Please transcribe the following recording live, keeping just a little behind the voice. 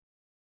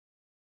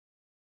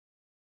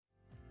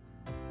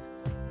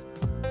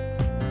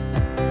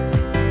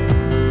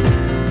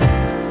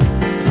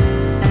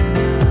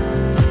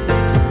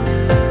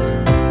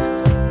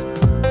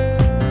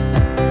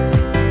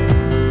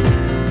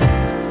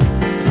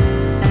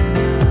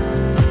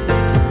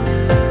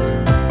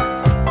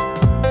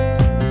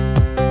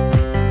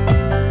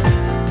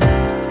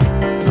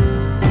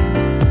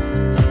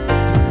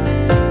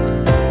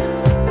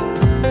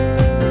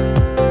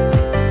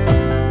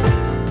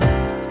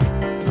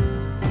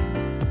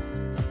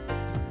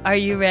Are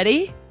you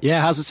ready?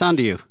 Yeah, how's it sound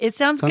to you? It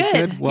sounds Sounds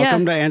good.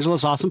 Welcome to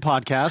Angela's Awesome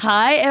Podcast.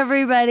 Hi,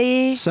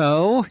 everybody.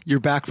 So, you're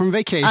back from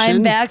vacation.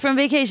 I'm back from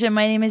vacation.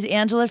 My name is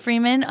Angela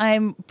Freeman.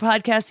 I'm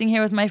podcasting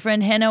here with my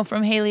friend Henno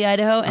from Haley,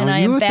 Idaho, and I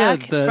am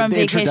back from the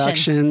vacation.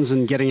 introductions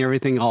and getting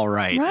everything all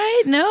right.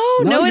 Right? No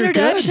you're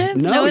introductions.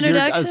 good. No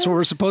introductions. That's what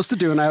we're supposed to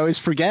do, and I always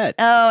forget.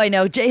 Oh, I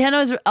know.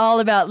 Henno's all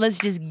about let's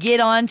just get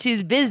on to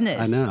the business.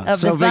 I know. Of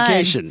So the fun.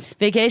 vacation.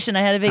 Vacation. I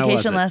had a How was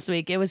vacation it? last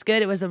week. It was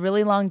good. It was a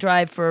really long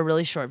drive for a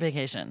really short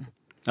vacation.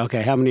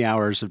 Okay, how many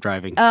hours of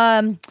driving?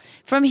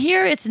 From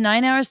here, it's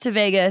 9 hours to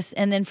Vegas,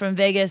 and then from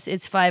Vegas,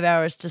 it's 5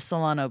 hours to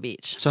Solano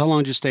Beach. So how long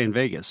did you stay in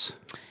Vegas?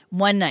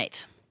 One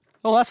night.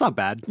 Oh, that's not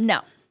bad.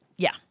 No.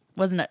 Yeah.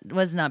 Was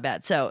not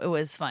bad. So it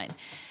was fine.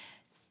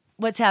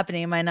 What's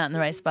happening? Am I not in the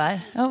right spot?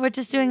 Oh, we're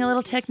just doing a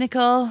little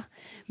technical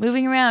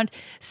moving around.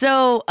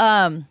 So,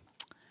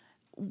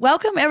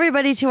 welcome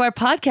everybody to our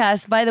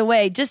podcast. By the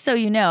way, just so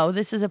you know,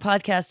 this is a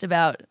podcast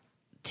about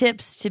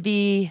tips to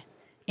be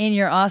in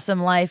your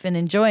awesome life and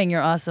enjoying your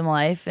awesome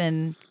life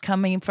and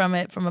coming from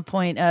it from a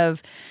point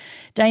of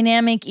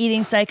dynamic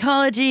eating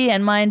psychology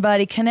and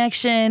mind-body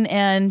connection.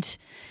 And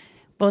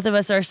both of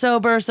us are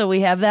sober, so we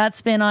have that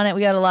spin on it.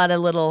 We got a lot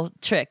of little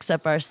tricks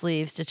up our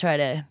sleeves to try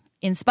to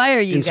inspire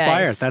you guys.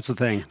 Inspire, that's the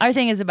thing. Our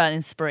thing is about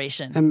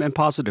inspiration. And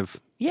positive.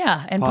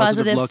 Yeah, and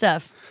positive look.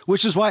 stuff.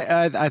 Which is why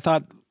I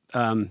thought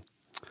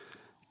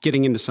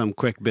getting into some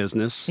quick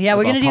business. Yeah,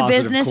 we're going to do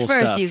positive, business cool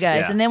first, stuff. you guys,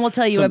 Yeah. and then we'll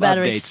tell you Some about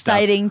an update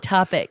exciting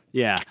topic.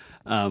 Yeah,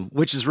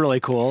 which is really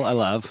cool. I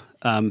love.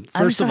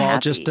 First so of all,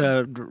 happy. just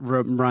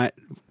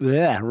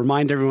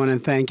remind everyone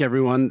and thank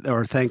everyone,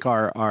 or thank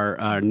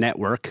our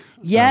network,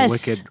 Yes.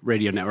 Wicked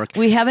Radio Network.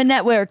 We have a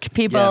network,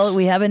 people. Yes.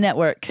 We have a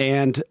network.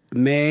 And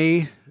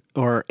May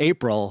or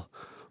April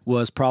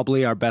was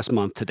probably our best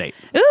month to date.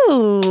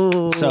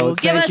 Ooh. So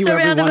give thank us you, a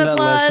round of everyone that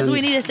applause. listened.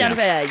 We need a sound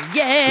Yeah. effect.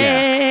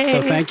 Yay. Yeah.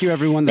 So thank you,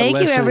 everyone that Thank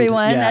listened. you,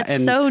 everyone. Yeah,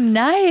 That's so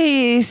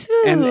nice.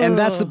 And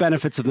that's Ooh. the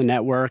benefits of the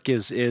network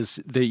is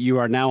that you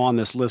are now on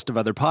this list of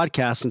other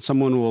podcasts, and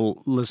someone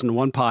will listen to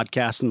one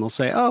podcast and they'll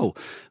say, "Oh,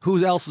 who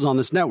else is on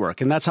this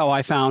network?" And that's how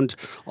I found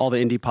all the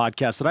indie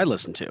podcasts that I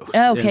listen to.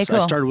 Oh, okay, I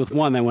cool. started with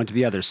one, then went to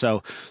the other.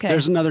 So Okay.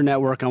 there's another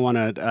network I want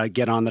to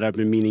get on that I've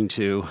been meaning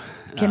to.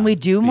 Can we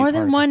do be more part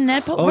than of. one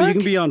network? Oh, you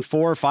can be on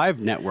 4 or 5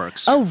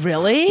 networks. Oh,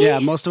 really? Yeah,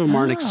 most of them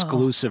aren't Oh.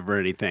 exclusive or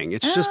anything.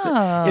 It's just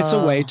it's a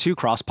way to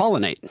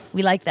cross-pollinate.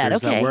 We like that.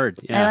 There's okay. that word.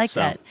 I Yeah, like so,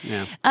 that.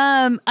 yeah.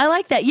 I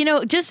like that. You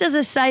know, just as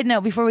a side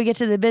note, before we get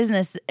to the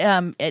business,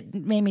 it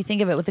made me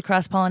think of it with the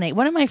cross pollinate.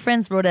 One of my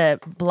friends wrote a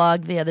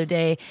blog the other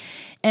day,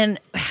 and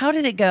how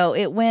did it go?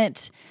 It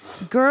went,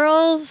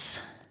 girls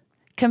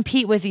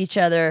compete with each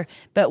other,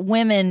 but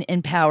women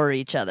empower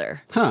each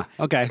other. Huh.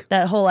 Okay.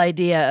 That whole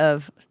idea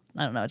of,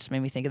 I don't know, it just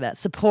made me think of that.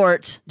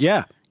 Support.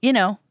 Yeah. You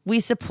know, we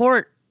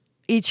support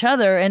each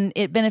other and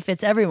it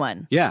benefits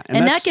everyone. Yeah, and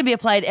And that that's- can be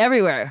applied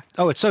everywhere.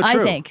 Oh, it's so I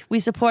true. think we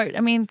support,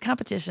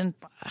 competition.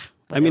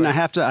 I mean, I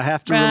have to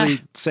Rah.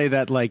 really say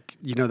that, like,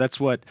 that's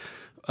what,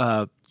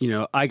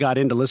 I got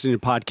into listening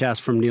to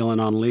podcasts from Neil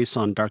and Annalise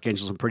on Dark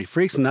Angels and Pretty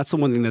Freaks. And that's the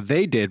one thing that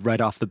they did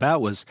right off the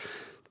bat was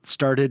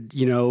started,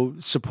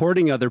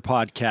 supporting other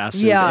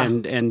podcasts Yeah.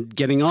 and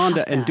getting on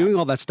to, and doing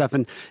all that stuff.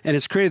 And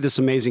it's created this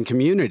amazing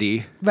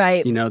community,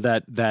 Right.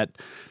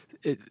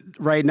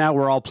 Right now,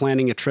 we're all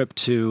planning a trip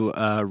to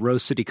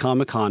Rose City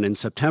Comic Con in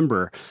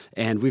September,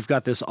 and we've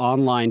got this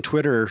online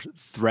Twitter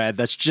thread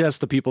that's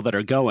just the people that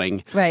are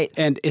going. Right.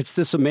 And it's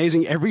this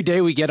amazing. Every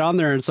day we get on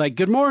there, and it's like,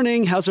 "Good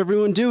morning, how's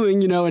everyone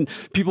doing?" And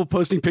people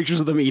posting pictures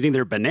of them eating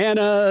their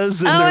bananas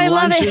and Oh, their I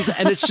love lunches, it.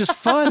 and it's just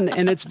fun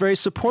and it's very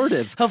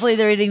supportive. Hopefully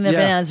they're eating the Yeah.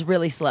 bananas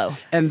really slow.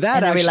 And that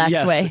in actually, a relaxed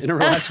yes, way. in a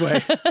relaxed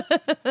way.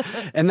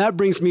 And that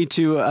brings me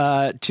to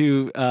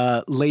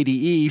Lady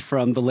E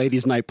from the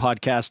Ladies Night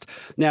podcast.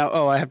 Now,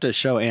 I have to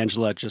show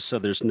Angela just so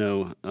there's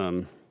no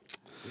Yes,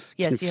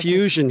 you have to-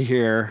 confusion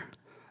here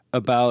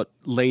about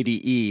Lady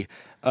E.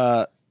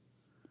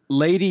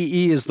 Lady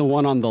E is the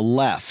one on the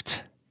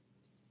left.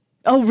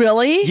 Oh,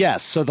 really?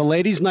 Yes, so the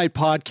Ladies Night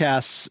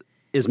podcast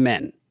is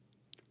men.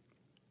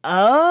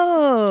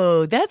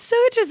 Oh, that's so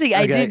interesting.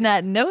 I Okay. did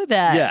not know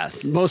that.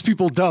 Yes, most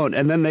people don't.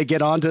 And then they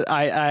get on to,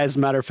 I as a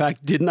matter of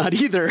fact, did not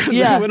either. And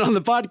Yeah. then went on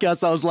the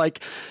podcast, I was like,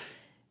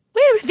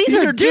 Wait a minute,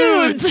 these are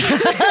dudes.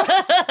 dudes.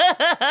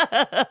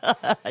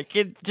 I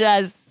can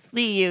just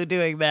see you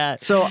doing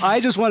that. So I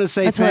just want to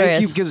say That's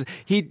thank you hilarious. because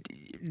he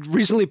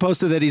recently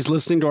posted that he's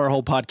listening to our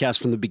whole podcast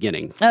from the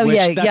beginning. Oh, which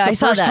yeah, that's yeah, the I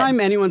saw first that.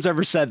 time anyone's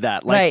ever said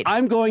that. Like, Right.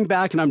 I'm going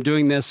back and I'm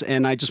doing this,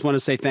 and I just want to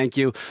say thank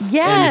you. And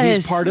Yes,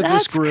 he's part of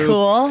that's this group.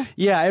 cool.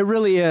 Yeah, it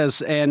really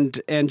is,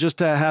 and just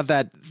to have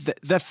that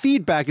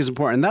feedback is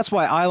important. And that's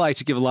why I like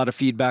to give a lot of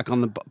feedback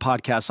on the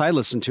podcasts I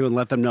listen to and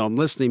let them know I'm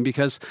listening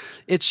because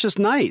it's just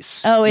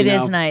nice. Oh, it you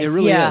is know? nice. It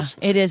really yeah, is.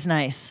 it is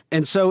nice.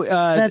 And so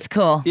That's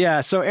cool.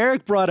 Yeah, so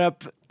Eric brought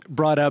up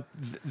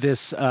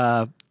this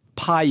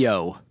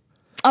Payo.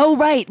 Oh,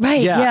 right.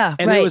 Yeah,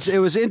 And right. it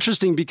was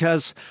interesting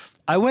because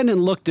I went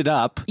and looked it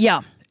up.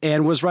 Yeah.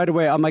 and was right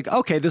away, I'm like,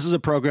 okay, this is a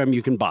program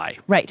you can buy.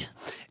 Right.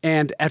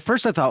 And at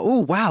first I thought, oh,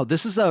 wow,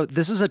 this is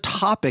a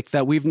topic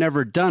that we've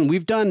never done.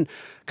 We've done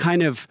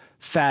kind of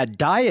fad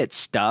diet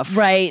stuff.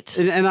 Right.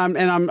 And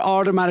I'm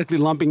automatically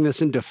lumping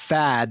this into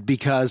fad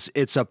because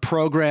it's a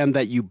program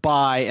that you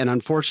buy. And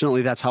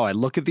unfortunately, that's how I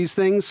look at these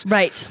things.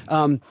 Right.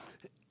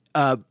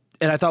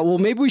 And I thought, well,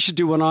 maybe we should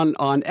do one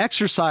on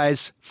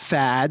exercise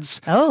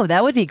fads. Oh,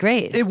 that would be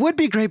great. It would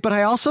be great. But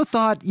I also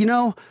thought,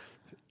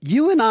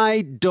 you and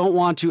I don't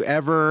want to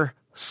ever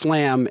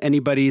slam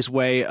anybody's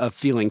way of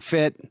feeling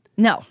fit.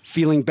 No.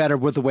 Feeling better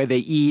with the way they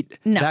eat,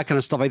 No. that kind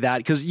of stuff like that.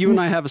 Because you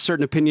and I have a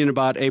certain opinion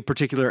about a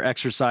particular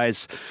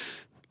exercise,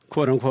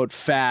 quote unquote,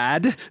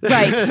 fad.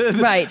 Right,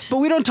 right. But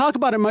we don't talk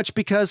about it much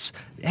because,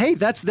 hey,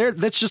 that's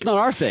just not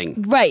our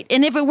thing. Right.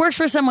 And if it works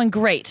for someone,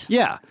 great.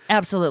 Yeah.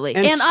 Absolutely.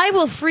 And And I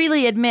will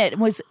freely admit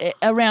was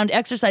around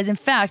exercise. In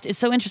fact, it's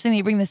so interesting that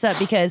you bring this up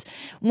because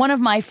one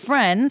of my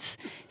friends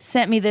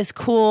sent me this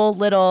cool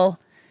little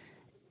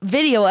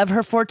video of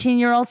her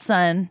 14-year-old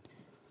son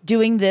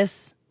doing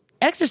this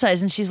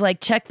exercise. And she's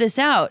like, check this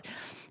out.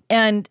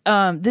 And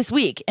this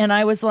week. And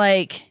I was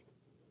like,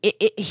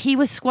 he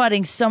was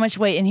squatting so much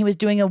weight and he was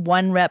doing a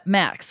 1 rep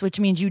max, which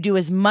means you do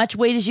as much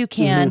weight as you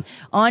can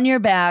on your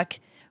back,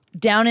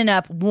 down and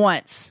up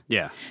once.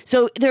 Yeah.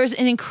 So there's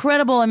an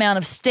incredible amount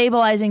of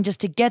stabilizing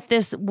just to get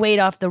this weight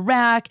off the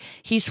rack.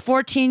 He's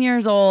 14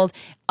 years old.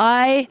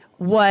 I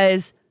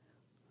was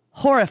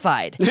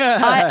horrified.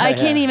 I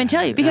can't even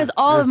tell you because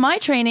all of my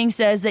training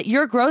says that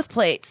your growth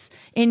plates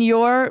in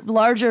your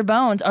larger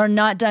bones are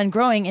not done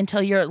growing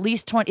until you're at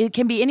least 20. It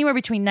can be anywhere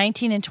between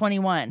 19 and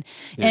 21.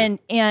 Yeah.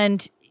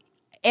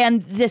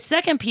 And the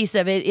second piece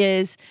of it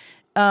is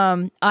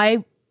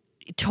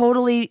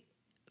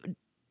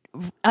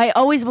I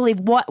always believe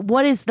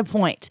what is the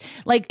point?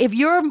 Like if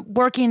you're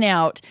working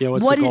out,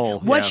 what's the goal?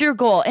 What's your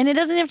goal? And it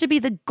doesn't have to be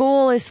the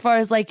goal as far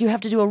as like you have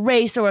to do a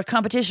race or a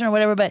competition or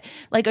whatever, but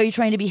like are you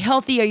trying to be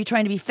healthy? Are you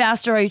trying to be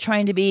faster? Are you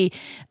trying to be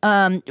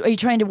are you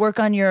trying to work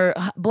on your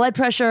blood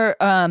pressure?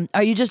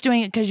 Are you just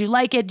doing it because you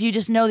like it? Do you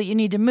just know that you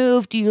need to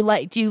move? Do you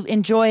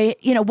enjoy,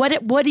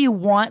 what do you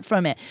want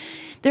from it?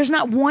 There's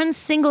not one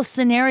single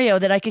scenario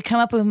that I could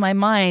come up with in my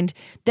mind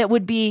that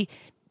would be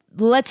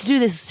let's do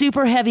this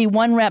super heavy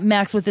 1 rep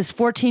max with this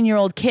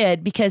 14-year-old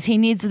kid because he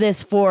needs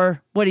this for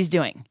what he's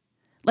doing.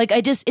 Like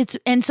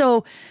and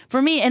so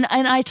for me, and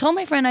I told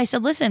my friend, I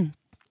said, listen,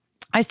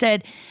 I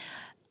said,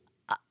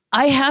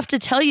 I have to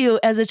tell you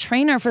as a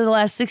trainer for the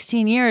last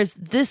 16 years,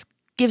 this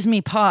gives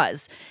me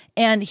pause.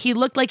 And he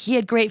looked like he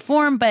had great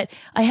form, but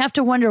I have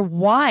to wonder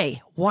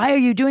why. Why are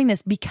you doing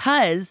this?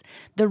 Because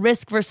the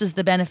risk versus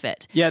the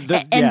benefit. Yeah.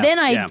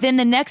 Then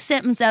the next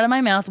sentence out of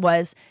my mouth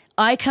was,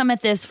 I come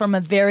at this from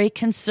a very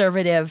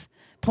conservative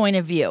point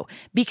of view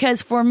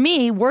because for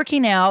me,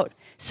 working out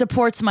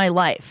supports my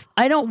life.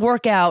 I don't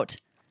work out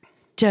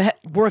to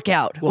work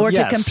out or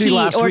to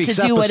compete or to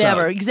do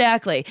whatever.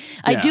 Exactly.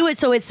 Yeah. I do it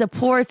so it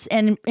supports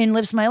and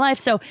lifts my life.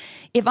 So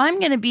if I'm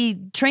going to be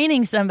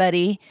training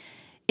somebody,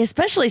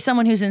 especially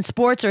someone who's in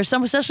sports or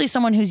especially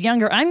someone who's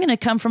younger, I'm going to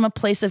come from a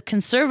place of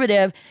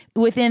conservative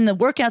within the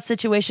workout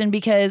situation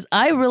because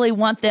I really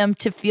want them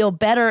to feel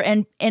better.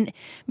 And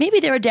maybe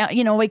they're down,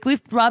 like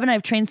Rob and I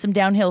have trained some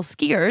downhill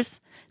skiers,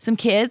 some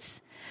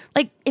kids.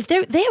 Like if they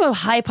have a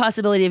high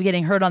possibility of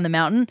getting hurt on the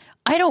mountain,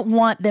 I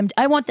want them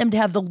to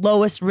have the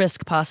lowest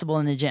risk possible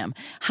in the gym.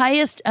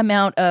 Highest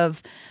amount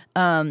of,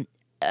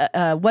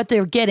 what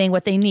they're getting,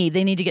 what they need.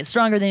 They need to get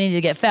stronger. They need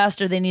to get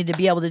faster. They need to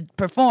be able to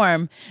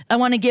perform. I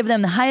want to give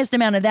them the highest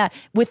amount of that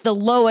with the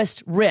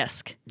lowest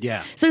risk.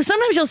 Yeah. So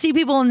sometimes you'll see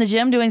people in the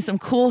gym doing some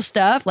cool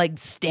stuff like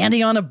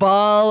standing on a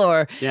ball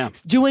or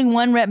doing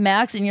 1 rep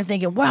max and you're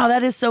thinking, wow,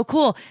 that is so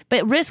cool.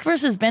 But risk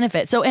versus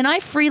benefit. So, and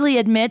I freely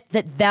admit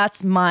that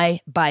that's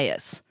my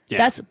bias.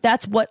 Yeah.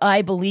 That's what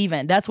I believe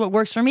in. That's what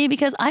works for me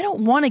because I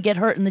don't want to get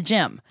hurt in the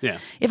gym. Yeah.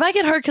 If I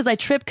get hurt because I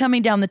trip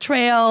coming down the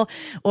trail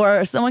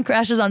or someone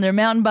crashes on their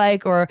mountain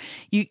bike or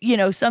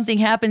something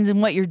happens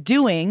in what you're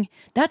doing,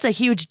 that's a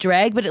huge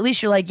drag. But at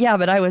least you're like, yeah,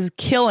 but I was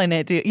killing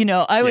it.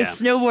 I was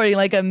snowboarding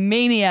like a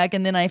maniac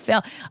and then I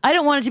fell. I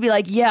don't want it to be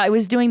like, yeah, I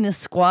was doing the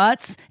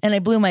squats and I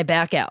blew my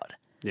back out.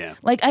 Yeah.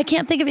 Like I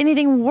can't think of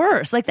anything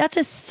worse. Like that's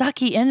a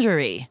sucky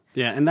injury.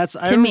 Yeah, and that's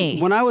to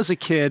me. When I was a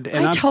kid,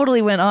 and I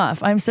totally went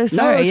off. I'm so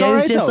sorry. No, it's all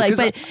right, just though, like,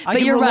 but I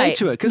can you're relate right.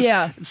 to it.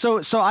 Yeah. So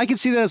I can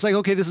see that as like,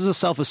 okay, this is a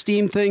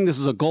self-esteem thing. This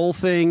is a goal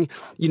thing,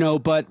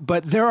 but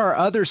there are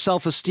other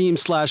self-esteem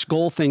 /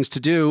 goal things to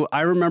do. I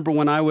remember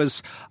when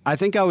I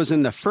think I was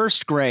in the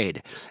first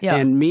grade,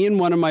 and me and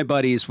one of my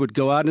buddies would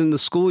go out in the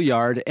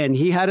schoolyard, and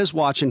he had his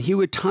watch, and he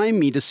would time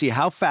me to see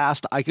how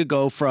fast I could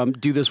go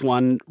do this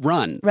one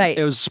run. Right.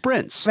 It was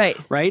sprints. Right.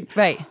 Right.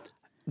 Right.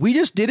 We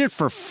just did it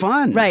for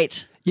fun.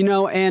 Right. You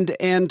know, and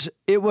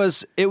it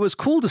was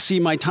cool to see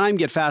my time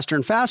get faster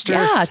and faster.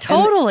 Yeah,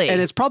 totally. And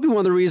it's probably one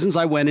of the reasons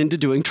I went into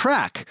doing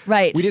track.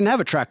 Right. We didn't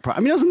have a track I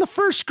was in the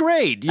first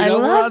grade. You I know,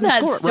 love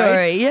that story.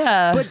 Right?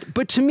 Yeah.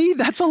 But to me,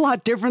 that's a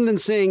lot different than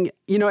saying,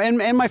 you know,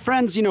 and my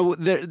friends, you know,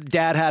 their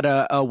dad had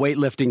a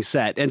weightlifting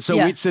set, and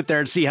so we'd sit there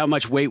and see how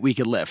much weight we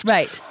could lift.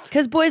 Right.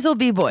 Because boys will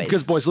be boys.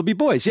 Because boys will be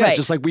boys. Yeah. Right.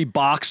 Just like we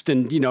boxed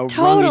and, you know,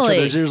 Totally. wrung each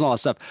other's ears and all that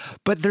stuff.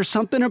 But there's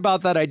something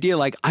about that idea,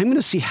 like, I'm going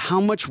to see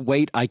how much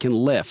weight I can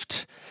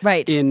lift.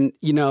 Right. In,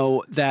 you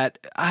know, that,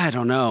 I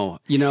don't know,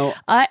 you know.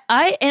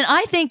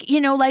 I think,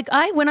 you know, like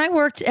when I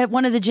worked at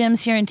one of the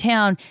gyms here in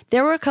town,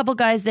 there were a couple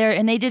guys there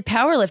and they did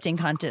powerlifting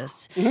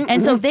contests.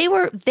 And so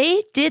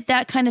they did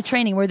that kind of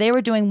training where they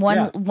were doing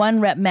one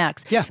rep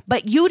max. Yeah.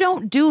 But you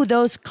don't do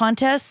those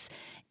contests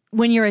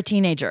when you're a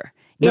teenager.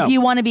 No. If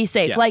you want to be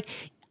safe. Yeah. Like,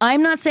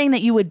 I'm not saying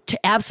that you would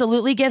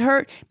absolutely get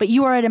hurt, but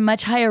you are at a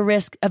much higher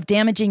risk of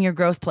damaging your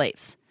growth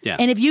plates. Yeah.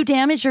 And if you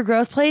damage your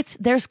growth plates,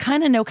 there's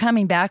kind of no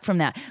coming back from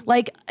that.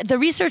 Like the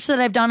research that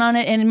I've done on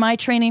it and in my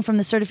training from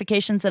the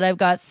certifications that I've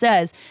got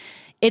says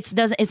it's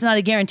not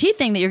a guaranteed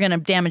thing that you're going to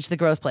damage the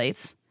growth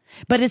plates,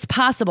 but it's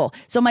possible.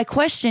 So my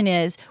question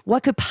is,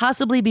 what could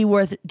possibly be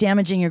worth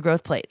damaging your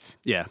growth plates?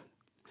 Yeah.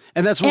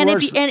 And that's what And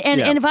we're...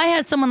 and if I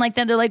had someone like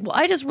that, they're like, well,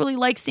 I just really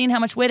like seeing how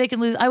much weight I can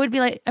lose. I would be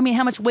like,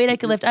 how much weight I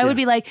could lift. I would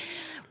be like,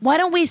 why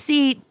don't we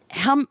see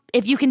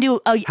if you can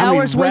do an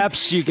hour's many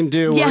reps you can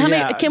do? Yeah,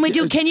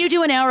 or, can you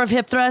do an hour of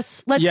hip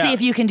thrusts? Let's see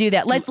if you can do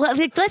that.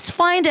 Let's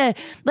find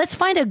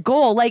a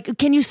goal. Like,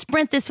 can you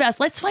sprint this fast?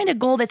 Let's find a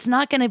goal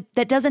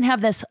that doesn't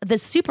have this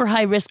super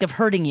high risk of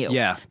hurting you.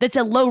 Yeah. That's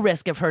a low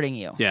risk of hurting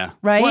you. Yeah.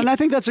 Right. Well, and I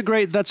think that's a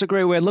great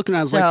way of looking at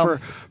it. It's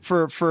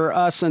like for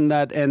us and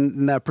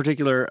that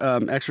particular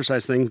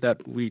exercise thing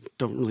that we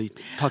don't really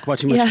talk about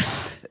too much. Yeah.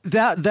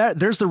 That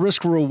there's the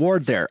risk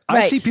reward there.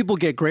 I see people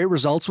get great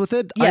results with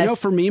it. Yes. I know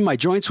for me, my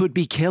joints would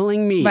be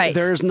killing me. Right.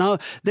 There is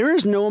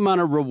no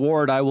amount of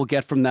reward I will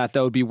get from that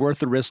would be worth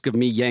the risk of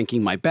me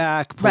yanking my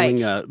back,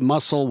 pulling a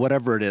muscle,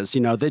 whatever it is.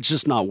 You know, that's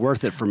just not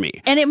worth it for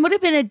me. And it would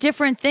have been a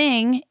different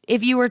thing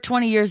if you were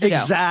 20 years ago.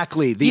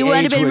 Exactly. You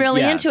would have been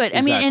really into it.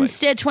 Exactly. I mean,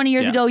 instead, 20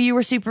 years ago, you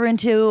were super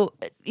into,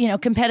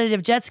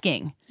 competitive jet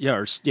skiing.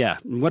 Yeah,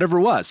 whatever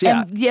it was.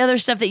 Yeah. And the other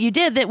stuff that you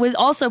did that was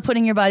also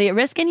putting your body at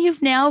risk, and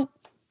you've now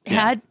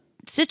had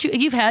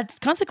you've had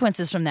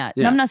consequences from that.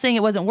 And I'm not saying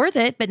it wasn't worth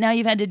it, but now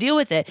you've had to deal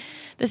with it.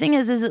 The thing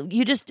is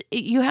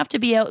you have to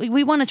be able,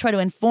 we want to try to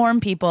inform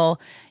people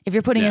if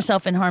you're putting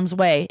yourself in harm's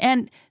way.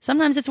 And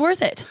sometimes it's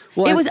worth it.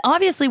 Well, it was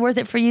obviously worth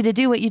it for you to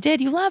do what you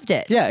did. You loved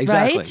it. Yeah,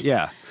 exactly. Right?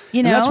 Yeah.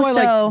 You know, and that's why,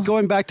 like,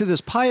 going back to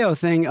this PiYo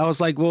thing, I was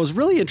like, what was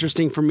really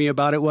interesting for me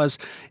about it was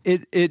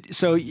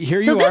so here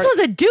you are. So this was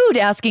a dude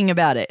asking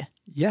about it.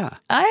 Yeah.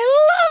 I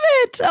love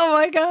it. Oh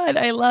my God.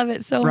 I love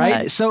it so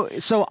much.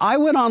 So I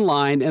went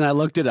online and I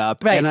looked it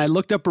up and I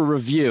looked up a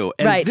review.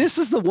 And this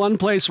is the one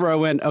place where I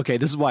went, okay,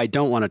 this is why I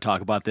don't want to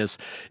talk about this.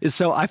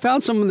 So I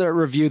found someone that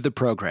reviewed the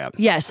program.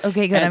 Yes.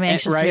 Okay, good. I'm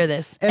anxious to hear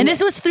this. And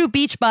this was through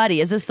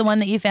Beachbody. Is this the one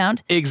that you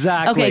found?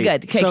 Exactly. Okay,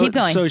 good. Okay, keep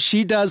going. So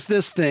she does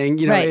this thing,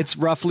 it's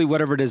roughly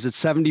whatever it is.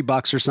 It's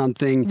 $70 or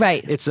something.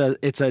 Right. It's a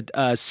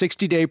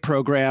 60-day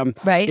program.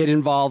 Right. It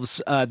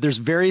involves, there's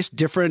various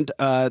different,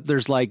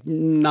 there's like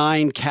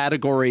 9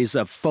 categories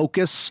of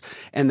focus,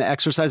 and the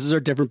exercises are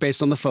different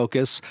based on the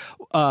focus.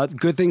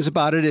 Good things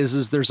about it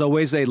is there's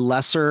always a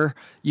lesser,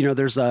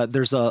 there's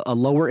a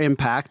lower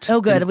impact.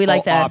 Oh, good. We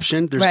like that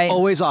option. There's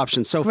always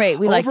options. So great.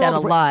 We like that a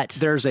lot.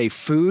 There's a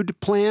food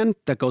plan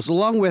that goes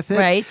along with it.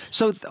 Right.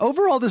 So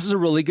overall, this is a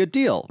really good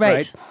deal.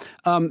 Right.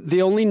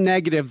 The only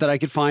negative that I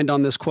could find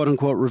on this quote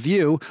unquote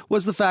review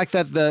was the fact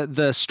that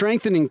the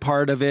strengthening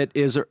part of it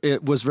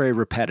was very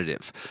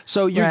repetitive.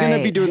 So you're going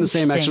to be doing the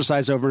same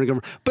exercise over and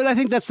over. But I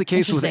think that's the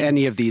case with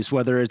any of these,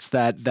 whether it's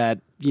that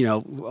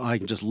I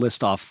can just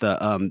list off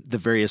the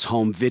various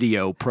home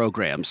video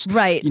programs.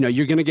 Right.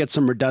 You're going to get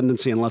some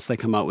redundancy unless they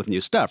come out with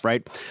new stuff,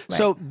 right?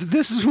 So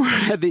this is where I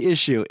had the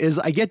issue is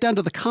I get down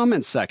to the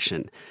comments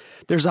section.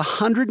 There's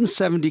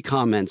 170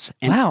 comments,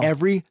 and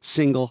every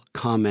single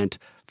comment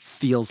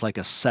feels like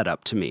a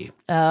setup to me.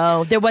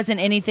 Oh, there wasn't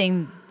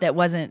anything that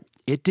wasn't...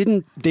 It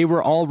didn't... They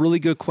were all really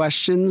good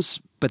questions,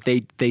 but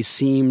they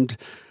seemed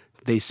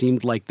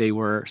like they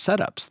were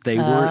setups. They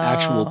weren't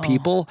actual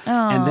people.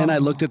 And then I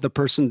looked at the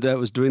person that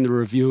was doing the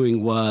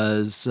reviewing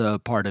was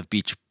part of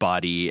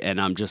Beachbody, and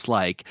I'm just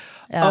like,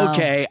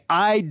 okay,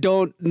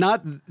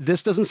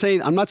 this doesn't say,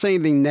 I'm not saying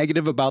anything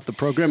negative about the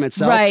program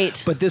itself,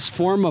 right? But this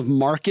form of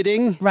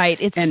marketing, right?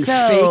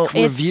 Fake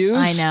reviews.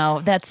 I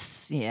know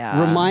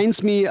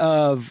reminds me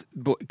of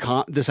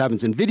this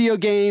happens in video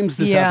games.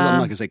 This happens, I'm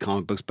not gonna say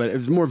comic books, but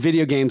it's more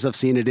video games I've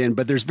seen it in.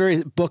 But there's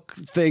very book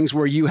things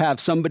where you have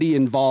somebody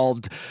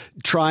involved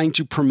trying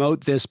to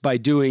promote this by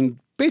doing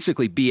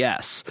basically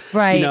BS.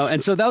 Right.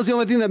 And so that was the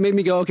only thing that made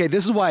me go, okay,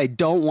 this is why I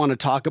don't want to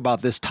talk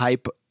about these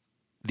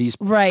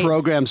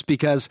programs,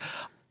 because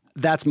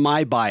that's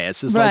my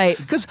bias. Is Right. like,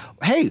 because,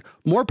 hey,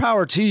 more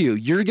power to you.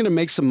 You're going to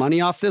make some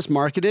money off this,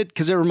 market it,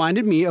 because it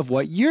reminded me of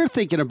what you're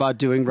thinking about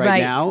doing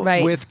right now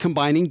with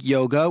combining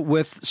yoga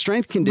with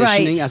strength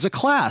conditioning as a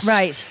class.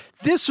 Right.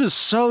 This was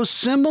so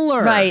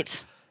similar.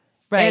 Right.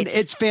 Right. And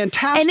it's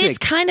fantastic. And it's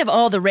kind of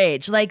all the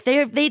rage. Like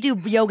they do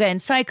yoga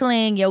and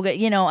cycling, yoga,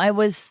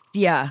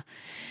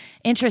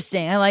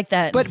 interesting. I like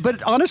that.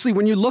 But honestly,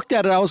 when you looked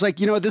at it, I was like,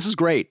 this is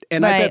great.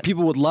 And I bet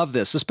people would love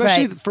this,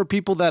 especially for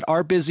people that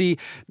are busy.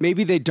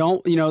 Maybe they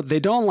don't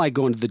like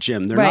going to the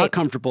gym. They're not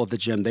comfortable at the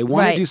gym. They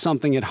want to do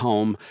something at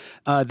home.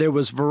 There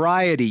was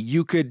variety.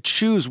 You could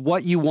choose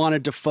what you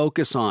wanted to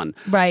focus on.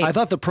 Right. I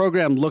thought the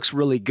program looks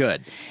really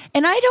good.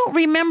 And I don't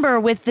remember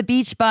with the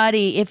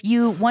Beachbody,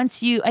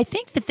 I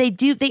think that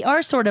they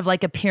are sort of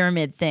like a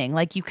pyramid thing.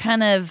 Like you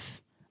kind of,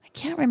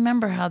 can't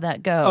remember how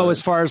that goes. Oh,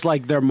 as far as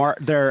like their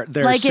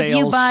like sales if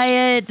you buy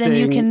it, then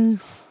you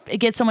can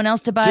get someone else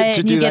to buy it,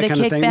 and you get a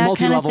kickback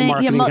multi-level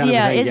marketing kind of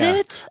thing. Is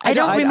it? I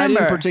don't remember. I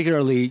didn't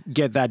particularly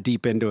get that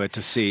deep into it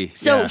to see.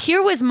 So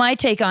here was my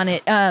take on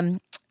it.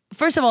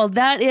 First of all,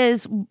 that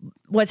is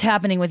what's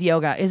happening with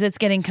yoga. Is it's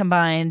getting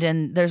combined,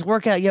 and there's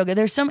workout yoga.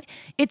 There's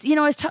it's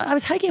I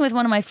was hiking with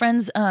one of my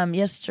friends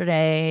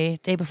day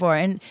before,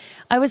 and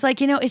I was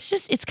like,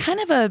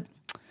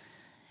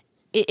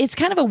 it's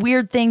kind of a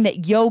weird thing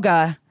that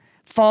yoga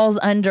falls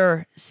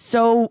under.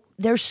 So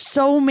there's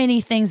so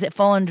many things that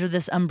fall under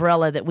this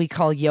umbrella that we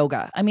call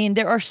yoga. I mean,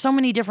 there are so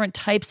many different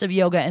types of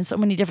yoga and so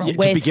many different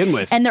ways to begin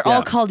with, and they're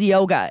all called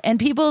yoga. And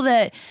people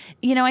that,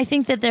 I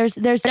think that there's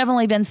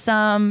definitely been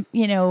some,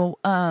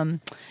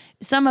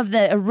 some of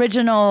the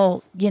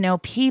original,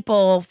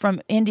 people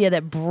from India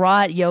that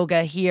brought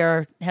yoga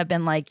here have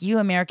been like, you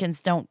Americans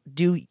don't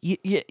do,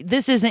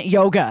 this isn't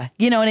yoga.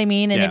 You know what I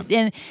mean?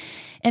 And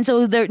and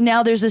so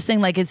now there's this thing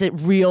like, is it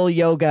real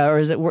yoga or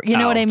is it, what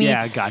I mean?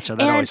 Yeah, gotcha.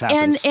 That always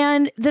happens.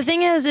 And the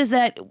thing is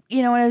that,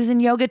 when I was in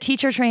yoga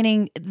teacher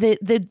training,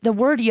 the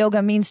word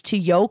yoga means to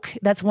yoke.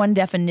 That's one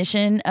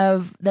definition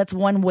that's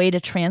one way to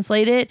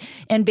translate it.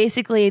 And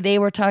basically they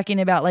were talking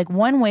about like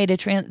one way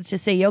to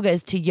say yoga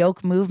is to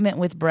yoke movement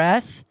with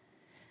breath.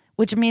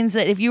 Which means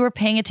that if you were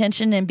paying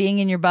attention and being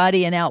in your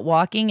body and out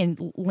walking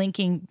and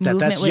linking movement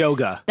that's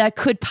yoga. That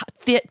could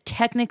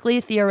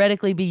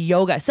theoretically be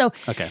yoga. So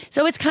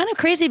it's kind of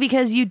crazy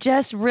because you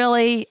just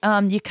really,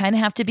 you kind of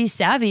have to be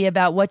savvy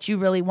about what you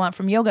really want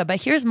from yoga.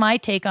 But here's my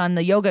take on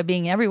the yoga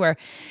being everywhere.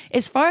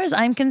 As far as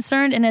I'm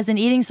concerned, and as an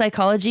eating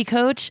psychology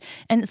coach,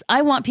 and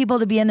I want people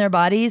to be in their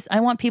bodies, I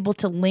want people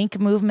to link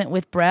movement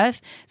with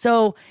breath.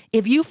 So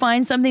if you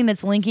find something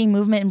that's linking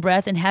movement and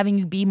breath and having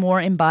you be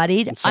more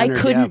embodied, I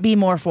couldn't be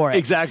more for it.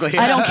 Exactly.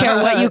 I don't care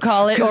what you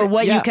call it or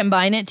what you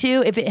combine it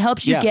to. If it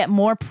helps you get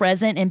more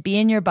present and be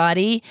in your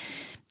body,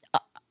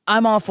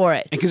 I'm all for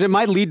it. Because it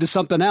might lead to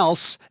something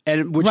else,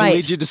 and which will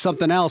lead you to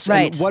something else.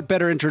 Right. And what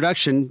better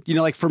introduction?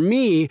 Like for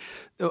me,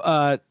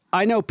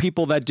 I know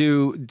people that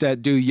do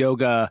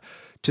yoga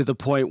to the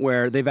point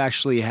where they've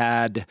actually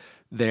had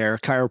their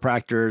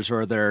chiropractors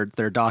or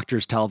their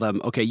doctors tell them,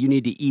 okay, you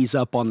need to ease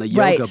up on the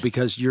yoga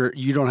because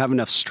you don't have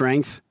enough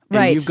strength.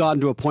 And you've gotten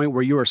to a point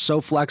where you are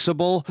so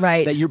flexible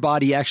that your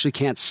body actually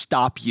can't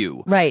stop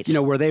you. Right.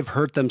 Where they've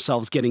hurt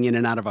themselves getting in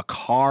and out of a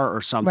car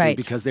or something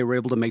because they were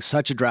able to make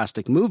such a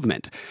drastic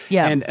movement.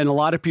 Yeah. And a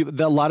lot of people,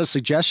 a lot of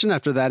suggestion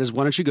after that is,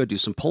 why don't you go do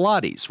some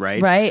Pilates, right?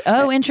 Right.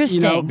 Oh,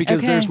 interesting.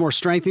 Because there's more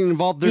strengthening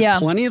involved. There's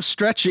plenty of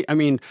stretching. I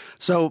mean,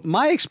 so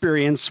my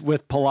experience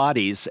with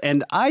Pilates,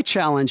 and I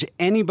challenge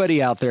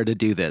anybody out there to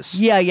do this.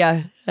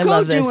 Yeah. I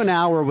love this. Go do an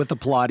hour with a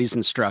Pilates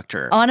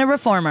instructor. On a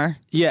reformer.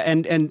 Yeah,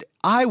 and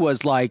I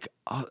was like,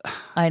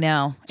 I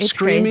know. It's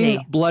screaming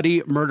crazy.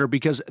 Bloody murder,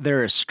 because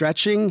there is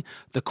stretching.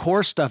 The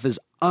core stuff is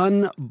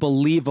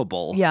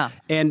unbelievable. Yeah.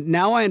 And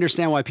now I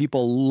understand why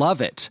people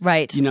love it.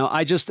 Right.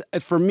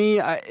 For me,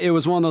 it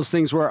was one of those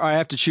things where I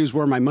have to choose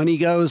where my money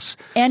goes.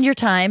 And your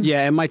time.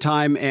 Yeah, and my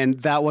time,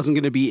 and that wasn't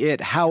going to be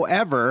it.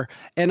 However,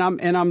 and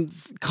I'm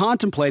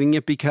contemplating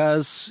it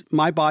because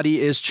my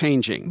body is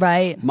changing.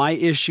 Right. My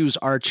issues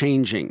are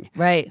changing.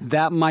 Right.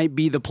 That might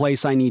be the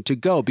place I need to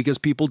go, because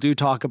people do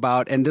talk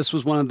about, and this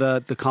was one of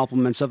the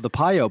compliments of the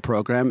PIO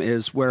program,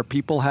 is where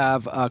people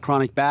have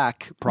chronic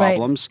back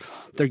problems.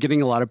 Right. They're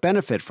getting a lot of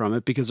benefit from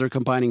it because they're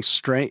combining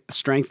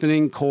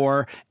strengthening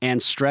core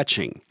and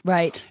stretching.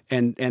 Right.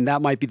 And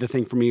that might be the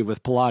thing for me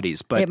with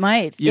Pilates. But it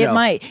might.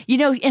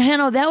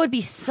 Hanno, that would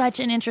be such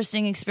an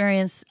interesting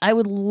experience. I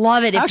would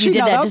love it if you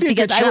did that, just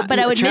because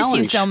I would miss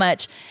you so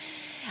much.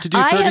 To do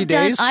 30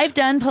 days? I've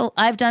done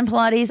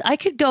Pilates. I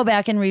could go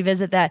back and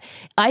revisit that.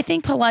 I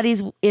think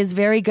Pilates is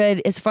very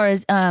good as far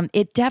as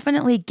it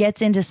definitely gets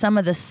into some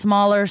of the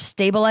smaller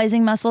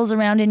stabilizing muscles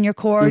around in your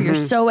core, your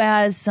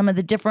psoas, some of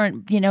the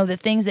different, the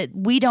things that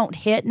we don't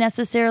hit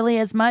necessarily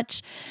as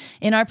much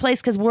in our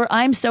place, because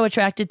I'm so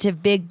attracted to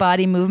big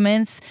body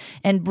movements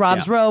and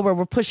Rob's row, where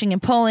we're pushing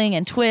and pulling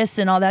and twists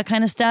and all that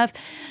kind of stuff.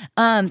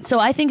 So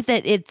I think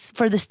that it's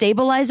for the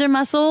stabilizer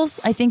muscles.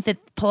 I think that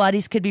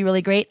Pilates could be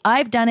really great.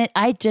 I've done it.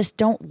 I just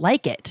don't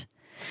like it.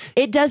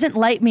 It doesn't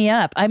light me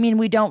up. I mean,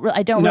 I don't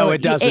No, really,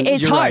 it doesn't.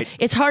 It's You're hard. right.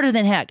 It's harder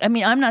than heck. I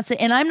mean, I'm not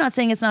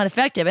saying it's not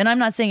effective, and I'm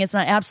not saying it's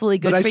not absolutely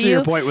good But for I you. see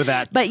your point with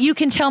that. But you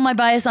can tell my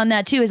bias on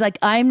that too, is like,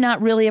 I'm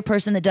not really a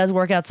person that does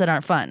workouts that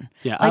aren't fun.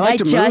 Yeah, like, I like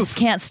to just move.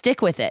 can't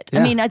stick with it. Yeah.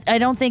 I mean, I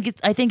don't think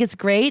I think it's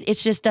great. It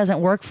just doesn't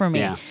work for me.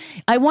 Yeah.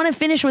 I want to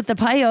finish with the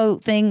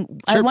PiYo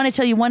thing. I Sure. want to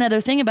tell you one other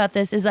thing about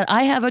this is that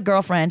I have a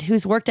girlfriend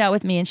who's worked out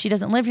with me, and she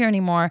doesn't live here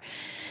anymore.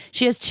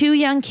 She has 2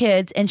 young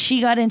kids, and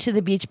she got into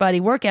the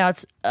Beachbody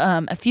workouts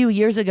a few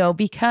years ago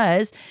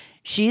because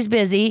she's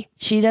busy.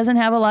 She doesn't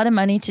have a lot of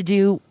money to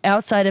do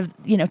outside of,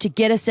 to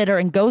get a sitter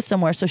and go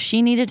somewhere. So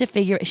she needed to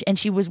figure, and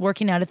she was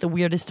working out at the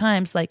weirdest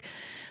times, like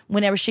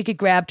whenever she could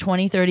grab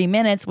 20, 30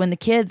 minutes when the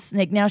kids,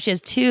 like now she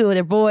has 2,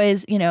 they're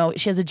boys,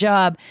 she has a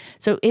job.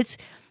 So it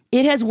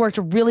has worked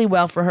really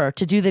well for her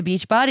to do the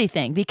Beachbody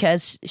thing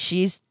because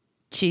she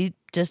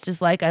just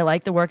is like, I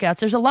like the workouts.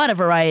 There's a lot of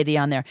variety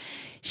on there.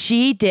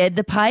 She did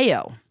the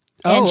PiYo.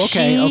 Oh,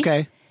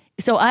 okay.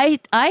 So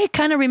I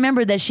kind of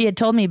remembered that she had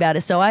told me about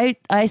it. So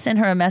I sent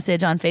her a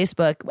message on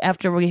Facebook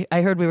after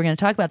I heard we were going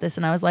to talk about this.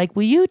 And I was like,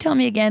 will you tell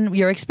me again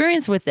your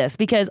experience with this?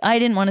 Because I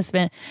didn't want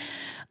to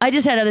I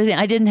just had other things.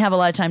 I didn't have a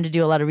lot of time to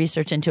do a lot of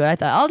research into it. I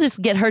thought I'll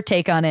just get her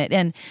take on it.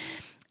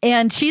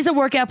 And she's a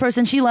workout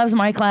person. She loves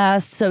my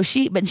class.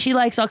 But she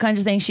likes all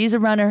kinds of things. She's a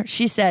runner.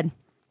 She said,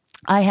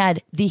 I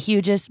had the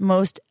hugest,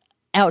 most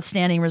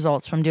outstanding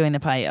results from doing the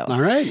PiYo.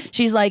 All right.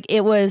 She's like,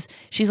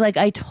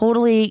 I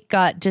totally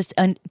got just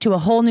to a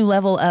whole new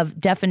level of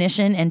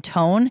definition and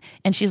tone.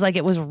 And she's like,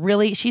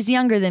 she's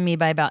younger than me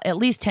by about at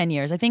least 10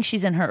 years. I think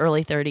she's in her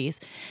early 30s.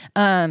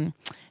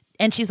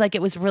 And she's like,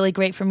 it was really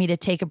great for me to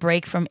take a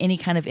break from any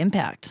kind of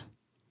impact.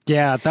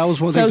 Yeah, that was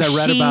one of the things I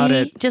read about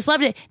it. Just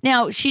loved it.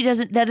 Now,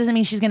 that doesn't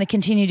mean she's going to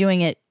continue doing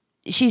it.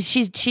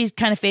 She's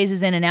kind of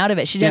phases in and out of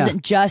it. She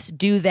doesn't just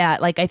do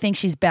that. Like, I think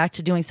she's back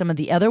to doing some of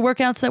the other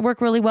workouts that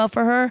work really well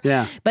for her.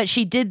 Yeah. But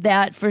she did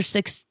that for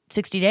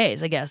 60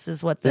 days, I guess,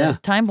 is what the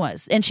time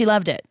was. And she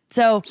loved it.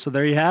 So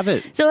there you have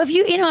it. So if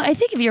I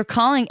think if you're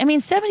calling, I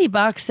mean,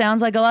 $70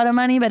 sounds like a lot of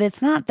money, but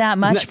it's not that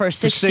much for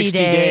 60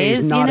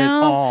 days. Not at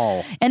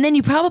all. And then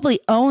you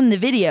probably own the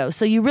video.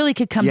 So you really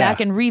could come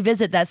back and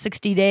revisit that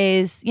 60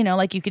 days,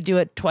 like you could do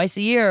it twice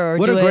a year or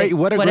what a great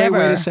way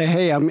to say,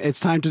 hey, it's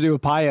time to do a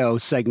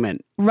PiYo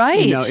segment.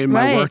 Right. In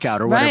my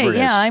workout or whatever it is.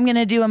 Yeah, I'm going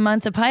to do a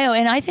month of PiYo.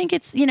 And I think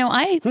it's,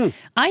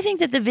 I think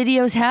that the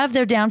videos have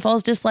their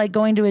downfalls just like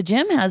going to a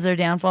gym has their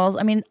downfalls.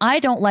 I mean, I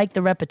don't like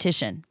the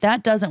repetition.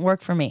 That doesn't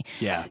work for me.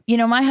 Yeah.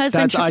 My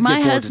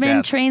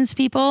husband trains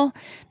people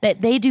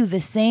that they do the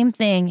same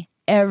thing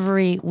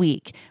every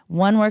week.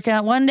 One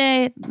workout one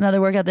day, another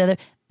workout the other.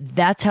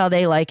 That's how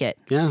they like it.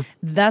 Yeah.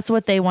 That's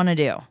what they want to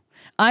do.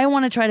 I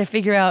want to try to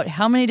figure out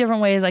how many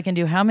different ways I can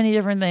do how many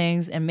different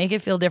things and make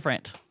it feel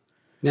different.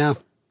 Yeah.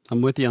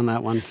 I'm with you on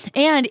that one.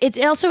 And it's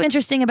also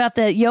interesting about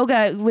the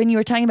yoga, when you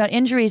were talking about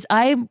injuries,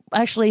 I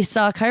actually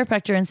saw a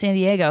chiropractor in San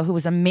Diego who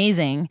was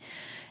amazing.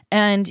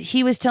 And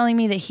he was telling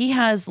me that he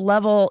has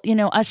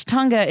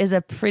Ashtanga is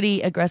a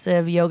pretty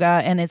aggressive yoga,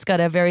 and it's got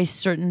a very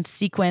certain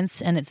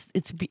sequence, and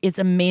it's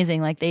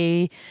amazing. Like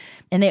they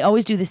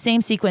always do the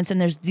same sequence,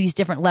 and there's these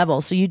different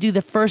levels. So you do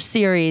the first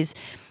series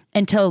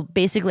until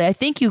basically, I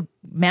think you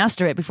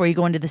master it before you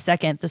go into the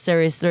second, the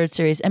series, third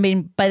series. I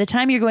mean, by the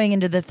time you're going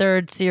into the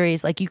third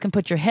series, like you can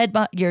put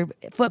your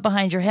foot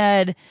behind your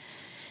head,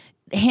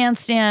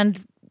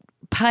 handstand,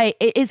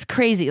 it's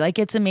crazy. Like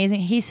it's amazing.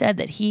 He said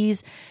that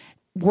he's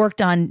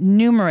worked on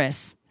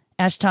numerous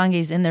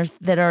Ashtangis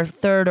that are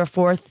third or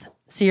fourth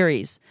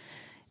series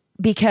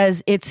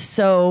because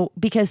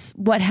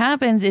what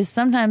happens is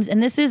sometimes,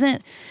 and this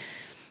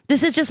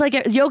is just like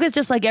yoga is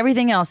just like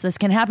everything else. This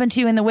can happen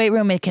to you in the weight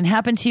room. It can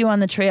happen to you on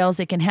the trails.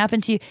 It can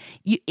happen to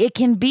you. It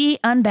can be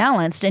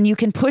unbalanced, and you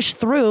can push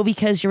through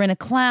because you're in a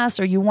class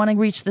or you want to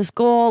reach this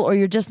goal or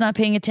you're just not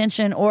paying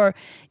attention or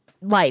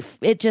life.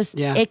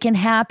 It can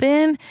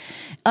happen.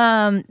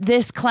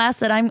 This class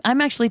that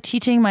I'm actually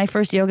teaching my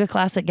first yoga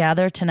class at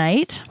Gather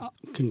tonight.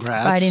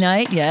 Congrats. Friday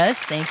night. Yes.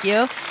 Thank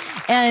you.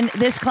 And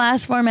this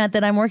class format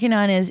that I'm working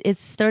on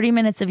it's 30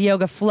 minutes of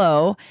yoga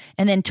flow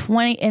and then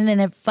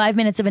 5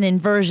 minutes of an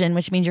inversion,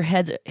 which means your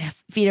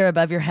feet are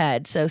above your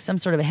head. So some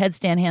sort of a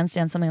headstand,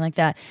 handstand, something like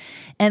that.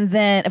 And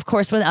then of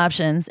course with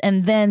options,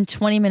 and then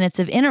 20 minutes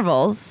of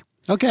intervals.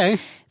 Okay.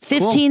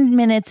 15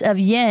 minutes of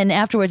yin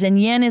afterwards.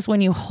 And yin is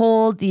when you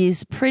hold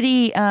these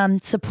pretty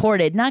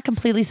supported, not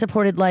completely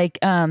supported like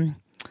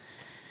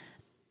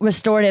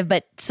restorative,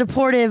 but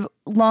supportive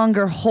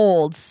longer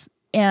holds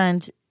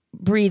and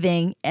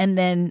breathing. And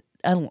then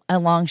a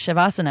long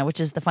shavasana,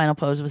 which is the final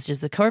pose, which is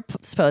the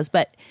corpse pose.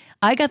 But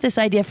I got this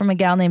idea from a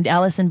gal named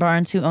Allison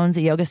Barnes who owns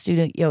a yoga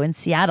studio in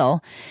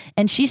Seattle.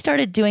 And she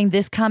started doing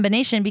this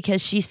combination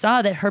because she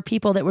saw that her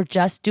people that were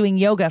just doing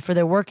yoga for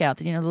their workout,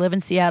 they live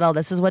in Seattle,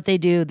 this is what they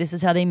do, this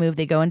is how they move,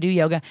 they go and do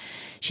yoga.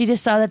 She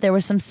just saw that there were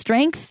some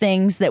strength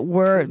things that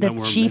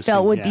she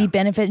felt would be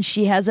benefit. And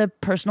she has a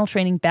personal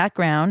training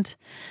background.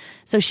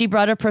 So she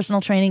brought her personal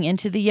training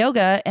into the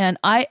yoga. And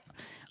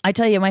I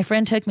tell you, my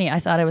friend took me. I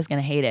thought I was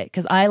going to hate it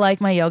because I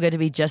like my yoga to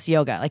be just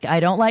yoga. Like, I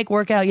don't like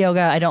workout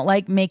yoga. I don't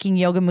like making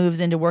yoga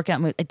moves into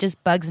workout moves. It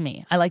just bugs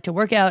me. I like to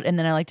work out and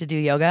then I like to do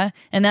yoga.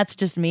 And that's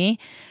just me.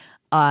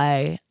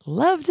 I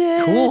loved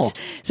it. Cool.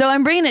 So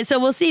I'm bringing it. So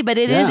we'll see. But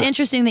it is Yeah.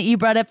 interesting that you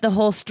brought up the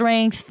whole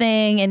strength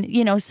thing. And,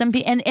 you know, some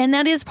people, and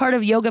that is part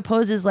of yoga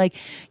poses. Like,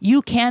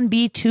 you can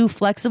be too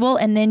flexible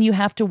and then you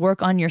have to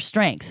work on your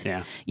strength.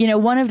 Yeah. You know,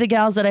 one of the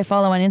gals that I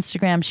follow on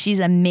Instagram, she's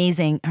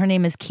amazing. Her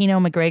name is Kino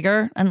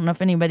McGregor. I don't know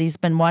if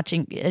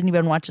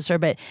anyone watches her,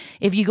 but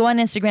if you go on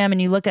Instagram and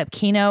you look up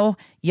Kino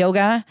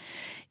Yoga,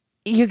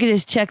 you could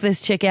just check this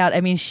chick out.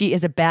 I mean, she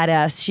is a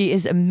badass. She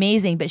is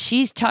amazing. But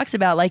she talks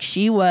about like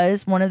she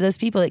was one of those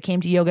people that came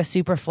to yoga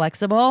super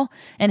flexible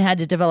and had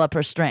to develop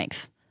her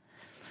strength.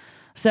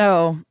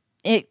 So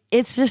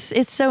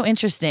it's so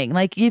interesting.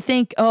 Like, you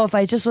think, oh, if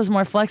I just was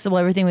more flexible,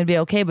 everything would be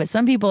okay. But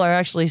some people are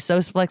actually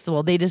so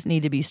flexible, they just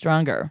need to be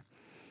stronger.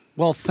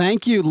 Well,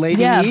 thank you,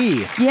 Lady Yeah.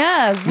 E.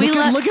 Yeah.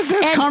 Look at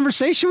this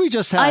conversation we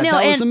just had. I know,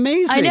 that was and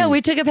amazing. I know,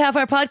 we took up half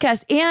our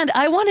podcast. And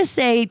I want to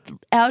say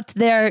out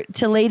there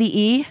to Lady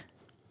E,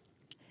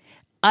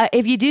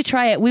 if you do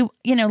try it,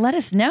 let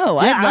us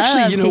know. Yeah, I'd love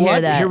actually, you know to what?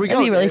 hear that. Here we go.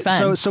 That'd be really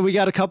fun. So we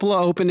got a couple of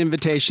open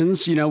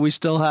invitations. You know, we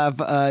still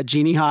have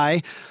Jeannie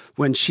High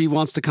when she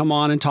wants to come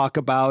on and talk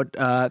about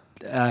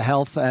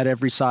health at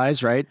every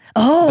size, right?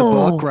 Oh,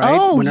 the book, right?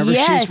 oh, Whenever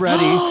yes. she's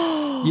ready.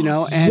 You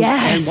know, and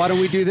Yes. why don't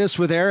we do this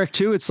with Eric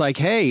too? It's like,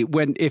 hey,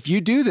 if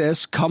you do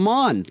this, come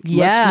on.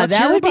 Yeah, let's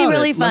that hear would be about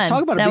really it. Let's fun.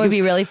 talk about it. That would because,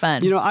 be really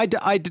fun. You know,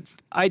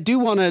 I do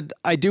want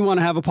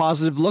to have a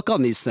positive look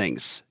on these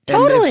things.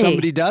 Totally. And if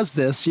somebody does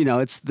this, you know,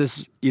 it's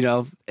this, you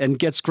know, and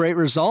gets great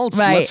results,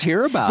 Right. let's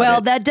hear about it. Well,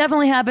 that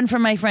definitely happened for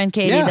my friend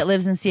Katie Yeah. that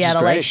lives in She's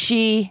Seattle. great. Like,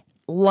 she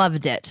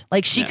loved it.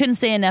 Like, she couldn't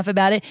say enough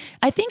about it.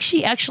 I think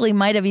she actually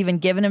might have even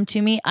given him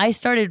to me. I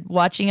started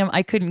watching him.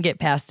 I couldn't get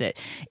past it.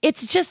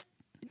 It's just,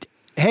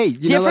 hey,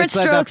 you know, different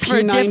that's strokes that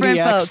for different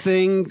P90X folks.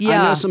 thing.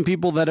 Yeah. I know some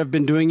people that have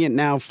been doing it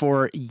now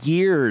for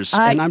years,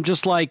 and I'm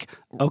just like,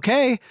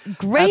 okay,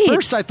 Great. At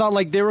first, I thought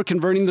like they were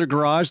converting their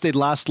garage. They'd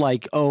last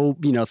like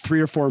 3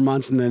 or 4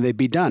 months, and then they'd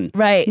be done.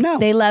 right. No,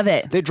 They love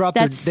it. They drop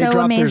That's their so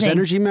their amazing.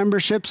 energy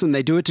memberships, and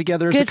they do it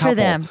together as a Good couple. for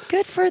them.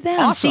 Good for them.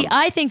 Awesome. See,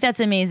 I think that's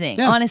amazing.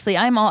 Yeah. Honestly,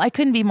 I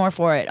couldn't be more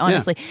for it,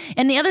 honestly.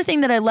 And the other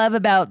thing that I love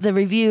about the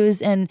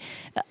reviews, and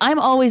I'm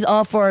always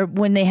all for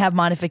when they have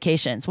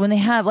modifications, when they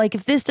have, like,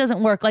 if this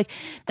doesn't work, like,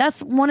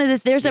 that's one of the,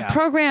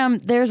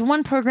 there's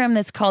one program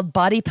that's called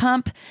Body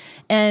Pump,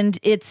 and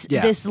it's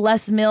this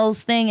Les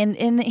Mills thing,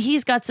 and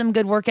he's got some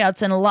good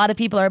workouts, and a lot of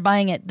people are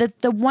buying it.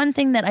 The one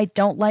thing that I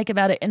don't like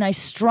about it, and I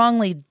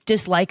strongly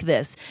dislike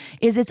this,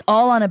 is it's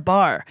all on a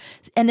bar.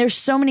 And there's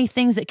so many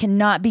things that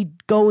cannot be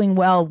going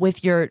well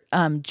with your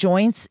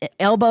joints,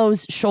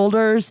 elbows,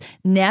 shoulders,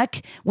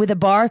 neck with a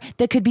bar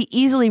that could be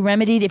easily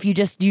remedied if you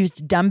just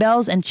used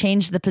dumbbells and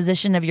changed the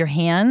position of your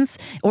hands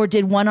or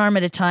did one arm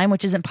at a time,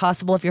 which isn't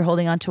possible if you're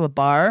holding onto a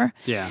bar.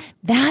 Yeah.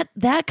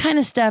 That kind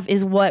of stuff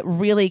is what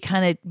really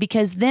kind of,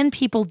 because then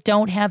people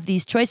don't have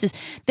these choices.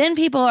 Then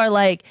people are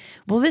like,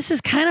 well, this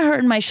is kind of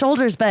hurting my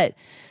shoulders, but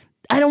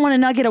I don't want to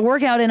not get a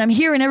workout, and I'm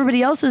here and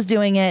everybody else is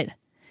doing it.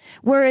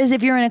 Whereas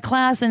if you're in a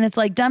class and it's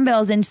like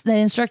dumbbells and the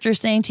instructor's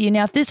saying to you,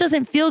 now, if this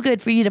doesn't feel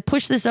good for you to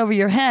push this over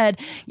your head,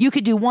 you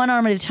could do one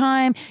arm at a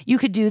time. You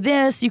could do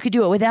this. You could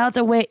do it without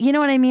the weight. You know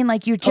what I mean?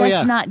 Like, you're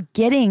just not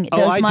getting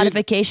those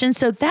modifications.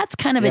 So that's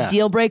kind of a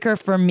deal breaker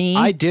for me.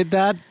 I did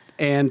that.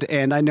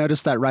 And I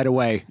noticed that right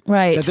away.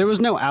 Right. That there was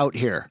no out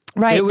here.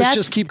 Right. It was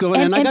just keep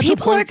going. And I got to a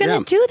people point, are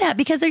going to do that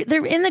because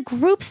they're in the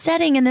group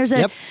setting. And there's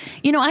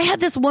I had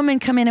this woman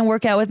come in and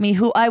work out with me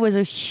who I was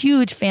a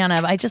huge fan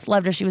of. I just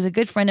loved her. She was a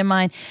good friend of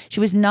mine. She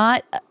was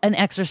not an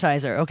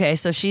exerciser. Okay.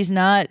 So she's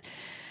not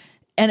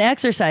an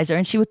exerciser.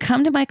 And she would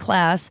come to my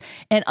class,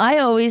 and I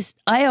always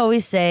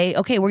say,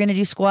 okay, we're going to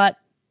do squat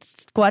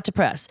to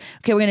press.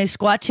 Okay, we're going to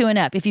squat 2 and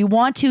up. If you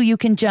want to, you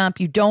can jump.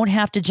 You don't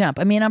have to jump.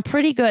 I mean, I'm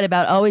pretty good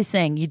about always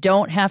saying you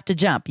don't have to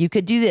jump. You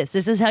could do this.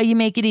 This is how you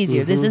make it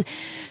easier.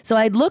 So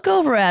I'd look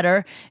over at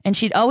her, and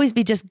she'd always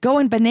be just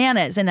going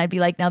bananas, and I'd be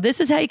like, now this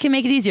is how you can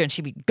make it easier, and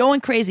she'd be going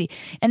crazy.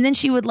 And then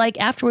she would, like,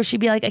 afterwards, she'd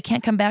be like, I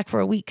can't come back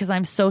for a week because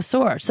I'm so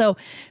sore. So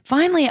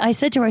finally I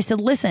said to her, I said,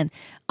 listen,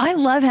 I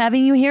love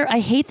having you here. I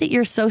hate that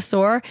you're so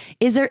sore.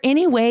 Is there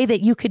any way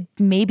that you could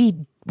maybe,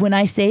 when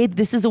I say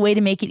this is a way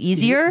to make it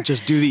easier,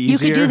 just do the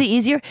easier? You could do the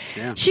easier.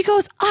 Yeah. She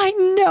goes, I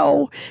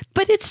know,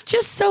 but it's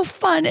just so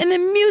fun. And the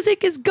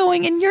music is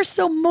going and you're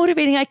so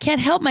motivating. I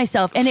can't help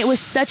myself. And it was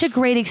such a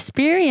great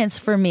experience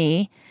for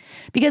me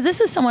because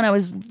this is someone I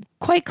was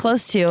quite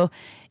close to.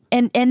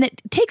 And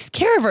it takes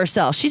care of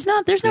herself. She's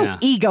not, there's no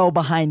ego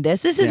behind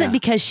this. This isn't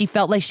because she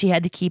felt like she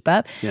had to keep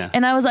up. Yeah.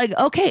 And I was like,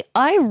 okay,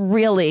 I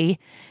really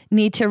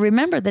need to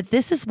remember that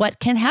this is what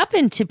can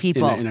happen to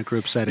people in a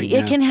group setting.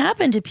 It can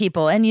happen to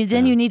people, and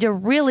you need to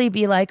really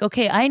be like,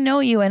 okay, I know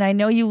you, and I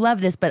know you love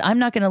this, but I'm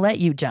not going to let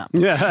you jump.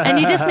 And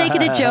you just make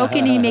it a joke,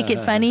 and you make it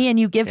funny, and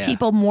you give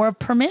people more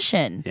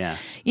permission. Yeah,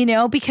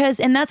 because,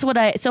 and that's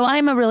what so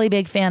I'm a really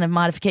big fan of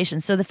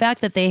modifications. So the fact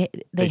that they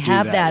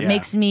have that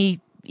makes me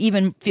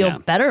even feel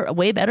Yeah.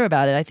 way better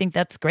about it. I think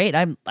that's great.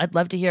 I'd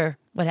love to hear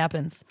what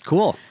happens.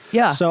 Cool.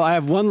 Yeah. So I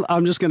have one.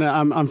 Unfortunately,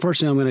 I'm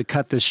going to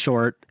cut this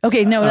short.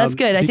 Okay, no, that's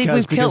good. I think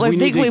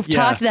we've yeah,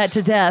 talked that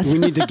to death. we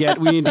need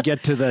to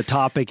get to the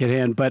topic at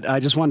hand. But I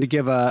just wanted to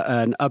give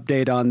an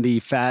update on the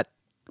fat.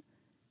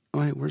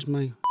 Wait, where's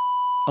my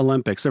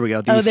Olympics? There we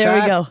go. There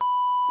we go.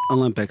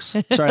 Olympics.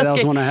 Sorry, that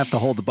was when I have to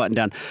hold the button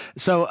down.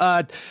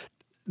 So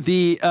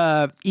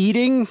the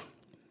eating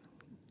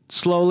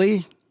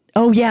slowly.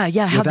 Oh yeah.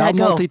 How'd without that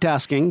go?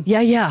 multitasking.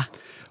 Yeah.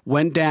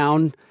 Went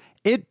down.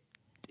 It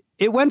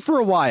went for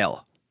a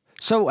while.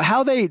 So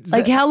how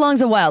how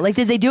long's a while? Like,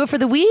 did they do it for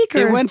the week?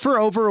 Or? It went for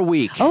over a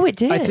week. Oh, it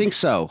did? I think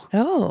so.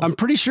 Oh. I'm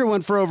pretty sure it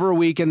went for over a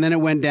week and then it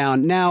went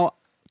down. Now,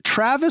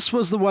 Travis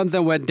was the one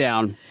that went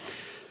down.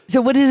 So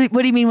what do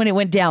you mean when it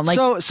went down?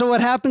 Like, so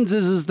what happens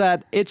is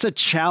that it's a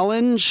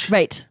challenge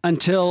right.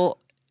 until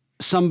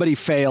somebody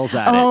fails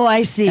at it. Oh,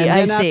 I see. And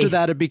then I see. after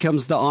that, it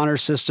becomes the honor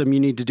system. You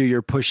need to do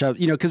your push-up,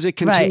 because it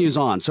continues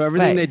on. So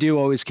everything they do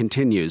always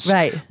continues.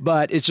 Right.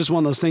 But it's just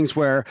one of those things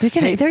where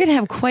they're gonna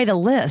have quite a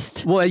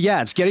list. Well,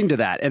 yeah, it's getting to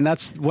that, and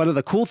that's one of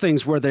the cool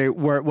things what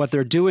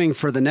they're doing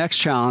for the next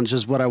challenge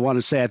is what I want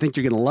to say. I think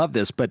you're going to love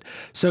this. But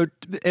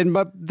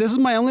this is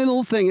my only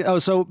little thing. Oh,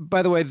 so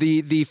by the way,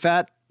 the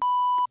fat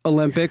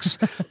Olympics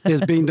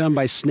is being done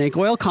by Snake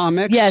Oil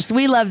Comics. Yes,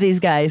 we love these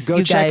guys.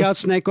 Go check out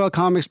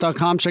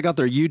snakeoilcomics.com. Check out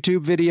their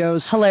YouTube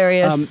videos.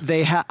 Hilarious.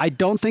 I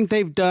don't think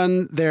they've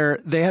done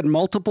they had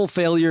multiple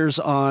failures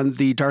on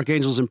the Dark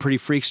Angels and Pretty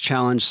Freaks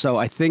challenge. So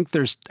I think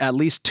there's at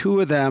least 2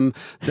 of them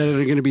that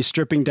are going to be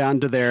stripping down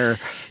to their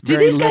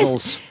very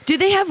littles. Do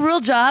they have real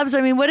jobs?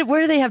 I mean, where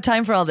do they have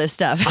time for all this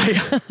stuff?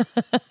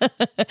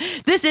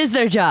 This is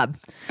their job.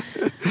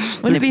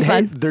 Wouldn't it be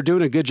fun? They're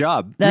doing a good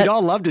job. We'd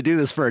all love to do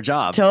this for a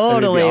job.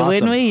 Totally. Awesome.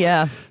 Wouldn't we?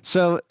 Yeah.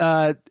 So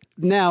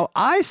now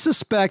I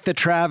suspect that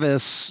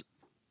Travis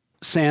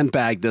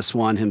sandbagged this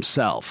one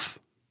himself.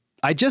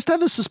 I just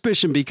have a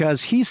suspicion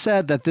because he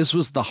said that this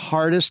was the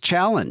hardest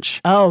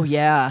challenge. Oh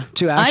yeah.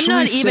 To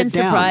actually sit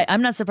down.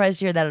 I'm not surprised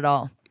to hear that at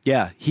all.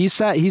 Yeah, he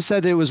said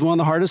it was one of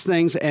the hardest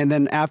things, and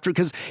then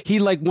because he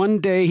one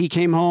day he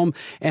came home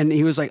and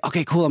he was like,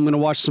 okay, cool, I'm going to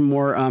watch some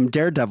more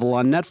Daredevil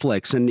on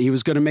Netflix, and he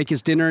was going to make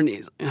his dinner, and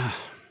he's.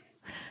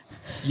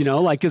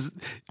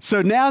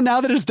 So now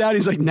that it's down,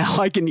 he's like, now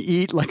I can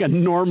eat like a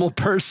normal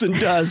person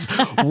does,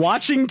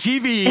 watching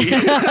TV.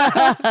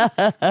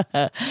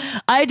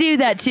 I do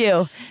that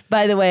too.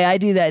 By the way, I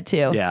do that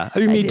too. Yeah, I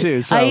mean, me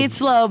too. So. I eat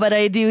slow, but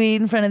I do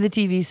eat in front of the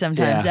TV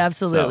sometimes. Yeah,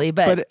 absolutely. So,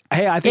 but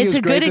hey, I think it's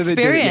a good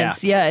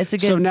experience. Yeah, it's a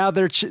good. So now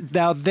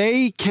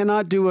they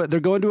cannot do it. They're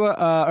going to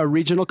a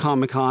regional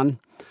Comic-Con.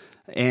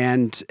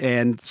 And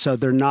so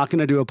they're not going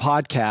to do a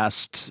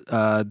podcast.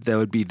 That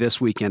would be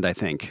this weekend, I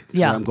think.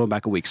 Yeah, so I'm going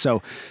back a week.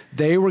 So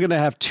they were going to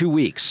have 2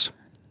 weeks,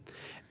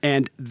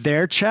 and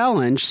their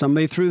challenge.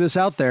 Somebody threw this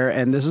out there,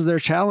 and this is their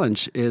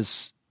challenge: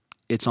 is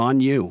it's on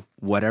you,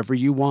 whatever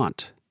you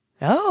want.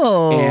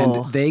 Oh,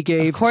 and they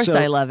gave. Of course,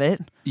 I love it.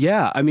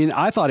 Yeah, I mean,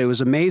 I thought it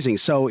was amazing.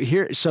 So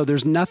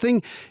there's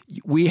nothing.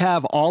 We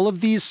have all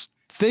of these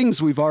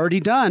things we've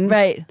already done.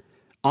 Right.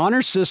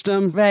 Honor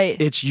system, right?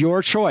 It's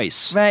your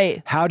choice,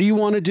 right? How do you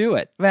want to do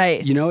it,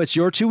 right? It's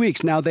your 2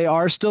 weeks. Now they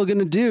are still going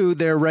to do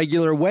their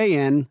regular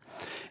weigh-in,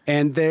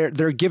 and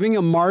they're giving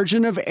a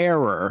margin of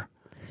error,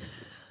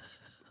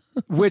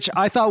 which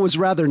I thought was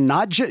rather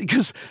not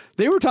because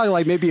they were talking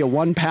like maybe a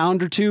 1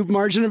 pound or 2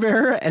 margin of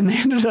error, and they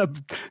ended up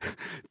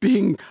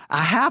being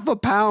a half a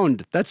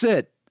pound. That's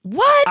it.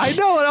 What? I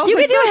know. And I was you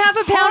like, could do half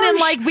a pound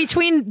harsh. in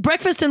between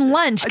breakfast and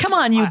lunch. Come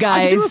on, you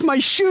guys. I do it with my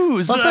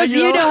shoes. Well, first,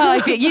 you know how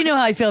I feel. You know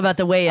how I feel about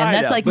the weigh-in.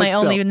 That's my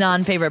still. only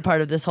non-favorite part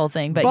of this whole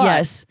thing. But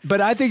yes.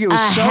 But I think it was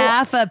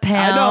half a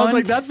pound. I know. I was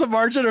like, that's the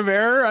margin of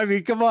error. I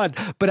mean, come on.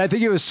 But I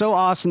think it was so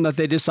awesome that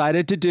they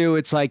decided to do.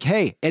 It's like,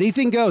 hey,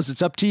 anything goes.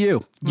 It's up to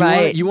you.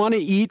 You want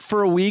to eat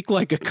for a week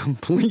like a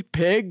complete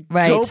pig?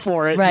 Right. Go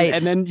for it. Right.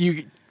 And then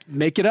you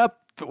make it up.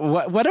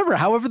 Whatever,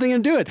 however they're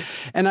going to do it.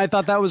 And I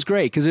thought that was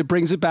great because it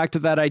brings it back to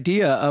that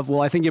idea of,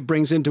 I think it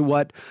brings into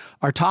what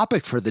our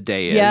topic for the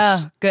day is.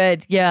 Yeah,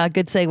 good. Yeah,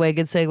 good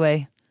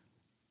segue.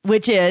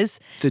 Which is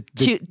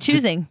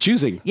choosing.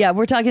 Choosing. Yeah,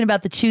 we're talking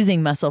about the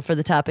choosing muscle for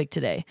the topic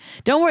today.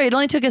 Don't worry, it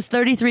only took us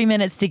 33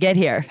 minutes to get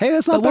here. Hey,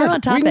 that's not bad. We're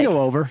on topic. We can go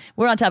over.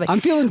 We're on topic.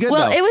 I'm feeling good,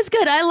 Well, though. it was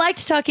good. I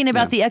liked talking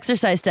about the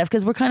exercise stuff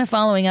because we're kind of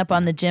following up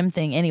on the gym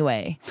thing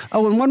anyway.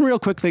 Oh, and one real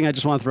quick thing I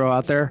just want to throw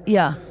out there.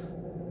 Yeah.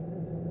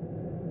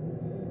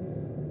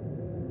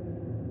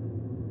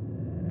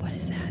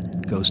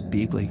 Ghost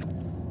Beagley.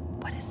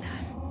 What is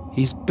that?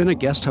 He's been a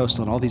guest host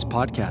on all these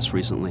podcasts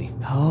recently.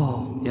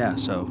 Oh. Yeah,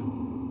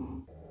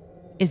 so.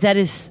 Is that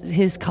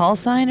his call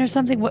sign or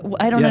something?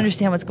 I don't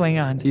understand what's going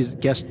on. He's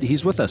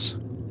with us.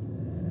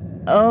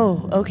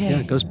 Oh, okay.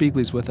 Yeah, Ghost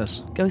Beagley's with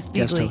us. Ghost Beagley.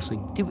 Guest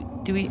hosting.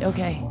 Do we?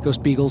 Okay.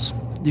 Ghost Beagles.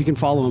 You can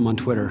follow him on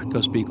Twitter,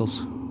 Ghost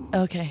Beagles.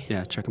 Okay.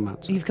 Yeah, check them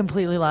out. So. You've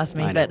completely lost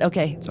me, I know. but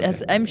okay. It's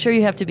okay. I'm sure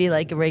you have to be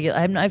like a regular.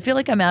 I feel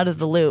like I'm out of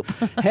the loop.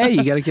 Hey,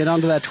 you got to get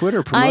onto that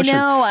Twitter promotion.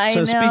 I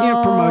So speaking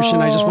of promotion,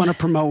 I just want to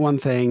promote one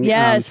thing.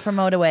 Yes,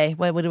 promote away.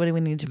 What do we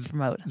need to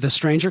promote? The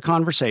Stranger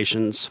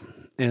Conversations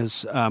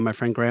is my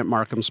friend Grant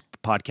Markham's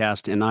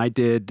podcast, and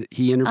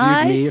he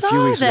interviewed me a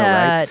few weeks ago,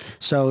 right?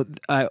 So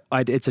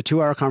it's a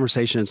 2-hour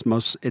conversation.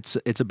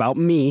 It's about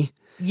me.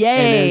 Yay.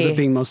 And it ends up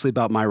being mostly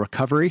about my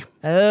recovery.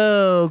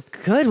 Oh,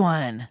 good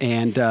one.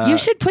 And you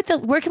should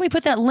where can we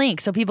put that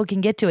link so people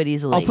can get to it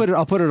easily? I'll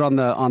put it on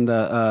the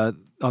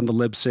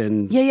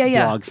Libsyn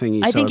blog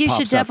thingy. I think you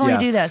should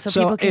definitely do that so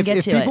people can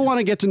get to it. If people want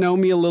to get to know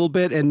me a little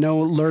bit and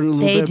learn a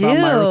little bit about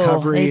my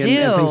recovery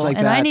and things like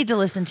that. And I need to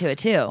listen to it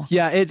too.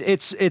 Yeah,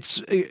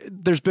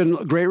 there's been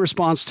a great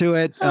response to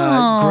it.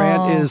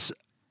 Grant is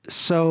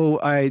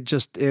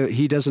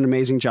he does an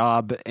amazing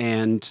job,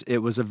 and it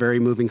was a very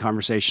moving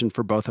conversation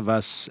for both of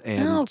us.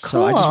 And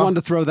so I just wanted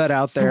to throw that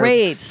out there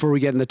before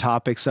we get in the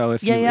topic. So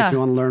if you want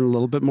to learn a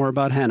little bit more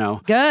about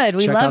Heno, good,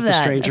 we check love out that.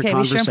 The Stranger Okay,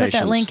 be sure and put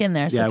that link in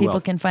there so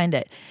people can find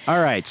it. All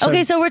right. So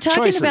okay, so we're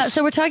talking choices.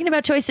 we're talking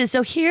about choices.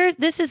 So here,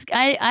 this is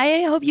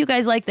I hope you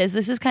guys like this.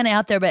 This is kind of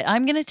out there, but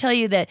I'm going to tell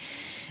you that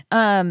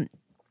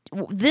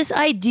this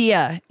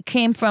idea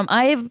came from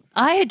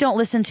I don't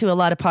listen to a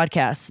lot of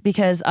podcasts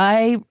because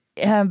I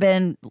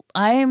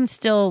am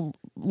still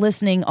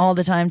listening all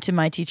the time to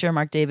my teacher,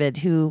 Mark David,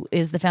 who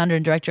is the founder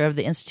and director of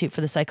the Institute for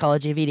the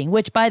Psychology of Eating,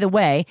 which, by the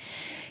way,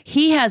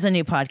 he has a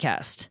new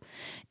podcast,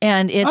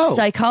 and it's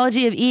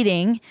Psychology of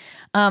Eating.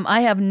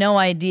 I have no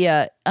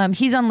idea.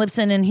 He's on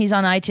Libsyn and he's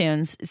on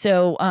iTunes,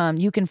 so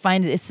you can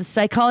find it. It's the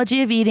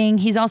Psychology of Eating.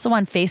 He's also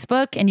on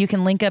Facebook, and you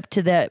can link up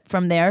to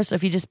from there. So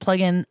if you just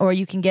plug in, or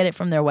you can get it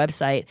from their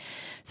website,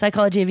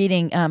 Psychology of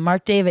Eating.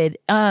 Mark David.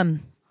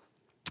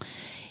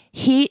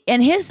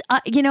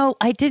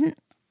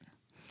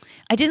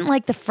 I didn't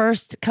like the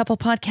first couple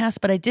podcasts,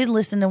 but I did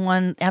listen to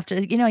one after,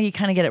 you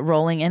kind of get it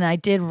rolling, and I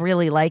did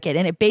really like it.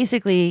 And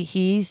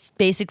he's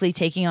basically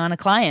taking on a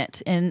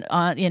client and,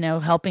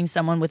 helping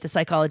someone with the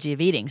psychology of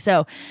eating.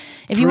 So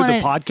if you want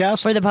the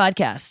podcast? For the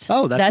podcast.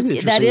 Oh, that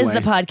is way.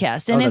 the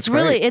podcast. And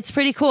it's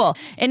pretty cool.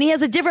 And he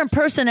has a different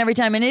person every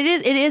time. And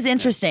it is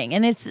interesting.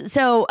 And it's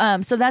so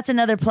that's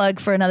another plug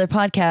for another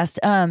podcast.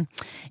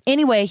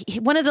 Anyway,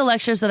 one of the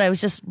lectures that I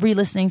was just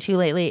re-listening to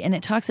lately, and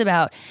it talks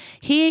about,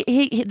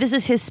 this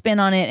is his spin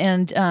on it,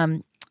 and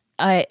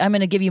I'm going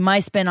to give you my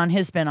spin on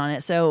his spin on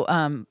it. So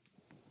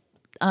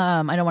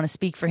I don't want to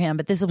speak for him,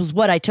 but this was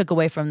what I took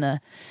away from the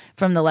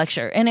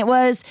lecture, and it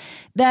was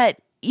that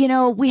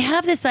we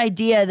have this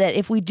idea that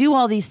if we do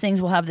all these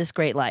things, we'll have this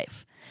great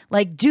life.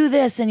 Like, do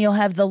this and you'll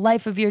have the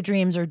life of your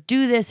dreams, or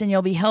do this and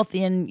you'll be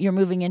healthy and you're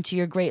moving into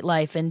your great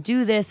life, and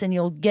do this and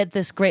you'll get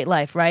this great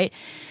life, right?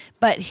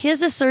 But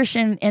his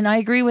assertion, and I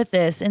agree with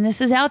this, and this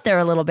is out there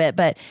a little bit,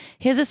 but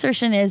his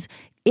assertion is,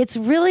 it's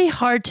really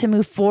hard to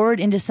move forward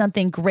into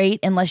something great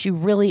unless you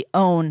really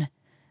own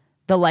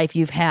the life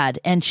you've had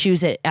and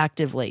choose it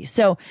actively.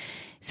 So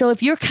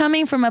if you're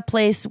coming from a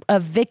place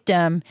of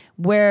victim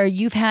where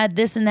you've had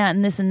this and that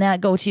and this and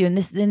that go to you, and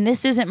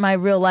this isn't my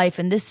real life,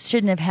 and this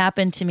shouldn't have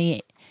happened to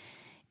me,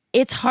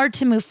 it's hard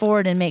to move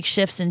forward and make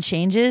shifts and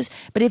changes.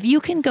 But if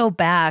you can go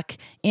back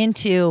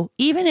into,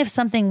 even if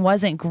something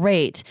wasn't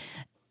great,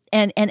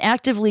 and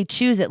actively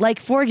choose it. Like,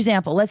 for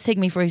example, let's take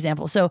me for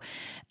example. So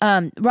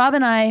Rob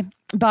and I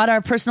bought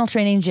our personal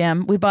training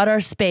gym. We bought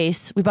our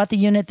space. We bought the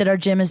unit that our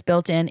gym is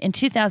built in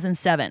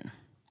 2007.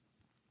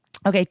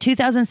 Okay,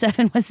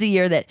 2007 was the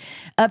year that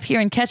up here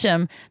in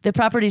Ketchum, the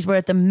properties were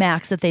at the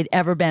max that they'd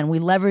ever been. We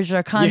leveraged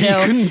our condo. Yeah,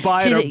 you couldn't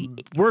buy it at a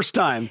worse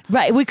time.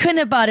 Right, we couldn't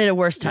have bought it at a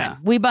worse time. Yeah.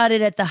 We bought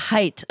it at the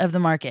height of the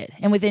market.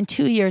 And within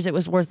 2 years, it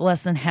was worth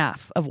less than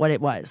half of what it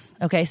was.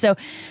 Okay, so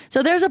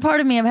there's a part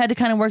of me, I've had to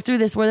kind of work through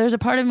this, where there's a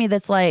part of me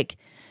that's like,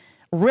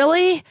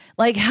 really?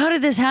 Like, how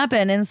did this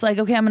happen? And it's like,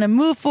 okay, I'm going to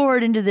move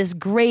forward into this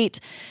great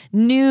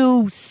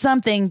new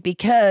something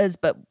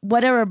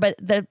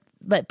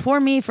but poor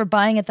me for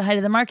buying at the height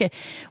of the market.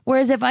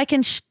 Whereas if I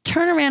can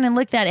turn around and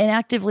look at that and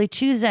actively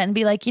choose that and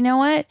be like, you know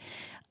what?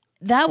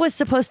 That was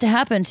supposed to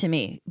happen to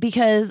me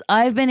because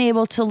I've been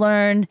able to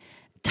learn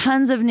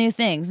tons of new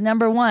things.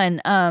 Number one,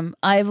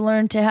 I've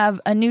learned to have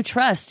a new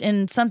trust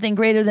in something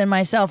greater than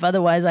myself.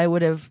 Otherwise, I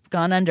would have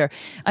gone under.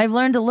 I've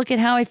learned to look at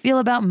how I feel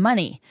about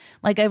money.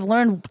 Like, I've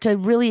learned to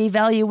really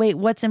evaluate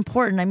what's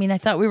important. I mean, I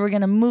thought we were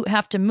going to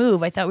have to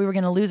move. I thought we were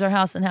going to lose our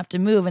house and have to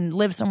move and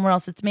live somewhere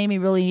else. It's made me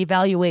really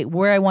evaluate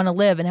where I want to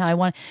live and how I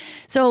want.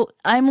 So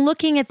I'm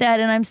looking at that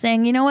and I'm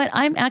saying, you know what?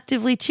 I'm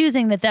actively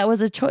choosing that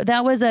was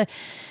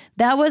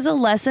a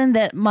lesson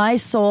that my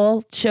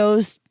soul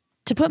chose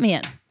to put me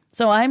in.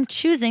 So I'm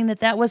choosing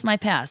that was my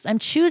past. I'm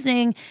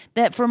choosing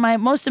that for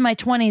most of my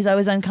 20s, I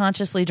was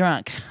unconsciously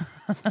drunk.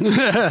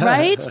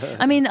 Right?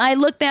 I mean, I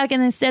look back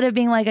and instead of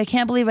being like, I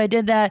can't believe I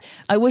did that.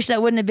 I wish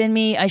that wouldn't have been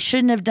me. I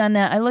shouldn't have done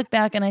that. I look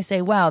back and I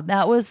say, wow,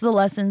 that was the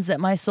lessons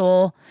that my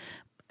soul,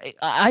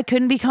 I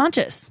couldn't be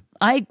conscious.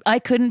 I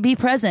couldn't be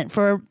present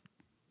for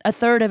a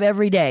third of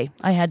every day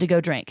I had to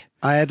go drink.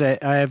 I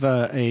have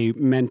a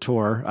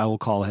mentor, I will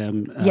call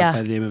him,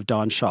 by the name of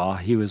Don Shaw.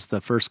 He was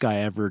the first guy I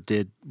ever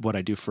did what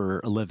I do for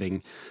a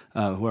living,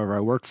 whoever I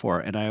worked for.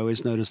 And I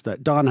always noticed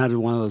that Don had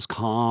one of those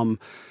calm,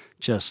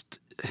 just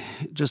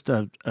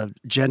a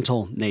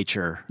gentle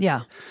nature.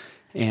 Yeah.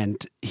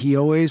 And he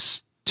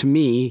always, to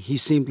me, he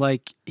seemed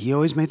like he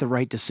always made the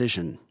right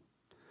decision.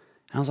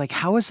 And I was like,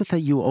 how is it that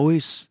you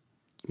always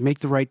make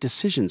the right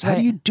decisions? How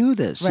do you do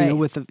this? Right. You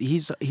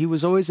know, he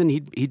was always, and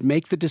he'd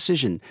make the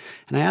decision.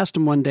 And I asked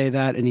him one day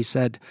that, and he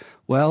said,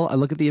 well, I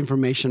look at the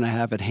information I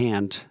have at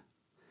hand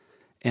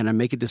and I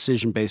make a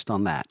decision based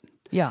on that.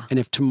 Yeah. And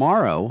if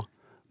tomorrow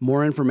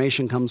more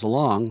information comes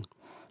along,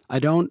 I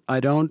don't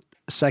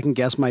second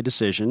guess my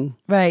decision.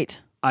 Right.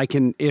 I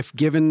can, if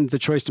given the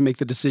choice to make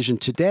the decision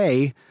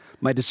today,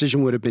 my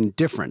decision would have been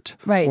different.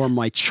 Right. Or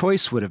my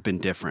choice would have been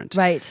different.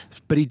 Right.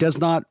 But he does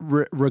not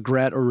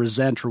regret or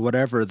resent or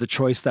whatever the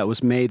choice that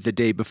was made the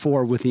day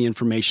before with the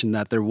information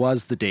that there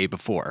was the day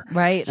before.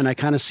 Right. And I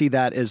kind of see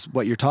that as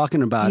what you're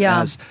talking about.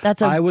 Yeah, as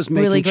that's a I was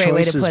making really great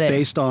way to choices put it.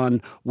 based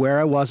on where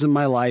I was in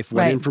my life,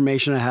 what Right.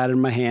 information I had in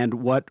my hand,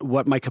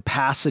 what my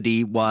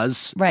capacity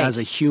was Right. as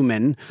a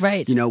human.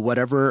 Right. You know,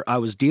 whatever I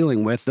was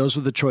dealing with, those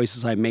were the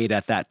choices I made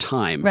at that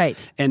time.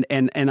 Right. And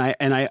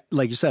I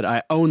like you said,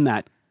 I own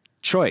that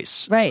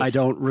choice. Right. I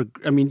don't.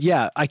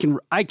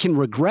 I can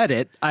regret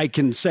it. I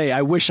can say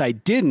I wish I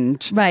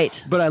didn't.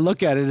 Right. But I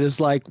look at it as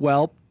like,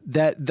 well,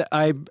 that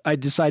I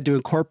decide to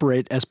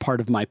incorporate as part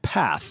of my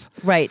path.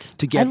 Right.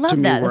 To get I love to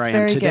me that. where That's I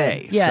am very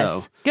today. Good. Yes.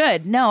 So.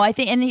 Good. No, I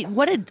think, and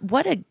what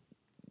a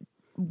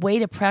way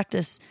to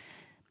practice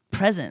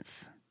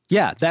presence.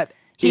 Yeah.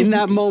 In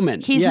that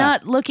moment. He's yeah.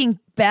 not looking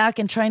back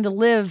and trying to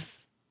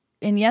live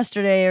in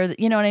yesterday, or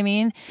you know what I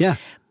mean? Yeah.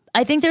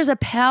 I think there's a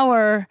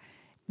power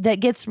that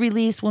gets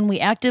released when we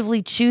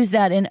actively choose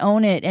that and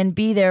own it and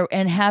be there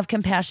and have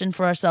compassion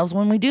for ourselves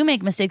when we do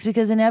make mistakes,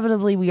 because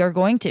inevitably we are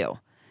going to.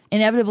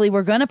 Inevitably,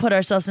 we're going to put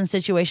ourselves in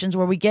situations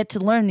where we get to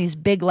learn these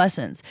big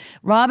lessons.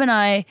 Rob and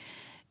I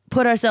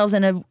put ourselves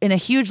in a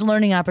huge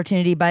learning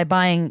opportunity by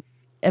buying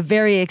a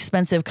very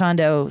expensive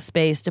condo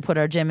space to put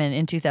our gym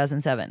in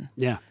 2007.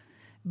 Yeah.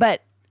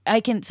 But I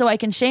can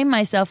shame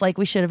myself like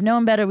we should have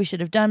known better, we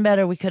should have done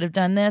better, we could have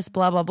done this,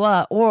 blah, blah,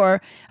 blah.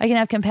 Or I can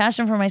have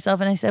compassion for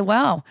myself and I say,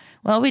 wow,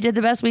 well, we did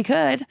the best we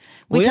could.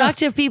 We talked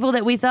to people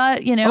that we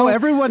thought, you know. Oh,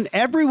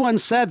 everyone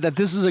said that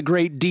this is a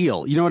great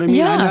deal. You know what I mean?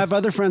 Yeah. I have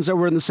other friends that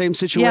were in the same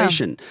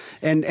situation.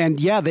 Yeah. And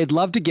yeah, they'd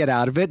love to get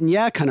out of it. And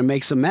yeah, it kind of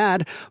makes them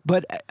mad.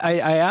 But I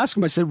asked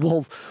them, I said,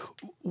 well,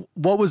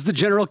 what was the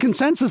general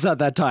consensus at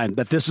that time?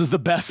 That this was the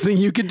best thing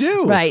you could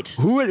do. Right.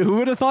 Who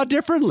would have thought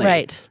differently?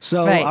 Right.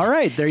 So, right. All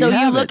right, there so you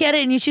have it. So you look at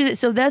it and you choose it.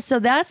 So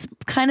that's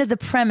kind of the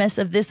premise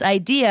of this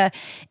idea.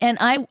 And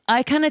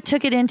I kind of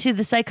took it into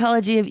the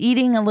psychology of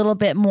eating a little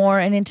bit more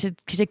and into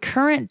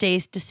current day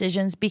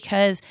decisions,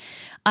 because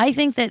I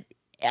think that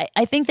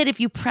if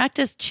you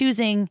practice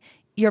choosing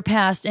your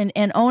past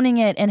and owning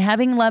it and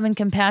having love and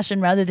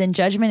compassion rather than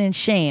judgment and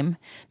shame,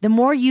 the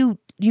more you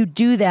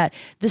do that,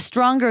 the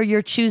stronger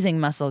your choosing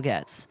muscle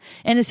gets.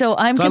 And so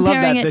I'm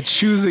comparing it. The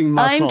choosing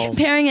muscle. I'm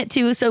comparing it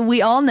to, so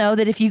we all know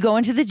that if you go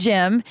into the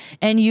gym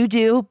and you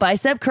do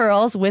bicep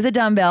curls with a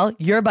dumbbell,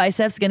 your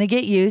bicep's going to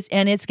get used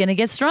and it's going to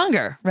get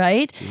stronger,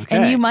 right? Okay.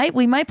 And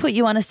we might put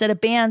you on a set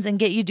of bands and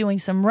get you doing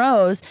some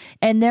rows,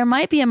 and there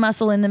might be a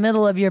muscle in the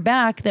middle of your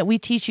back that we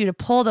teach you to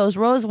pull those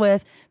rows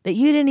with that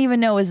you didn't even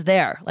know is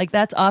there. Like,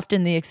 that's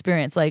often the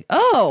experience. Like,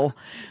 I'm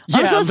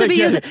supposed to be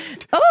using.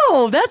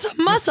 Oh, that's a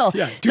muscle.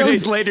 Yeah. 2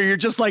 days later, you're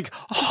just like,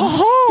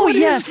 what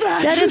yes, is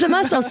that? That is a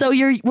muscle. So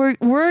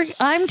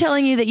I'm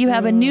telling you that you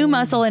have a new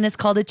muscle, and it's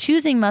called a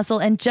choosing muscle.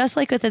 And just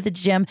like at the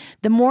gym,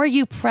 the more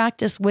you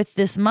practice with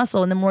this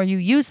muscle and the more you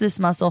use this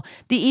muscle,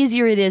 the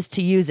easier it is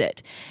to use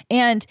it.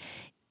 And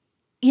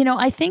you know,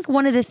 I think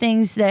one of the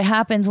things that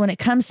happens when it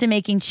comes to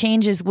making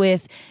changes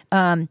with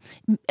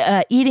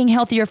eating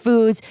healthier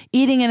foods,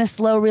 eating in a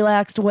slow,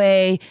 relaxed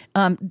way,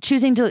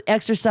 choosing to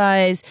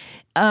exercise,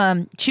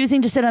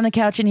 choosing to sit on the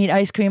couch and eat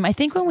ice cream. I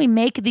think when we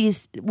make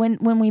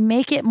when we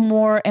make it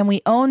more and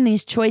we own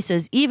these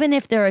choices, even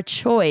if they're a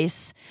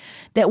choice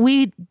that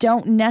we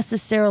don't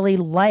necessarily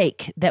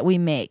like that we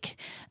make,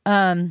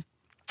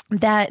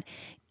 that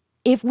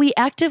if we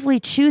actively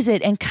choose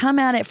it and come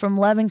at it from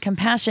love and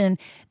compassion,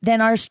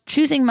 then our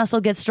choosing muscle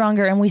gets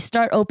stronger and we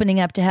start opening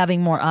up to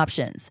having more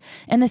options.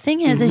 And the thing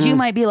is you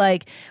might be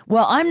like,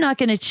 well, I'm not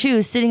going to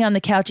choose sitting on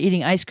the couch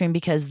eating ice cream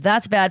because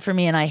that's bad for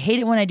me and I hate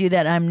it when I do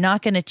that. I'm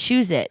not going to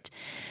choose it.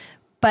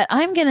 But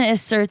I'm going to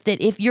assert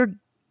that if you're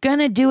going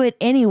to do it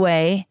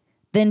anyway,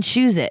 then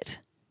choose it.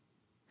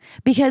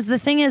 Because the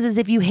thing is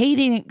if you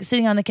hate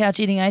sitting on the couch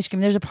eating ice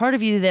cream, there's a part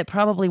of you that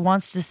probably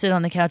wants to sit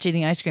on the couch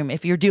eating ice cream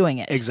if you're doing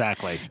it.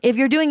 Exactly. If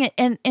you're doing it.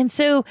 And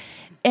so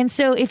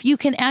if you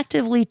can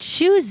actively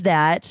choose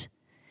that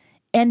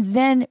and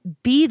then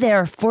be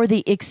there for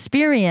the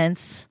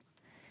experience,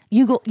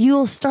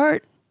 you'll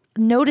start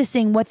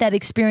noticing what that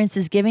experience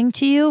is giving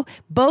to you,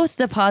 both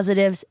the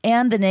positives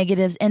and the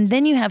negatives. And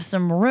then you have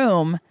some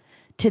room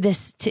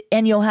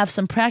and you'll have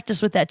some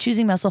practice with that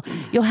choosing muscle.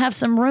 You'll have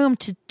some room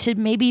to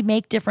maybe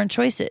make different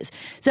choices.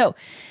 So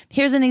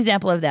here's an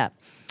example of that.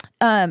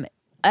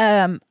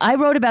 I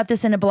wrote about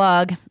this in a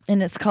blog,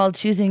 and it's called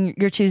Choosing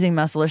Your Choosing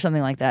Muscle or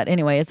something like that.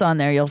 Anyway, it's on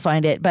there. You'll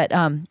find it. But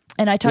and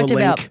I talked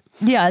about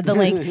the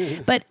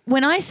link. But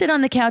when I sit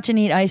on the couch and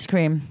eat ice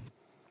cream,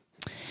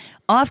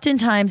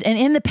 oftentimes, and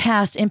in the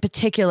past in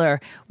particular,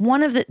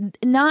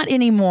 not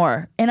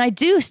anymore, and I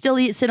do still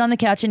sit on the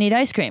couch and eat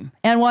ice cream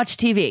and watch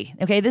TV.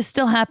 Okay, this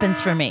still happens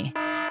for me.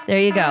 There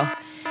you go.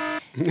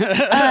 And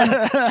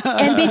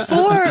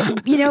before,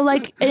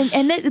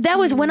 that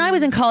was when I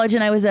was in college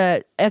and I was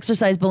a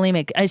exercise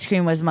bulimic. Ice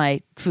cream was my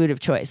food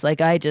of choice.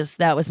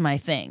 That was my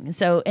thing.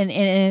 So,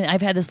 and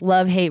I've had this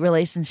love-hate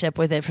relationship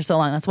with it for so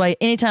long. That's why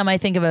anytime I'm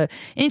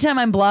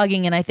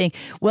blogging and I think,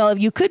 well,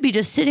 you could be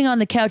just sitting on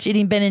the couch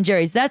eating Ben &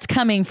 Jerry's. That's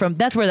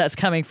where that's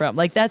coming from.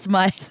 That's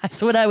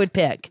what I would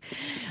pick.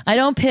 I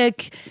don't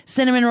pick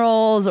cinnamon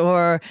rolls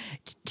or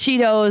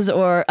Cheetos,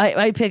 or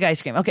I pick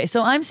ice cream. Okay,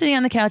 so I'm sitting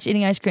on the couch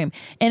eating ice cream.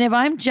 And if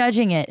I'm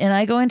judging it and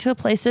I go into a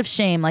place of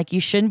shame, like, you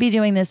shouldn't be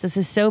doing this, this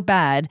is so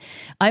bad,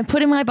 I'm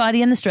putting my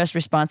body in the stress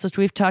response, which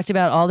we've talked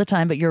about all the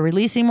time, but you're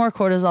releasing more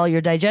cortisol,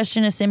 your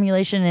digestion,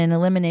 assimilation, and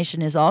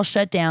elimination is all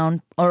shut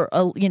down, or,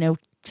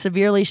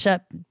 severely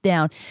shut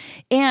down.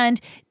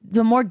 And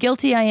the more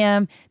guilty I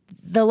am,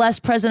 the less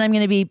present I'm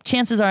going to be.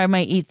 Chances are I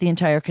might eat the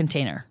entire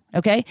container.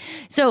 Okay?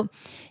 So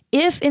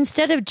if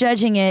instead of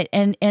judging it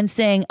and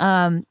saying,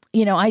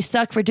 I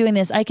suck for doing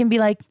this, I can be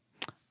like,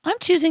 I'm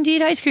choosing to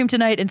eat ice cream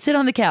tonight and sit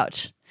on the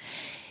couch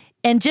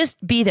and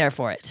just be there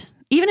for it.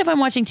 Even if I'm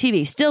watching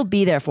TV, still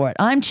be there for it.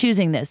 I'm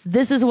choosing this.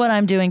 This is what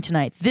I'm doing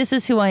tonight. This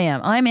is who I am.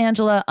 I'm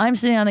Angela. I'm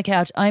sitting on the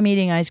couch. I'm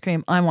eating ice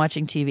cream. I'm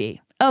watching TV.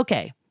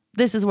 Okay.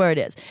 This is where it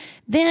is.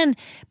 Then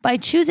by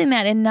choosing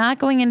that and not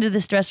going into the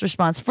stress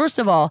response, first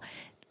of all,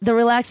 the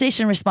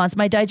relaxation response,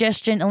 my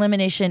digestion,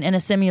 elimination, and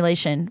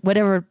assimilation,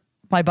 whatever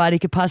my body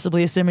could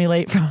possibly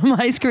assimilate from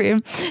ice cream,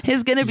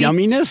 is going to be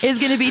yumminess, is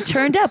going to be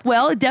turned up.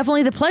 Well,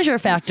 definitely the pleasure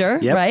factor,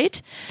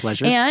 right?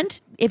 Pleasure.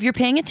 And if you're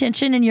paying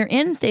attention and you're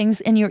in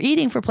things and you're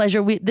eating for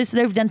pleasure,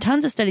 they've done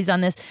tons of studies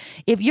on this.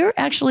 If you're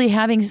actually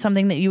having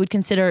something that you would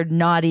consider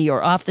naughty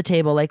or off the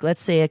table, like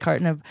let's say a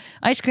carton of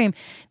ice cream,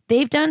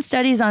 they've done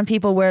studies on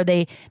people where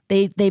they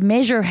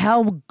measure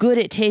how good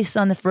it tastes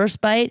on the first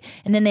bite,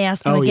 and then they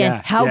ask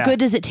them how good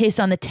does it taste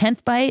on the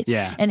 10th bite?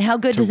 Yeah. And how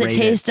good does it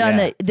taste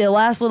on the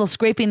last little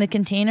scraping the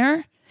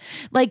container?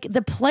 Like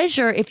the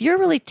pleasure, if you're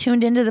really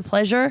tuned into the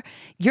pleasure,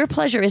 your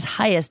pleasure is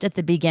highest at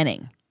the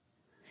beginning.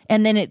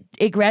 And then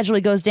it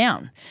gradually goes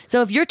down.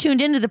 So if you're tuned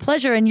into the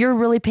pleasure and you're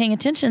really paying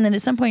attention, then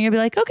at some point you'll be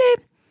like, okay,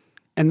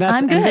 And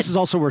this is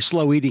also where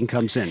slow eating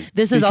comes in.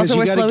 This is also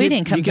where slow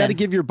eating comes in. You got to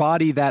give your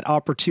body that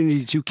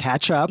opportunity to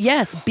catch up.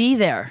 Yes, be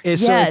there.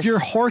 So if you're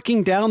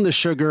horking down the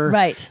sugar,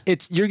 right,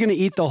 you're going to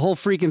eat the whole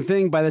freaking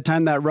thing by the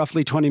time that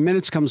roughly 20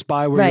 minutes comes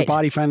by, where your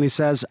body finally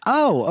says,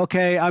 "Oh,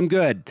 okay, I'm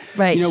good."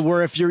 Right.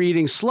 Where if you're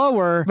eating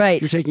slower, you're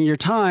taking your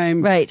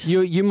time. Right.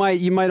 You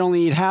might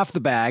only eat half the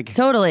bag.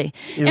 Totally.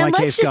 In my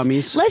case,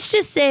 gummies. Let's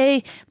just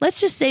say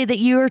that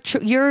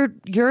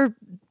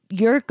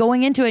you're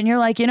going into it and you're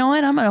like, you know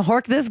what? I'm going to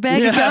hork this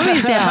bag of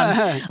gummies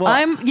down.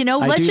 Well,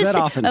 let's do just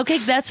that often. Okay,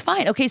 that's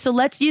fine. Okay, so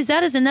let's use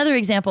that as another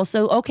example.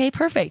 So, okay,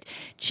 perfect.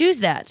 Choose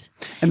that.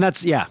 And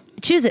that's,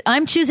 choose it.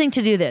 I'm choosing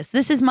to do this.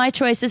 This is my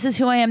choice. This is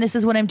who I am. This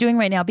is what I'm doing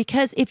right now.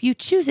 Because if you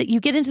choose it, you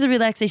get into the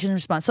relaxation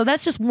response. So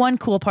that's just one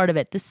cool part of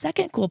it. The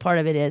second cool part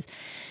of it is,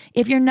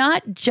 if you're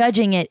not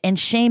judging it and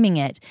shaming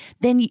it,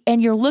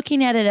 and you're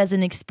looking at it as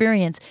an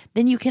experience,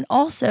 then you can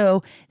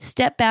also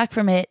step back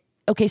from it.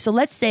 Okay, so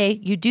let's say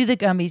you do the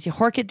gummies, you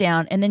hork it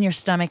down, and then your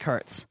stomach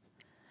hurts.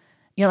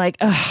 You're like,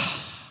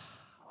 oh,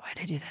 why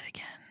did I do that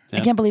again? I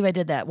can't believe I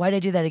did that. Why did I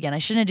do that again? I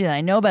shouldn't do that. I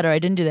know better. I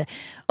didn't do that.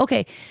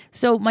 Okay,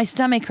 so my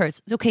stomach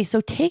hurts. Okay,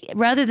 so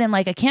rather than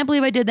like, I can't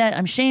believe I did that.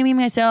 I'm shaming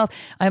myself.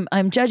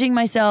 I'm judging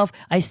myself.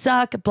 I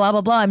suck, blah,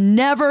 blah, blah. I'm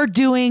never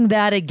doing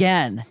that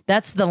again.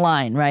 That's the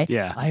line, right?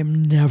 Yeah.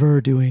 I'm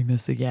never doing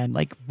this again.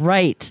 Like,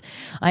 right.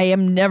 I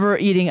am never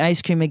eating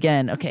ice cream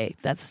again. Okay,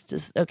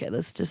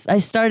 I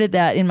started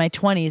that in my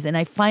 20s and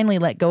I finally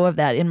let go of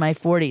that in my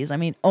 40s. I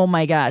mean, oh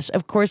my gosh,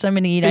 of course I'm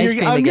going to eat ice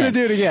cream again. I'm going to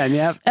do it again,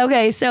 yeah.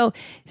 Okay, so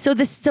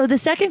the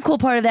second cool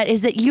part of that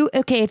is that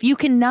if you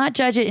cannot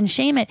judge it and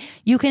shame it,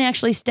 you can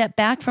actually step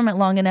back from it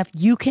long enough.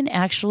 You can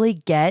actually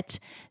get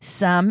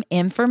some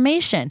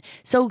information.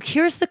 So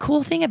here's the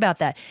cool thing about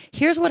that.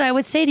 Here's what I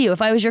would say to you.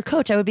 If I was your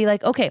coach, I would be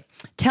like, okay,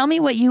 tell me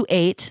what you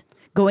ate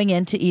going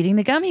into eating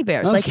the gummy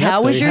bears.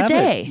 How was your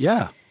day?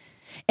 Yeah.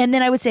 And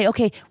then I would say,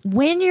 okay,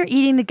 when you're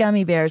eating the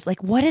gummy bears,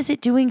 like, what is it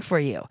doing for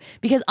you?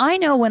 Because I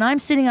know when I'm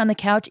sitting on the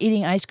couch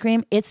eating ice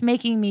cream, it's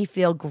making me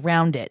feel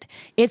grounded.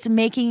 It's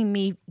making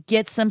me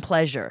get some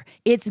pleasure.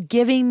 It's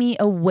giving me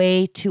a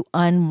way to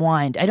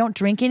unwind. I don't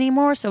drink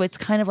anymore, so it's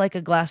kind of like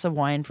a glass of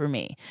wine for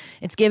me.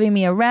 It's giving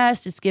me a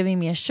rest. It's giving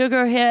me a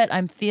sugar hit.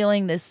 I'm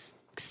feeling this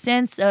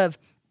sense of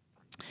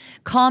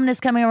calmness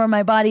coming over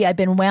my body. I've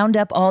been wound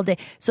up all day.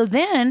 So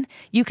then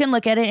you can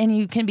look at it and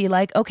you can be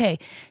like, okay,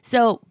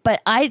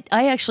 but I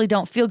actually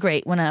don't feel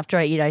great after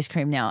I eat ice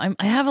cream now.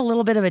 I have a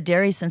little bit of a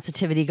dairy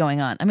sensitivity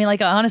going on. I mean,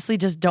 like I honestly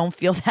just don't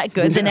feel that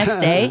good the next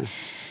day.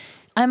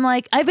 I'm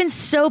like, I've been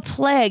so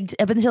plagued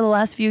up until the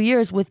last few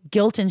years with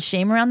guilt and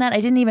shame around that.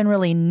 I didn't even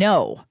really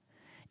know.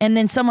 And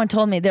then someone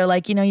told me, they're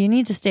like, you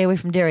need to stay away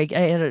from dairy. I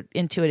had an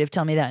intuitive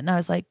tell me that. And I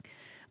was like,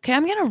 okay,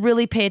 I'm going to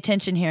really pay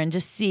attention here and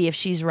just see if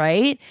she's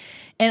right.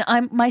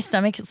 And my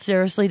stomach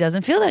seriously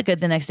doesn't feel that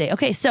good the next day.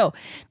 Okay, so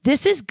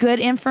this is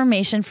good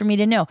information for me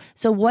to know.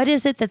 So what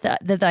is it that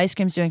the ice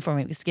cream's doing for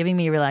me? It's giving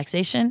me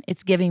relaxation.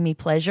 It's giving me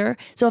pleasure.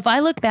 So if I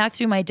look back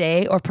through my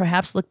day or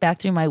perhaps look back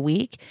through my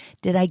week,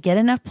 did I get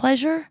enough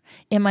pleasure?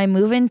 Am I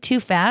moving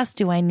too fast?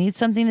 Do I need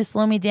something to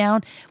slow me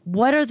down?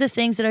 What are the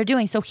things that are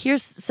doing? So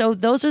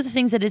those are the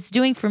things that it's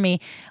doing for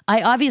me.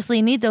 I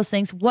obviously need those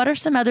things. What are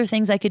some other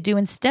things I could do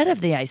instead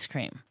of the ice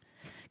cream?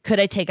 Could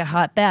I take a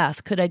hot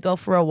bath? Could I go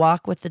for a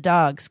walk with the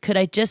dogs? Could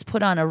I just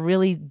put on a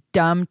really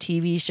dumb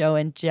TV show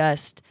and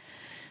just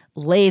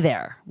lay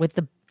there with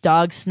the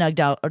dogs snugged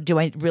out? Or do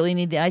I really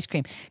need the ice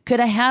cream? Could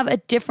I have a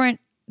different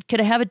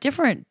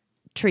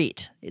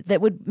treat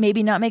that would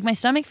maybe not make my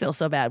stomach feel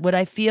so bad? Would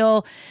I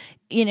feel,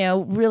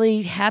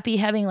 really happy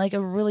having like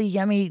a really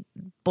yummy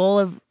bowl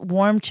of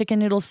warm chicken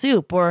noodle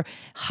soup or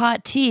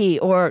hot tea,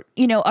 or,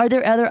 are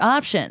there other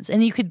options?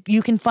 And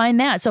you can find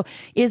that. So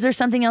is there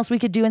something else we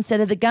could do instead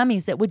of the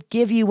gummies that would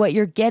give you what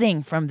you're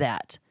getting from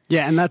that?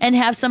 Yeah, and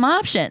have some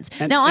options.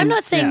 Now, I'm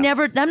not saying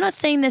never. I'm not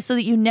saying this so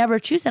that you never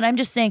choose that. I'm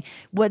just saying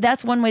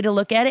that's one way to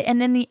look at it. And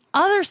then the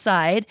other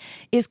side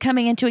is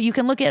coming into it. You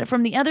can look at it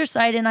from the other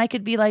side, and I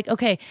could be like,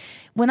 okay,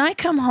 when I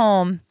come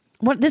home,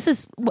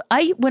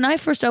 when I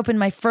first opened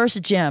my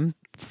first gym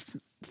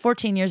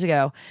 14 years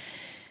ago,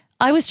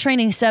 I was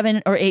training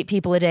 7 or 8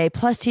 people a day,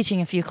 plus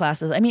teaching a few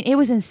classes. I mean, it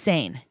was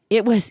insane.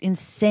 It was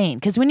insane.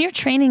 Because when you're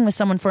training with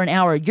someone for an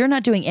hour, you're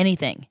not doing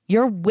anything.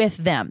 You're with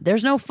them.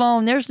 There's no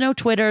phone. There's no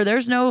Twitter.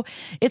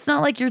 It's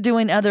not like you're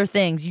doing other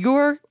things.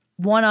 You're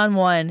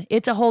one-on-one.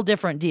 It's a whole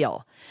different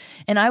deal.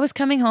 And I was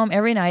coming home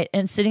every night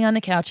and sitting on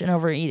the couch and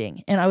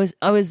overeating. And I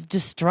was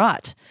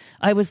distraught.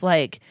 I was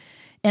like,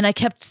 and I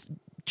kept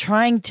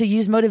trying to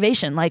use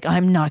motivation. Like,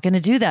 I'm not going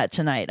to do that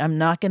tonight. I'm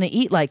not going to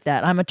eat like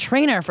that. I'm a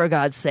trainer, for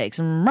God's sakes.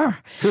 And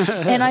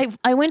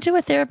I went to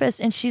a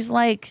therapist, and she's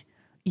like,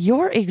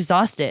 you're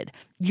exhausted.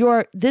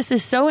 This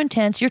is so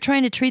intense. You're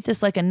trying to treat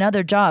this like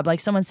another job,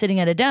 like someone sitting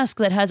at a desk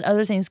that has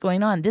other things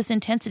going on. This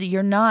intensity,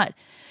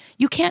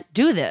 you can't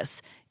do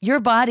this. Your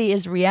body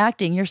is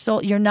reacting. Your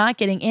soul, you're not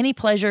getting any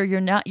pleasure.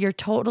 You're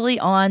totally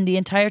on the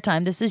entire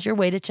time. This is your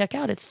way to check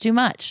out. It's too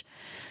much.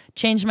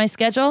 Changed my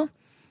schedule.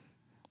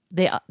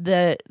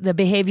 The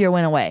behavior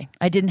went away.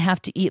 I didn't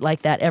have to eat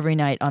like that every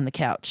night on the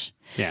couch.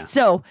 Yeah.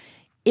 So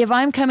if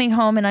I'm coming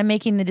home and I'm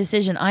making the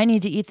decision, I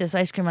need to eat this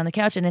ice cream on the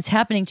couch, and it's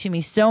happening to me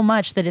so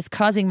much that it's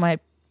causing my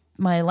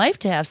life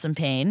to have some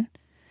pain,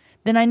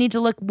 then I need to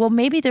look, well,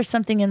 maybe there's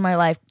something in my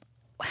life.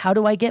 How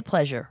do I get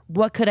pleasure?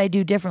 What could I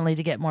do differently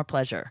to get more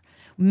pleasure?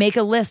 Make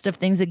a list of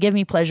things that give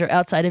me pleasure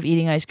outside of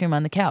eating ice cream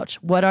on the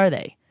couch. What are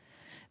they?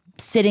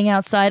 Sitting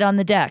outside on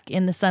the deck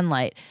in the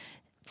sunlight,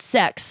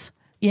 sex,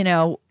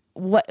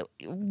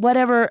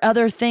 whatever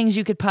other things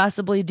you could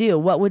possibly do.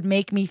 What would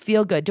make me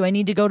feel good? Do I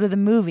need to go to the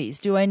movies?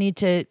 Do I need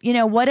to,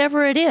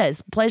 whatever it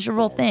is,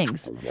 pleasurable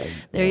things.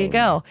 There you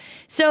go.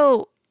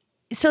 So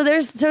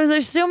there's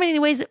so many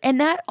ways,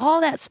 and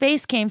all that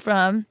space came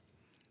from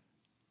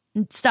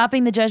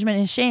stopping the judgment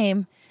and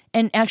shame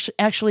and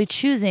actually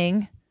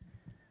choosing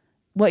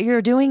what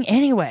you're doing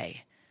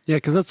anyway. Yeah,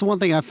 because that's the one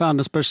thing I found,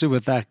 especially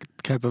with that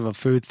type of a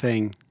food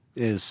thing,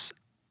 is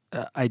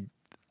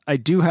I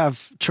do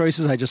have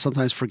choices. I just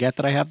sometimes forget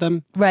that I have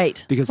them.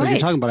 Right. Because like you're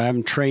talking about, I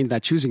haven't trained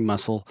that choosing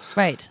muscle.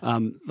 Right.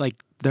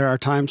 Like there are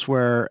times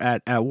where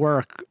at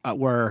work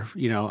where,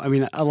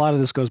 a lot of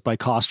this goes by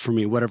cost for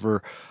me,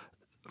 whatever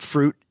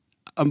fruit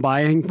I'm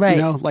buying, right.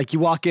 Like you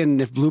walk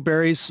in, if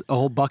blueberries, a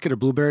whole bucket of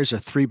blueberries are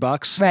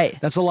 $3. Right.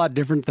 That's a lot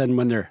different than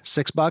when they're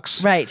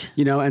 $6. Right.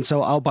 And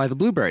so I'll buy the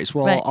blueberries.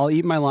 Well, right. I'll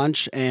eat my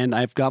lunch and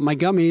I've got my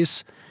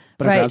gummies,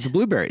 but right. I grab the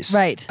blueberries.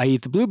 Right. I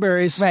eat the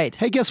blueberries. Right.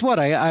 Hey, guess what?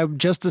 I'm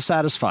just as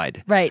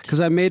satisfied. Right. Because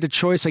I made a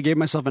choice. I gave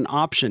myself an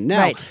option.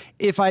 Now, right.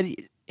 if I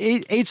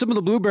ate some of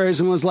the blueberries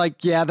and was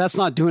like, yeah, that's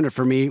not doing it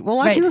for me. Well,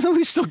 I can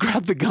always still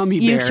grab the gummy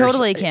bears. You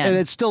totally can. And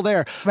it's still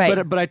there.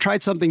 Right. But I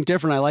tried something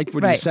different. I liked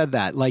when right. you said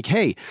that. Like,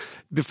 hey,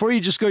 before you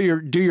just do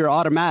your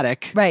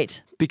automatic.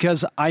 Right.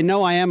 Because I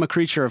know I am a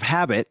creature of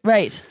habit.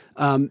 Right.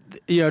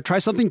 Try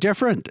something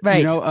different.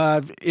 Right.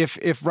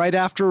 If right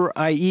after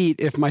I eat,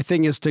 if my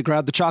thing is to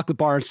grab the chocolate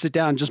bar and sit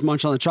down and just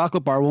munch on the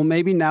chocolate bar, well,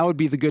 maybe now would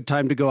be the good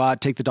time to go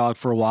out, take the dog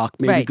for a walk,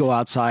 maybe right. go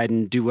outside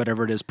and do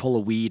whatever it is, pull a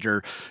weed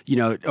or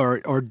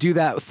do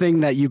that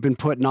thing that you've been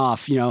putting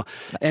off,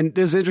 And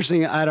it was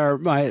interesting at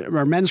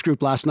our men's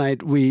group last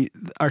night,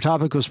 our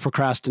topic was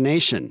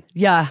procrastination.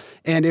 Yeah.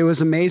 And it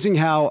was amazing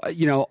how,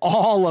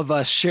 all of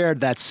us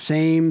shared that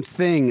same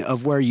thing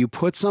of where you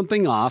put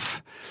something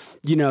off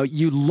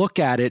you look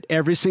at it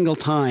every single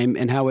time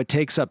and how it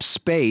takes up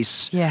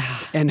space. Yeah.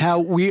 And how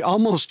we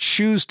almost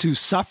choose to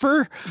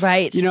suffer.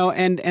 Right.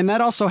 And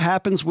that also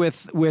happens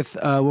with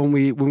when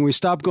we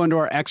stop going to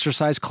our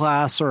exercise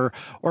class or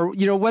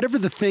whatever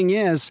the thing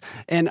is.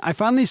 And I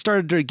finally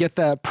started to get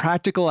the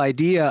practical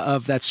idea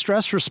of that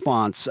stress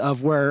response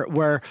of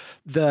where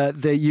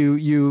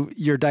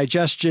your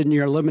digestion,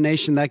 your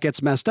elimination, that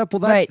gets messed up.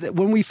 Well,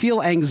 when we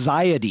feel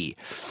anxiety,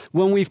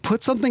 when we've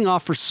put something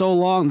off for so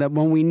long that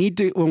when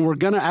we're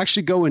going to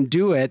actually go and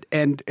do it,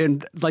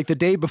 and like the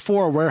day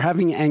before, we're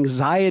having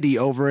anxiety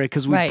over it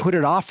because we put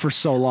it off for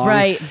so long.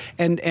 Right.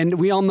 And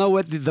we all know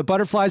what the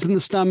butterflies in the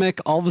stomach,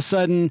 all of a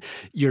sudden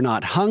you're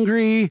not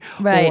hungry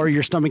or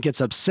your stomach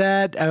gets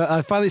upset.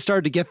 I finally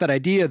started to get that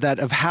idea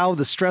of how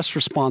the stress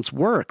response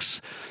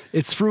works.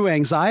 It's through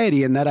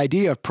anxiety and that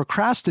idea of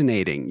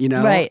procrastinating,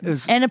 Right.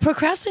 And a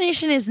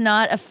procrastination is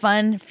not a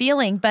fun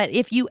feeling, but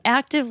if you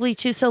actively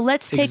choose, so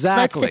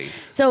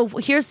so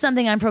here's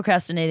something I'm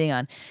procrastinating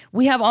on.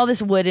 We have all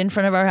this wood in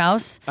front of our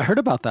house. I heard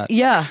about that.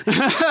 Yeah.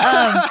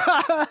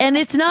 And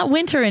it's not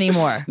winter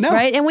anymore. No.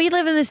 Right. And we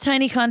live in this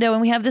tiny condo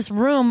and we have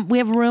room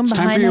it's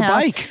behind the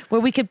house bike.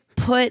 where we could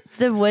put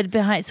the wood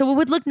behind. So it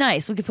would look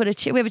nice. We could put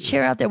we have a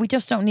chair out there. We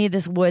just don't need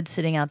this wood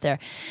sitting out there.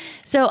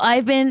 So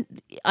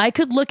I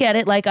could look at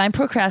it like I'm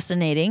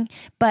procrastinating,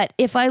 but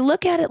if I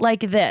look at it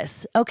like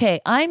this,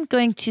 okay, I'm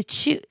going to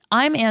choose.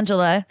 I'm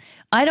Angela.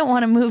 I don't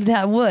want to move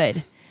that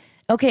wood.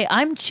 Okay,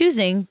 I'm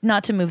choosing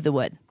not to move the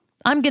wood.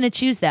 I'm going to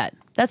choose that.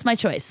 That's my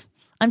choice.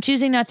 I'm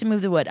choosing not to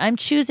move the wood. I'm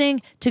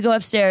choosing to go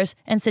upstairs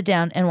and sit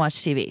down and watch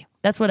TV.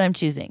 That's what I'm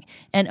choosing,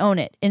 and own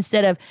it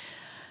instead of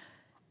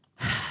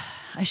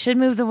I should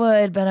move the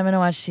wood, but I'm going to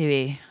watch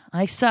TV.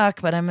 I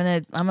suck, but I'm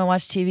gonna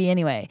watch TV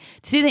anyway.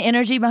 See the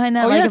energy behind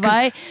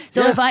that?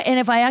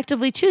 If I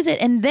actively choose it,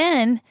 and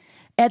then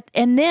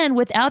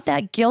without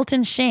that guilt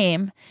and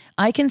shame,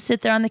 I can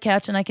sit there on the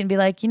couch and I can be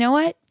like, you know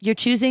what? You're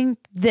choosing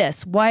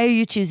this. Why are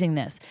you choosing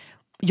this?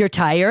 You're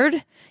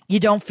tired. You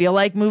don't feel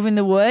like moving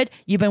the wood.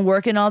 You've been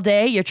working all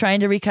day. You're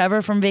trying to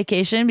recover from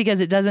vacation because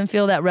it doesn't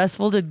feel that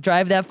restful to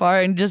drive that far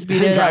and just be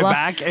there that long.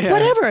 Back. Yeah.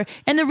 Whatever.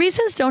 And the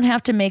reasons don't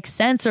have to make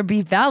sense or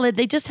be valid.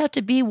 They just have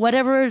to be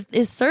whatever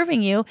is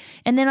serving you.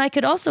 And then I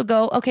could also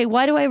go, okay,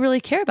 why do I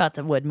really care about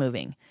the wood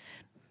moving?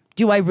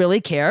 Do I really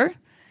care?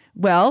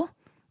 Well,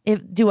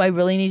 do I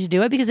really need to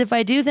do it? Because if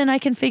I do, then I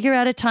can figure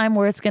out a time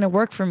where it's going to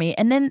work for me.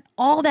 And then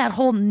all that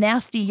whole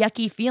nasty,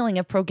 yucky feeling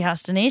of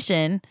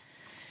procrastination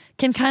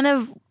can kind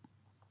of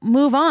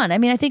move on. I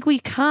mean, I think we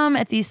come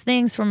at these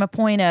things from a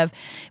point of,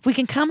 if we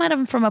can come at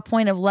them from a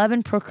point of love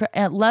and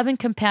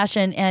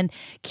compassion and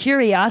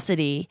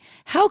curiosity,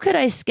 how could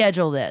I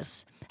schedule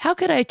this? How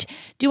could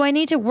do I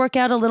need to work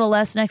out a little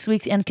less next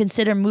week and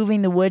consider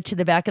moving the wood to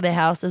the back of the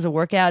house as a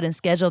workout and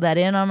schedule that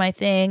in on my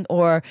thing?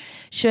 Or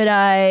should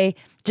I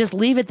just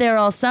leave it there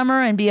all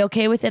summer and be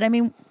okay with it? I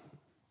mean,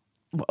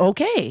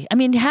 okay. I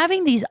mean,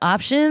 having these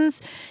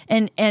options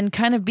and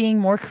kind of being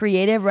more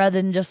creative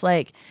rather than just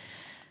like,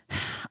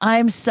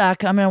 I'm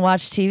stuck, I'm going to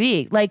watch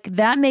TV. Like,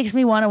 that makes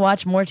me want to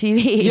watch more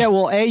TV. Yeah,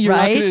 well, you're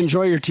not going to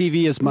enjoy your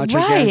TV as much,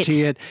 I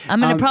guarantee it. I'm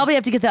going to probably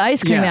have to get the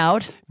ice cream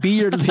out.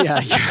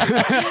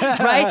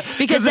 Right?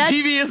 Because the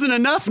TV isn't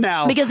enough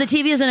now. Because the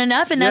TV isn't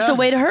enough, and that's a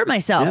way to hurt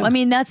myself. Yeah. I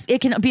mean, it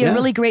can be a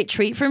really great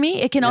treat for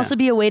me. It can also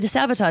be a way to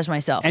sabotage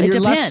myself. And it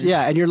depends.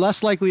 And you're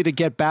less likely to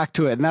get back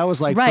to it. And that was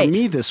like, for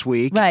me this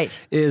week,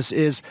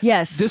 is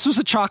yes, this was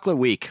a chocolate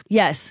week.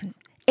 Yes.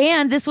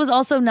 And this was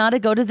also not a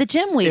go to the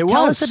gym week.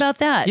 Tell us about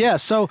that. Yeah.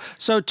 So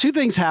two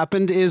things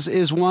happened.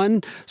 Is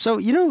one. So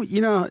you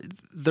know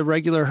the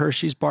regular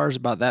Hershey's bar is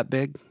about that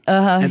big.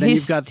 And then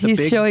you've got the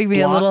big showing me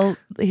block.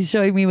 He's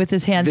showing me with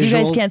his hands. Visuals. You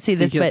guys can't see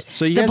this, but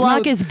the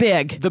block is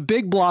big. The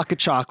big block of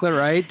chocolate,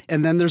 right?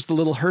 And then there's the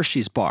little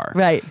Hershey's bar,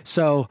 right?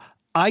 So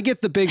I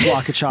get the big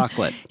block of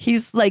chocolate.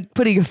 He's like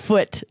putting a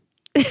foot.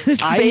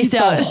 I eat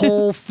the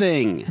whole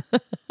thing.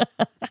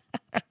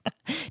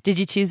 Did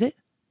you choose it?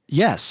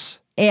 Yes.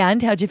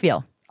 And how'd you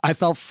feel? I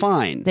felt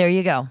fine. There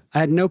you go. I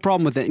had no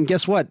problem with it. And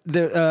guess what?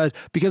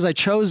 Because I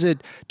chose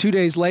it 2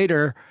 days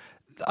later,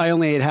 I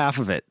only ate half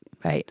of it.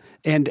 Right.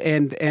 And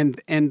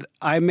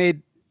I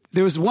made,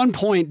 there was one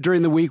point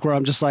during the week where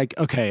I'm just like,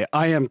 okay,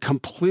 I am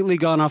completely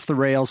gone off the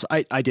rails.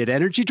 I did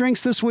energy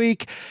drinks this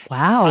week.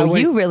 Wow,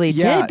 you really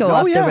did go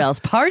off the rails.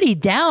 Party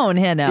down,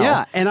 Heno.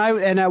 Yeah. And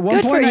at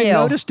one point I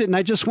noticed it and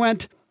I just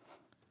went,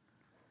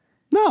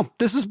 no,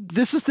 this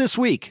is this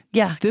week.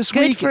 Yeah, this good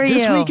week. For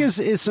this you. week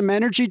is some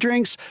energy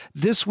drinks.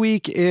 This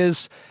week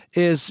is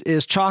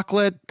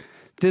chocolate.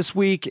 This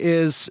week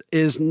is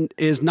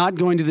not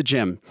going to the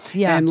gym.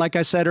 Yeah, and like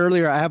I said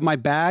earlier, I have my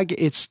bag.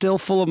 It's still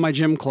full of my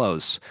gym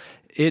clothes.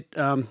 We're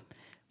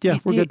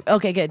good.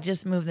 Okay, good.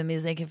 Just move the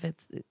music if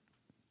it's.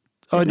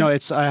 Oh no,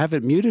 I have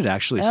it muted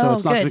actually, so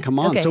it's not going to come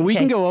on. Okay, so we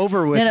can go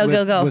over with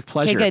with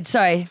pleasure. Okay, good.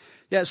 Sorry.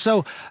 Yeah.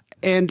 So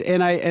and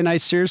I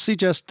seriously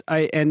just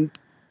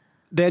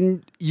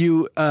Then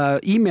you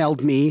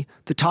emailed me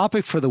the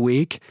topic for the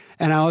week,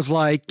 and I was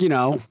like,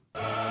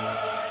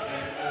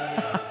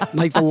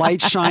 like the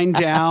lights shine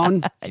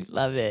down. I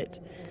love it.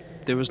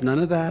 There was none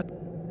of that.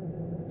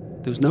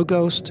 There was no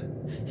ghost.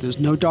 There was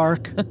no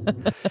dark.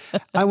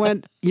 I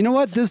went, you know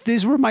what?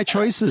 These were my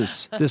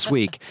choices this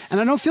week. And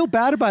I don't feel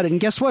bad about it. And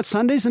guess what?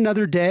 Sunday's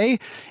another day.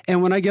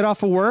 And when I get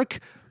off of work,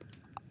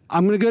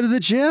 I'm going to go to the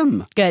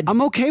gym. Good.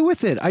 I'm okay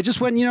with it. I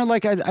just went,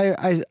 like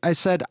I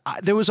said,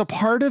 there was a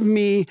part of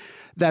me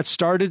that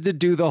started to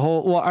do the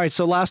whole, well, all right,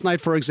 so last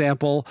night, for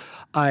example,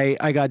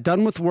 I got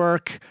done with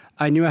work.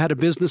 I knew I had a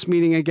business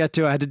meeting to get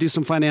to. I had to do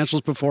some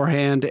financials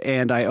beforehand,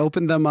 and I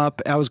opened them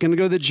up. I was going to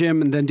go to the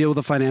gym and then deal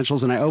with the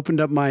financials, and I opened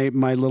up my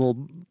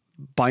little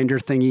binder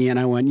thingy, and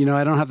I went,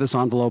 I don't have this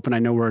envelope, and I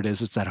know where it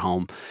is. It's at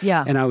home.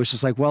 Yeah. And I was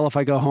just like, well, if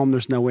I go home,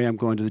 there's no way I'm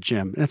going to the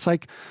gym. And it's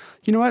like,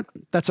 you know what?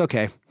 That's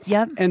okay.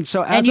 Yep. And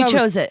so and you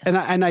chose it.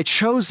 And I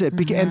chose it.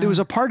 Because, and there was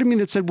a part of me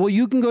that said, well,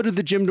 you can go to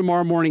the gym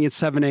tomorrow morning at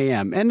 7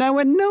 a.m. And I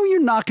went, no,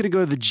 you're not going to go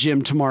to the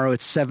gym tomorrow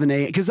at 7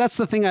 a.m. Because that's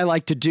the thing I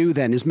like to do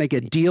then is make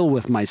a deal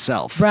with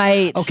myself.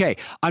 Right. Okay,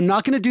 I'm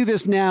not going to do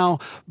this now,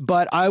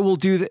 but I will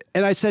do that.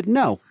 And I said,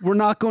 no, we're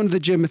not going to the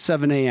gym at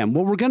 7 a.m.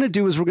 What we're going to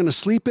do is we're going to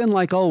sleep in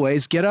like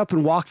always, get up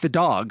and walk the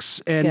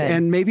dogs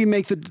and maybe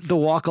make the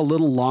walk a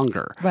little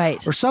longer.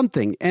 Right. Or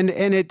something. And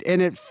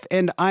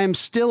I'm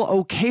still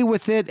okay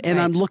with it. And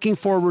I'm looking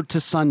forward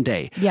to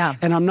Sunday. Yeah.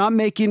 And I'm not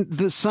making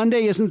the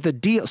Sunday isn't the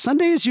deal.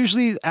 Sunday is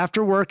usually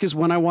after work is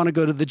when I want to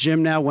go to the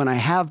gym now, when I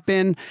have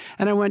been.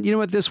 And I went, you know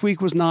what? This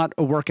week was not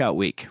a workout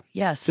week.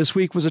 Yes. This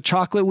week was a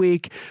chocolate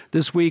week.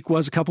 This week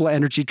was a couple of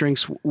energy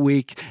drinks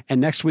week.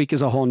 And next week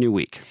is a whole new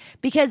week.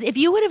 Because if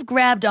you would have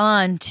grabbed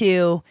on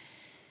to,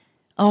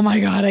 oh my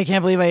God, I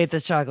can't believe I ate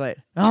this chocolate.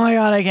 Oh my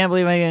God, I can't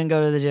believe I didn't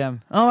go to the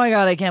gym. Oh my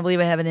God, I can't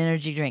believe I have an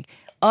energy drink.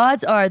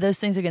 Odds are those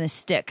things are going to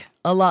stick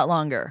a lot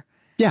longer.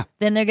 Yeah.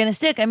 Then they're going to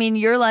stick. I mean,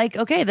 you're like,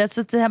 okay, that's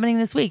what's happening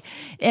this week.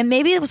 And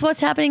maybe it was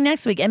what's happening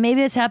next week. And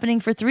maybe it's happening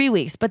for 3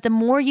 weeks. But the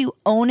more you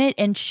own it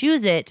and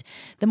choose it,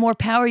 the more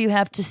power you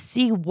have to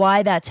see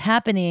why that's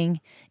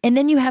happening. And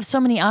then you have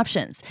so many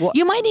options. Well,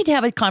 you might need to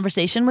have a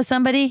conversation with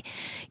somebody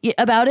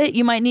about it.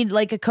 You might need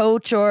like a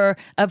coach or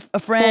a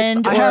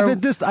friend. Well, I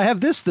have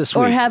this week.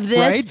 Or have this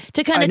right?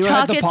 to kind of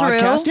talk it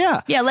podcast, through.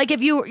 Yeah. Yeah. Like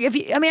if you,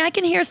 I mean, I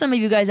can hear some of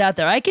you guys out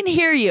there. I can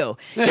hear you.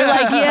 You're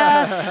like,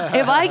 yeah,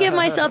 if I give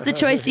myself the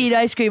choice to eat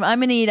ice cream, I'm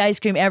going to eat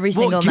ice cream every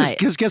single night.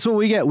 Because guess what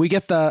we get? We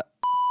get the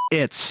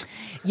it's.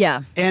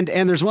 Yeah. And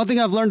there's one thing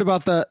I've learned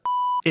about the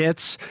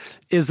it's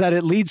is that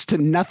it leads to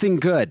nothing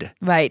good.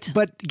 Right.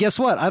 But guess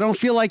what? I don't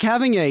feel like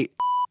having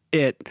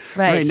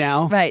right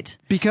now. Right.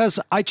 Because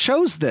I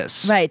chose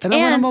this. Right. And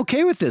I'm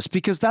okay with this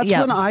because that's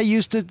when I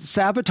used to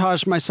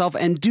sabotage myself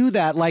and do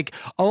that. Like,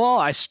 oh, well,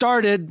 I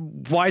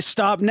started. Why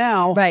stop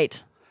now?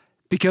 Right.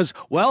 Because,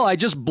 well, I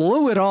just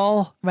blew it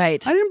all.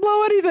 Right. I didn't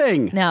blow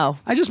anything. No.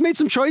 I just made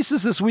some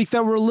choices this week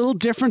that were a little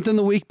different than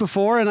the week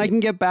before, and I can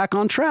get back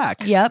on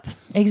track. Yep.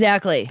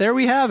 Exactly. There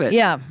we have it.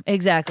 Yeah,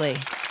 exactly.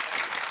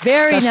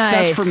 Very nice.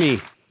 That's for me.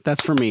 That's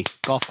for me.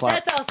 Golf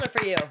clap. That's also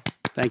for you.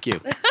 Thank you.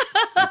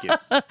 Thank you.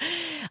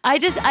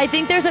 I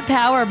think there's a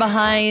power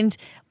behind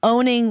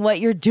owning what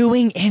you're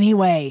doing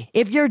anyway.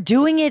 If you're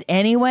doing it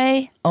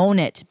anyway, own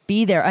it.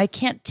 Be there. I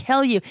can't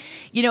tell you.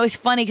 You know, it's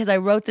funny because I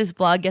wrote this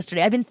blog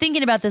yesterday. I've been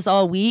thinking about this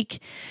all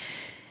week.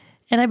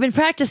 And I've been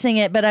practicing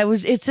it, but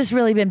it's just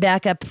really been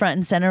back up front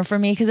and center for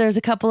me because there's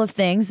a couple of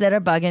things that are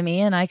bugging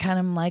me. And I kind of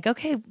am like,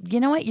 okay, you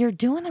know what? You're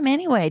doing them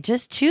anyway.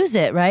 Just choose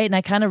it, right? And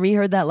I kind of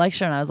reheard that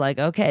lecture and I was like,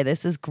 okay,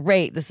 this is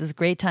great. This is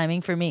great timing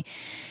for me.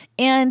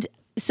 And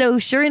so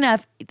sure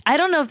enough, I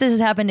don't know if this has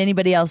happened to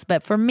anybody else,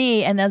 but for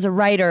me and as a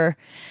writer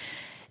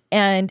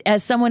and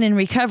as someone in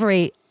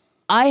recovery,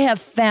 I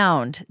have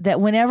found that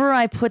whenever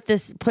I put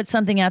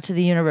something out to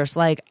the universe,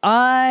 like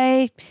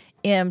I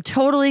am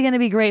totally going to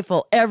be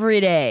grateful every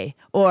day,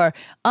 or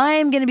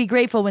I'm going to be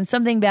grateful when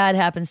something bad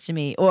happens to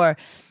me, or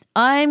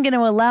I'm going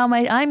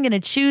to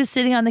choose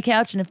sitting on the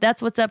couch. And if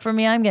that's what's up for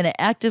me, I'm going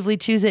to actively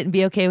choose it and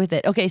be okay with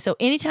it. Okay. So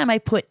anytime I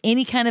put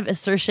any kind of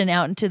assertion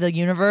out into the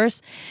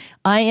universe,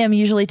 I am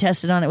usually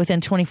tested on it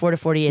within 24 to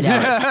 48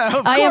 hours.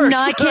 I am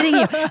not kidding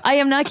you. I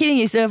am not kidding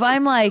you. So if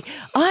I'm like,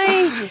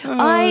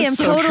 I am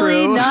so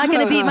totally true. not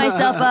going to beat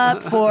myself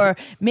up for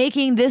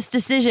making this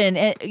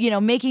decision,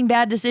 making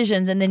bad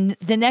decisions. And then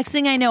the next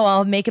thing I know,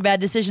 I'll make a bad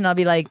decision. I'll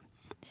be like,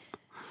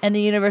 and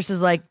the universe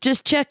is like,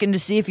 just checking to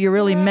see if you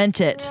really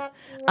meant it.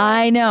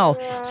 I know.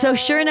 So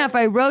sure enough,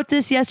 I wrote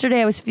this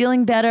yesterday. I was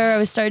feeling better. I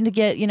was starting to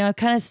get,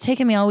 it's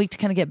taken me all week to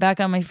kind of get back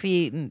on my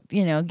feet and,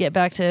 get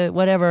back to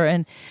whatever.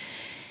 And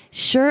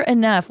sure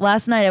enough,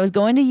 last night I was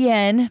going to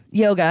Yin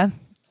yoga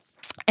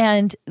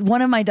and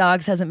one of my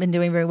dogs hasn't been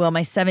doing very well.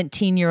 My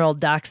 17-year-old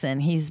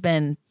dachshund, his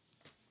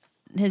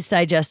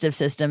digestive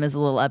system is a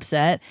little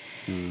upset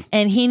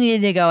and he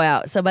needed to go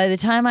out. So by the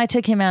time I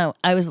took him out,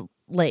 I was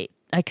late.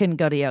 I couldn't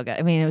go to yoga.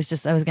 I mean, I was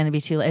going to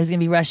be too late. I was going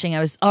to be rushing. I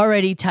was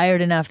already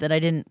tired enough that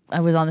I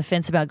was on the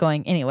fence about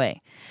going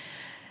anyway.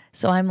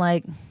 So I'm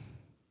like,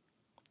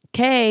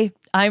 okay,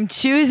 I'm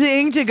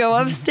choosing to go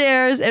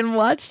upstairs and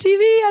watch TV.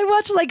 I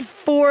watched like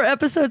 4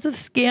 episodes of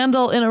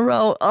Scandal in a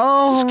row.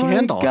 Oh,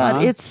 Scandal, my God.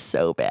 huh? It's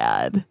so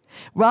bad.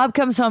 Rob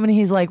comes home and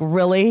he's like,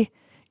 really?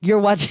 you're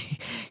watching.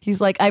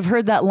 He's like, I've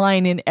heard that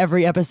line in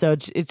every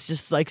episode. It's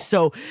just like,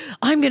 so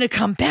I'm going to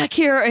come back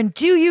here and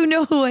do you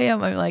know who I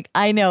am? I'm like,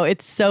 I know,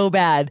 it's so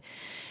bad.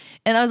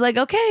 And I was like,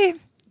 okay,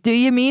 do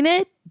you mean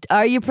it?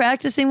 Are you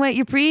practicing what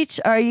you preach?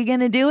 Are you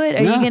going to do it?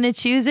 Are you going to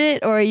choose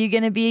it? Or are you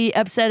going to be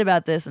upset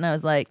about this? And I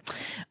was like,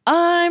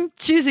 I'm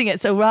choosing it.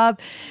 So Rob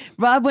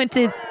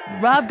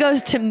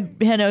goes to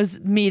Hanno's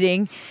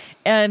meeting,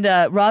 and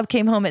Rob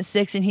came home at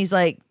 6 and he's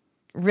like,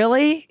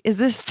 really? Is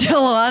this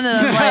still on?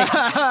 And I'm like,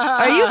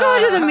 are you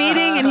going to the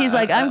meeting? And he's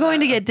like, I'm going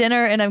to get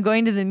dinner and I'm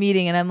going to the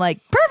meeting. And I'm like,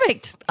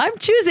 perfect. I'm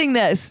choosing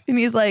this. And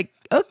he's like,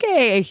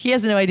 okay. He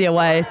has no idea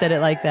why I said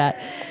it like that.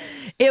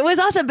 It was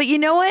awesome. But you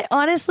know what?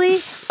 Honestly,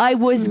 I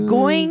was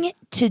going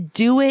to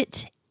do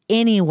it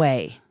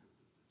anyway.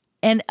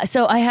 And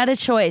so I had a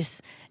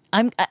choice.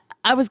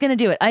 I was going to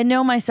do it. I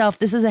know myself.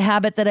 This is a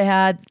habit that I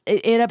had.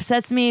 It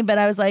upsets me, but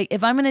I was like,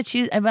 if I'm going to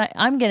choose,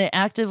 I'm going to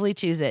actively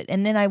choose it.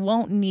 And then I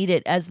won't need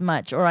it as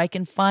much, or I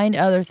can find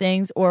other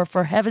things, or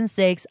for heaven's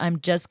sakes,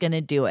 I'm just going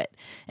to do it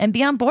and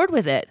be on board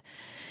with it.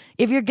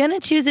 If you're going to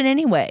choose it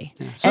anyway.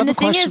 Yeah. So and the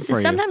thing is,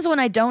 sometimes when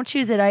I don't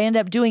choose it, I end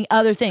up doing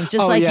other things,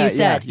 just like you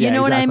said. You know exactly.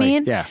 what I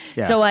mean? Yeah.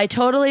 So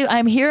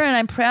I'm here and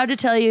I'm proud to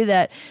tell you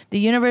that the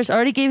universe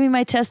already gave me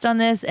my test on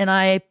this and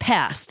I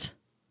passed.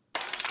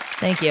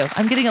 Thank you.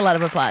 I'm getting a lot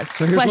of applause.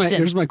 So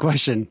here's my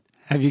question.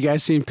 Have you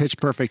guys seen Pitch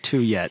Perfect 2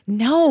 yet?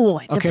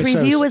 No. The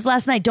preview was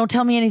last night. Don't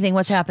tell me anything.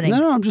 What's happening?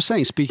 No, I'm just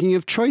saying, speaking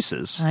of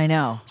choices. I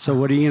know. So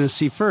what are you going to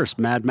see first?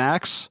 Mad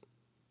Max?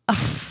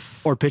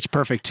 Or Pitch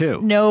Perfect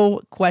 2?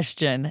 No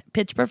question.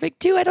 Pitch Perfect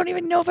 2, I don't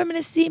even know if I'm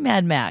going to see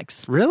Mad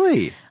Max.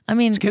 Really? I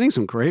mean, it's getting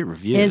some great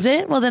reviews. Is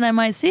it? Well, then I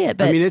might see it.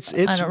 But I mean, it's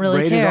I don't really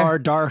rated care. R,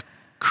 dark,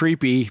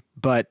 creepy,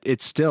 but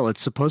it's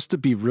supposed to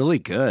be really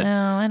good.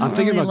 No, I don't I'm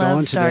thinking really about love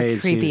going dark, today.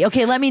 Creepy.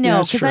 Okay, let me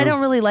know, because I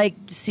don't really like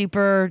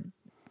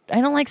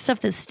I don't like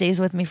stuff that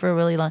stays with me for a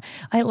really long.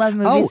 I love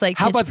movies like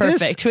Pitch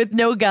Perfect with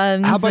no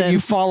guns. How about you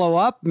follow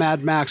up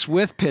Mad Max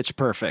with Pitch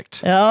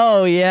Perfect?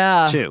 Oh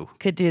yeah, 2.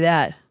 Could do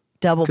that.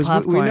 Double popcorn.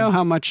 Because we know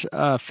how much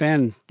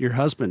fan your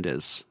husband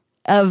is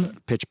of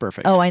Pitch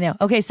Perfect. Oh, I know.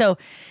 Okay, so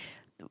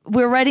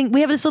we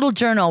have this little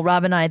journal,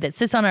 Rob and I, that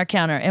sits on our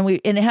counter, and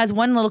it has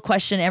one little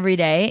question every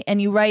day,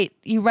 and you write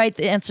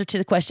the answer to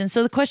the question.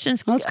 So the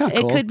questions, that's kind of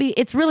cool. It could be,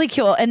 it's really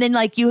cool, and then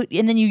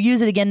you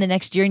use it again the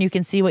next year, and you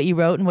can see what you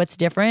wrote and what's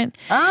different.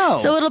 Oh,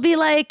 so it'll be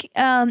like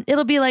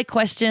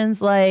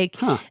questions like,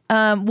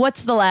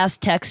 what's the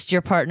last text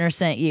your partner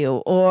sent you,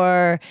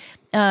 or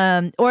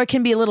it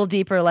can be a little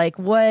deeper, like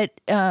what's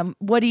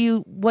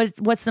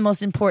the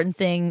most important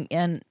thing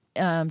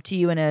to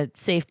you in a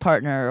safe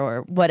partner,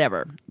 or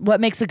whatever.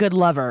 What makes a good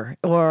lover?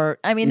 Or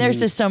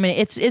there's just so many.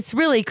 It's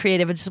really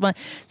creative. It's just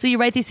so you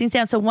write these things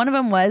down. So one of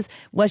them was,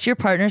 what's your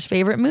partner's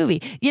favorite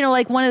movie? You know,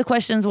 like one of the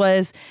questions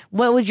was,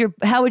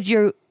 how would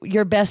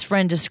your best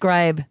friend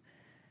describe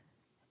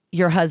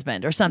your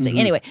husband or something?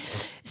 Anyway,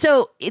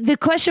 so the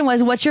question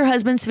was, what's your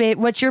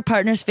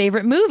partner's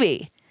favorite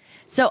movie?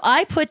 So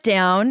I put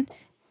down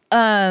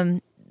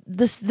A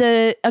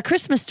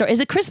Christmas Story. Is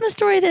it Christmas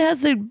Story that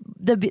has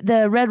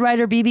the Red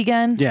Ryder BB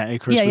gun? Yeah, A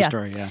Christmas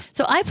Story, yeah.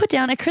 So I put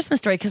down A Christmas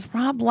Story because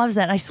Rob loves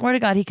that. And I swear to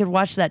God, he could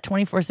watch that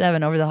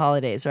 24/7 over the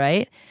holidays,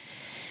 right?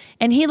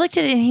 And he looked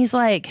at it and he's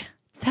like,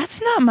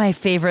 that's not my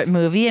favorite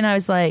movie. And I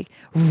was like,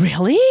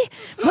 really?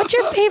 What's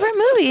your favorite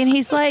movie? And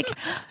he's like,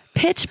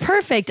 Pitch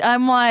Perfect.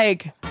 I'm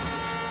like,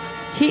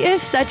 he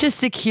is such a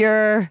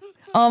secure,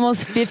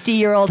 almost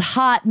 50-year-old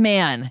hot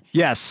man.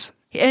 Yes.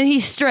 And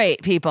he's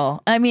straight,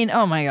 people. I mean,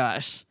 oh my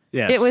gosh.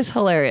 Yes. It was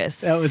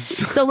hilarious. That was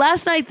so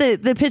last night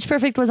the Pitch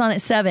Perfect was on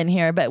at 7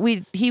 here, but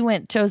he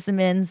chose the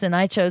men's and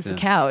I chose the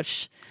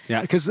couch.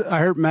 Yeah, because I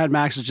heard Mad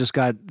Max has just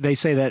they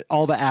say that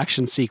all the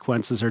action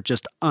sequences are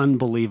just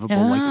unbelievable,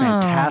 like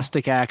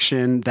fantastic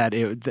action, that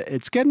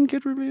it's getting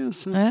good reviews.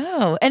 So.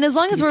 Oh, and as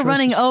long as we're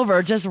running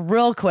over, just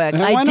real quick,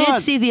 I did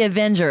see The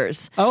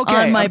Avengers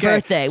on my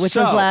birthday, which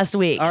was last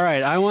week. All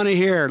right, I want to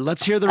hear.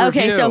 Let's hear the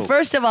review. Okay, so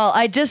first of all,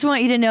 I just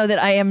want you to know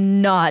that I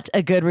am not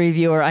a good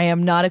reviewer. I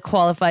am not a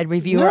qualified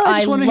reviewer. No, I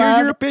just want to hear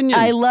your opinion.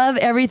 I love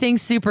everything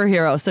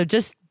superhero, so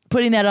just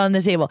putting that on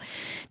the table.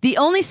 The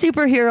only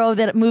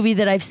superhero movie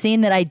that I've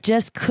seen that I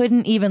just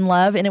couldn't even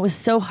love, and it was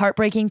so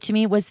heartbreaking to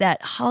me, was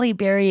that Halle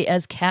Berry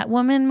as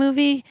Catwoman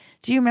movie.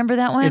 Do you remember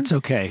that one? It's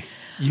okay.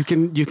 You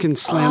can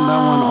slam that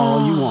one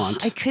all you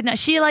want. I could not.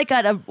 She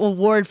got an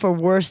award for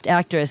worst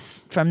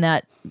actress from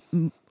that,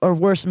 or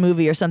worst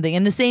movie or something.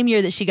 In the same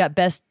year that she got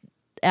best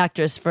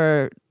actress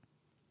for.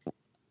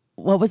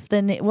 What was the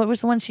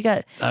one she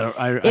got? I know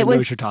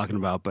what you're talking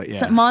about, but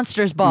yeah.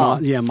 Monsters Ball.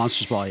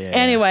 Monsters Ball, yeah.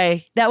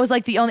 Anyway, that was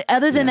like the only,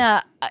 other than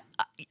that,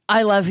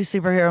 I love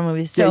superhero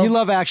movies. So, yeah, you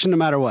love action no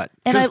matter what.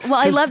 And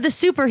I love the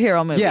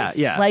superhero movies.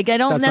 Yeah. Like I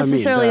don't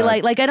necessarily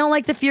like I don't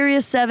like the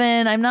Furious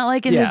 7. I'm not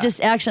like into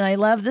just action. I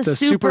love the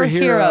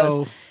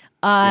superheroes.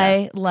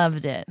 I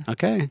loved it.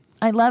 Okay.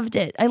 I loved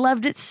it. I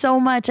loved it so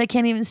much. I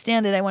can't even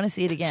stand it. I want to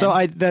see it again.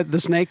 So the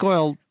snake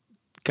oil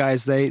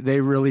guys, they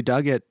really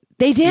dug it.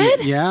 They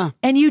did? Yeah.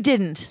 And you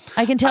didn't.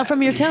 I can tell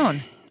from your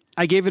tone.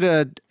 I gave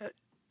it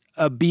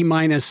a B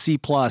minus C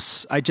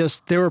plus.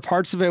 There were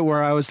parts of it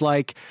where I was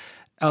like,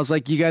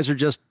 you guys are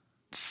just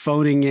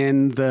phoning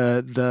in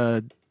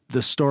the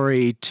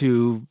story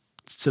to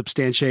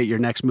substantiate your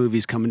next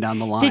movies coming down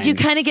the line. Did you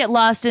kind of get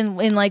lost in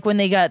like when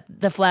they got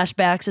the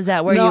flashbacks? Is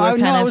that where you were kind of?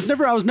 No,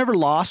 I was never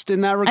lost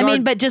in that regard. I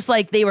mean, but just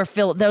like they were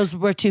those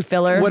were too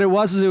filler. What it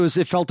was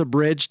it felt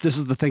abridged. This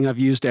is the thing I've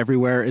used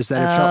everywhere is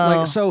that it felt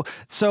like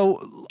so.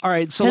 All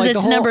right, so like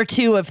it's number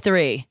 2 of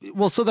 3.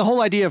 Well, so the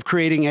whole idea of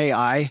creating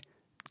AI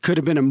could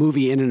have been a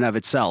movie in and of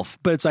itself,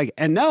 but it's like,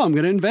 and now I'm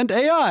going to invent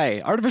AI,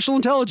 artificial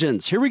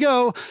intelligence. Here we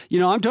go.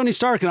 I'm Tony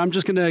Stark and I'm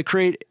just going to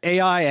create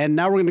AI and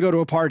now we're going to go to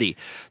a party.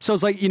 So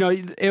it's like,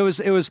 it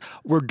was,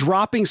 we're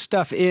dropping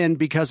stuff in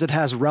because it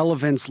has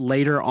relevance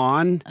later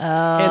on.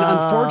 And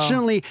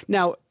unfortunately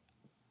now,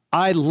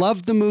 I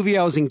loved the movie.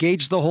 I was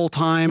engaged the whole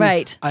time.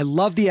 Right. I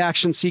love the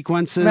action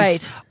sequences.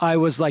 Right. I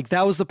was like,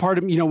 that was the part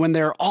of, when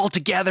they're all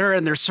together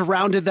and they're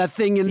surrounded that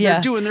thing and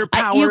they're doing their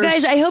powers. You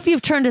guys, I hope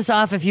you've turned us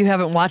off if you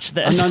haven't watched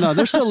this. No,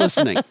 they're still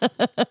listening.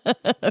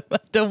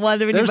 Don't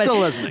want anybody. They're still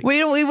listening.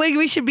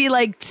 We should be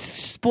like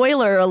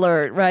spoiler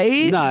alert,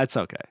 right? No, it's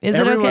okay. Is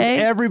it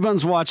okay?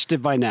 Everyone's watched it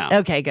by now.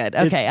 Okay, good.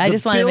 Okay, I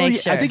just want to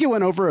make sure. I think it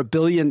went over $1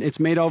 billion.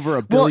 It's made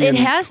over $1 billion.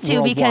 Well, it has to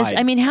worldwide. because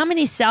how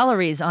many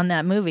salaries on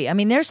that movie? I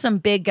mean, there's some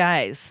big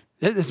guys.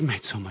 It's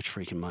made so much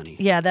freaking money.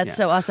 Yeah, that's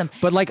so awesome.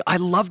 But like, I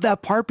love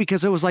that part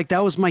because it was like,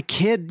 that was my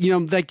kid,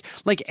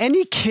 like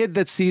any kid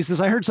that sees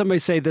this. I heard somebody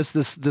say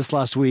this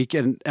last week,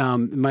 and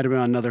it might've been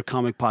on another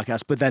comic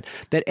podcast, but that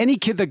any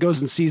kid that goes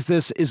and sees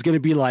this is going to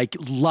be like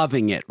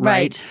loving it.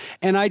 Right.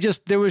 And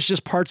there was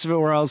just parts of it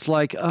where I was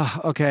like, oh,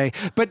 okay.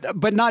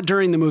 But not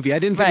during the movie. I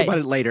didn't think about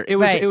it later. It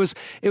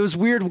was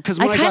weird because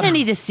I kind of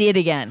need to see it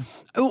again.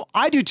 Oh,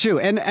 I do too.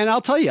 And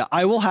I'll tell you,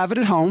 I will have it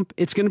at home.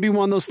 It's going to be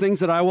one of those things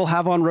that I will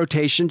have on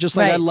rotation, just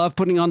like I love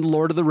putting on the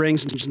Lord of the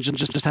Rings and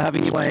just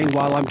having it playing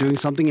while I'm doing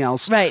something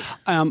else. Right.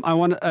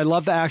 I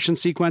love the action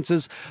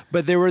sequences,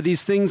 but there were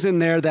these things in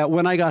there that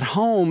when I got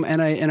home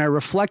and I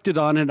reflected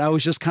on it, I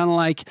was just kind of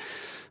like,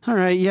 all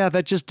right, yeah,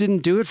 that just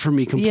didn't do it for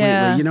me completely.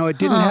 Yeah. It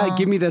didn't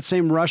give me that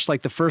same rush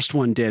like the first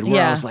one did,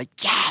 where I was like,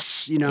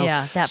 yes,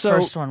 Yeah, that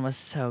first one was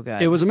so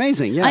good. It was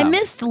amazing. Yeah. I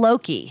missed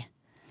Loki.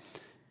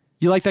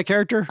 You like that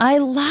character? I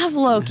love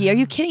Loki. Are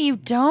you kidding? You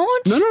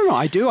don't? No.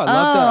 I do. I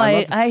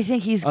love that. I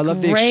think he's great. I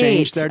love the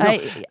exchange there. No.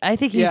 I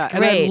think he's great.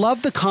 And I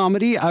love the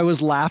comedy. I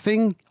was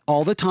laughing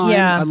all the time.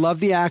 Yeah. I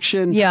love the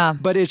action. Yeah.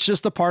 But it's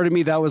just the part of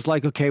me that was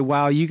like, okay,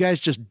 wow, you guys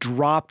just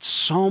dropped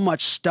so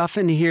much stuff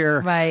in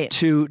here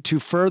to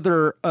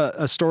further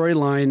a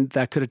storyline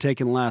that could have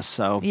taken less.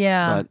 So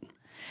yeah.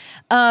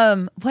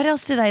 But what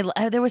else did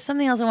there was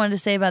something else I wanted to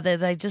say about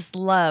that I just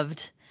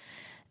loved.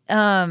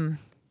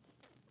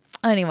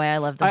 Anyway, I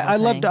loved the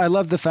whole thing. I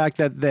loved the fact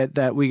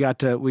that we got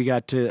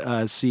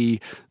to see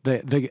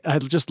I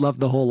just love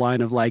the whole line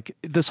of like,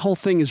 this whole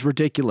thing is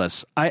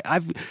ridiculous.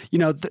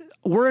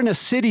 We're in a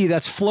city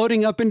that's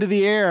floating up into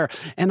the air,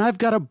 and I've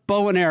got a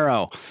bow and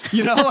arrow.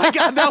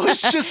 That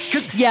was just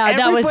because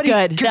that was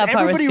good. That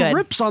part was good. Everybody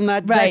rips on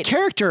that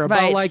character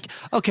about like,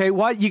 okay,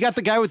 what you got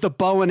the guy with the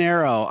bow and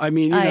arrow. I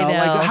mean,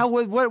 like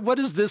what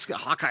is this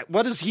Hawkeye?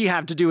 What does he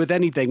have to do with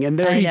anything? And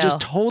there he just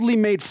totally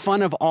made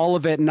fun of all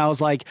of it, and I was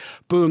like,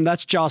 boom,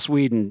 that's Joss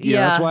Whedon.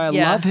 That's why I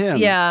love him.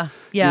 Yeah.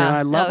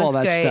 I love all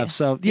that great. stuff.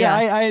 So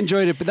I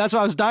enjoyed it, but that's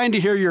why I was dying to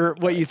hear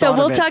what you thought. So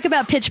we'll talk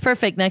about Pitch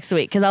Perfect next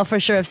week because I'll for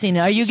sure have seen it.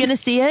 Are you going to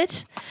see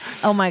it?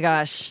 Oh my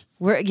gosh.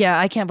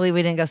 I can't believe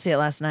we didn't go see it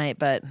last night,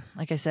 but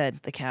like I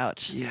said, the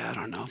couch. Yeah, I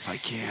don't know if I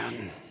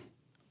can.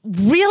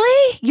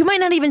 Really? You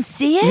might not even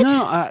see it?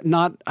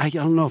 No, I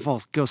don't know if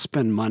I'll go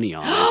spend money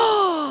on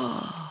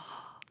it.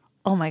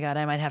 Oh my God,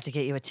 I might have to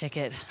get you a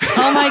ticket.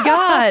 Oh my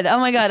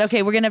God.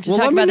 Okay, we're going to have to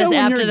talk about this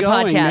after the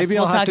podcast. Maybe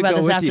we'll talk about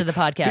this after you. The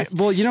podcast.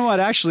 Well, you know what,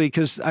 actually,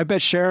 because I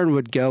bet Sharon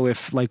would go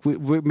if, like,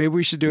 maybe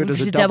we should do it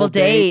as a double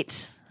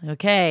date.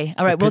 Okay.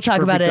 All right, we'll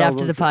talk about it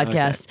after the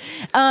podcast.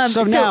 Okay.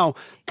 So now,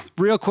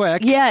 real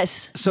quick.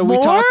 Yes. So we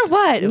talked.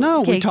 What?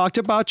 No, we talked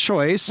about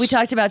choice. We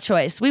talked about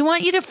choice. We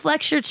want you to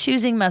flex your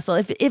choosing muscle.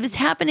 If it's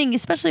happening,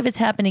 especially if it's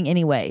happening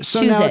anyway, so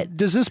choose now, it.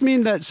 Does this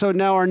mean that, so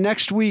now our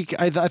next week,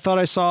 I thought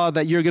I saw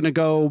that you're going to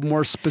go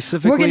more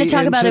specifically. We're going to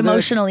talk about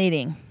emotional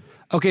eating.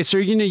 Okay, so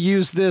you're going to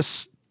use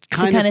this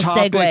kind of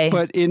topic, segue.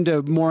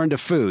 but more into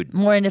food.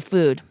 More into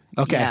food.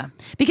 Okay. Yeah.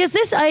 Because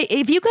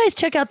if you guys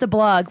check out the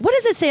blog, what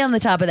does it say on the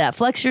top of that?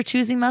 Flex your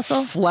choosing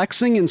muscle?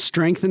 Flexing and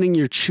strengthening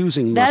your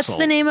choosing muscle. That's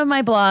the name of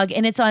my blog,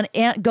 and it's on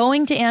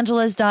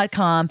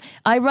goingtoangelas.com.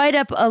 I write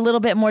up a little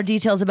bit more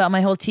details about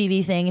my whole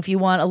TV thing if you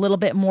want a little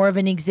bit more of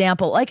an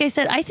example. Like I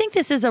said, I think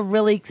this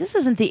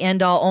isn't the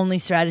end-all only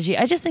strategy.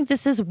 I just think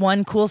this is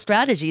one cool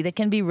strategy that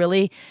can be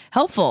really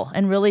helpful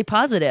and really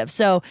positive.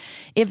 So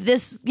if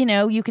this,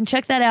 you can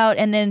check that out,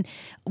 and then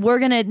we're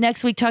going to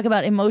next week talk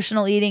about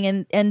emotional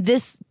eating, and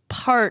this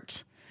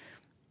part,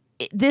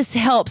 this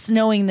helps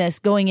knowing this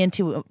going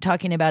into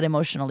talking about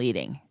emotional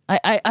eating.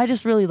 I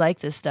just really like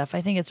this stuff.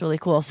 I think it's really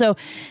cool. So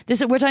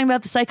we're talking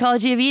about the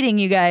psychology of eating,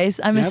 you guys.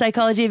 I'm a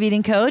psychology of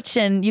eating coach,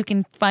 and you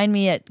can find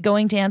me at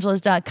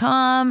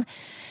goingtoangelas.com.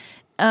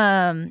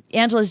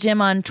 Angela's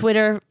Gym on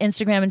Twitter,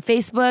 Instagram, and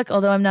Facebook.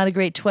 Although I'm not a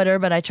great Twitter,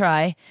 but I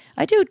try.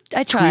 I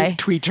try.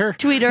 Tweeter.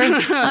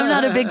 I'm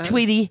not a big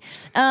tweety.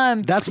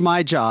 That's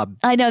my job.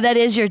 I know that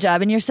is your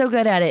job, and you're so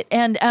good at it.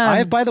 And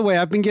By the way,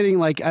 I've been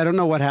getting I don't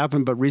know what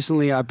happened, but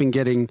recently I've been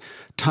getting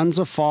tons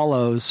of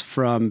follows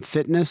from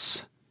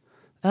fitness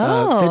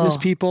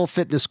people,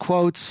 fitness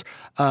quotes,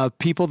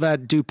 people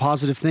that do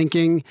positive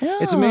thinking.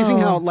 It's amazing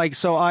how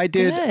so I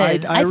did.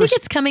 I think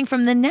it's coming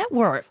from the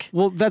network.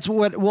 Well,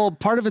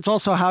 part of it's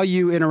also how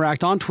you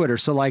interact on Twitter.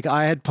 So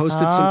I had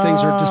posted some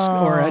things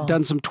or had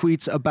done some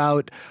tweets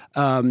about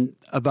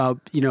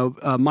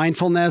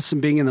mindfulness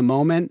and being in the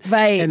moment.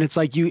 Right. And it's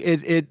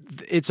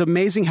it's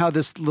amazing how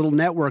this little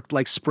network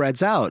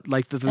spreads out.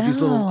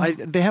 These little,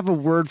 they have a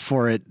word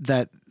for it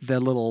the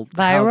little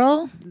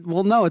viral.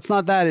 Well, no, it's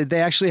not that.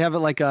 They actually have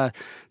it it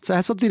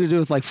has something to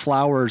do with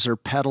flowers or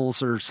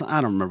petals or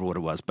I don't remember what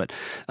it was, but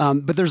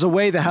there's a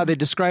way that how they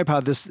describe how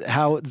the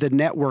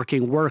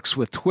networking works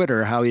with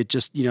Twitter, how it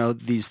just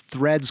these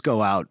threads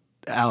go out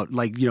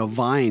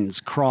vines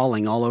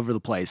crawling all over the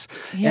place.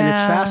 Yeah. And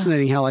it's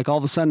fascinating how all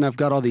of a sudden I've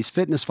got all these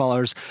fitness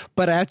followers,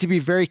 but I have to be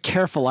very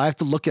careful. I have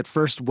to look at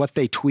first what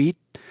they tweet,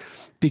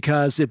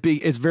 because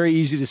it's very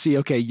easy to see,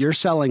 okay, you're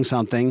selling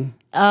something.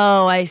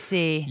 Oh, I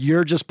see.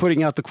 You're just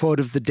putting out the quote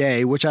of the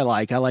day, which I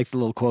like. I like the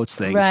little quotes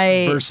things.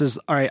 Right. Versus,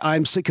 all right,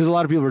 because a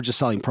lot of people are just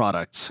selling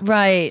products.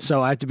 Right.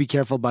 So I have to be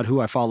careful about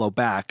who I follow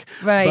back.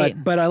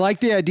 Right. But I like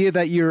the idea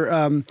that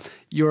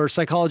your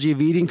Psychology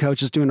of Eating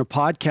coach is doing a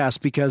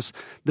podcast, because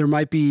there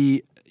might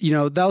be,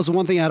 that was the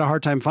one thing I had a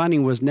hard time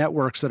finding was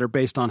networks that are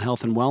based on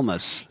health and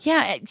wellness.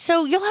 Yeah.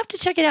 So you'll have to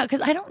check it out,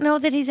 because I don't know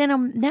that he's in a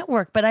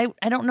network, but I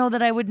don't know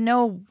that I would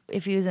know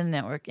if he was in a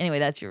network. Anyway,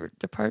 that's your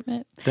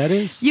department. That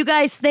is. You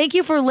guys, thank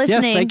you for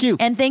listening. Yes, thank you.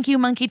 And thank you,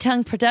 Monkey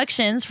Tongue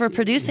Productions, for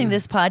producing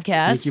this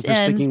podcast. Thank you for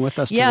sticking with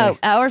us today. Yeah,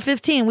 hour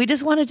 15. We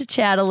just wanted to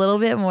chat a little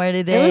bit more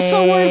today. It was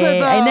so worth it,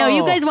 though. I know.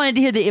 You guys wanted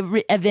to hear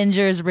the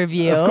Avengers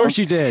review. Of course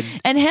you did.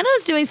 And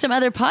Hannah's doing some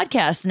other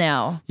podcasts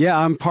now. Yeah,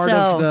 I'm part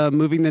of the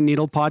Moving the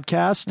Needle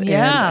podcast.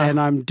 Yeah. And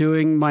I'm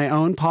doing my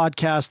own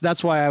podcast.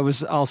 That's why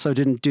I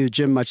didn't do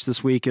gym much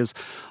this week, is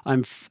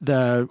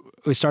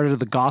we started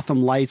the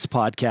Gotham Lights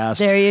podcast.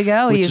 There you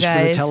go, which you is guys.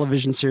 for the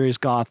television series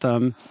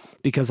Gotham,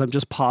 because I'm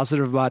just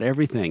positive about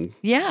everything.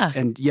 Yeah.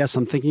 And yes,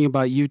 I'm thinking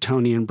about you,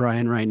 Tony and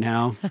Brian, right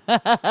now.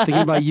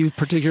 Thinking about you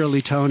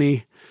particularly,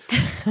 Tony.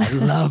 I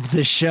love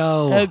the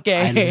show.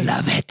 Okay. I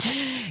love it.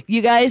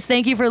 You guys,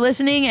 thank you for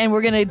listening, and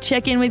we're going to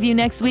check in with you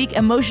next week.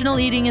 Emotional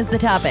eating is the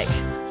topic.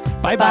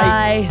 Bye-bye.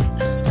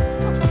 Bye.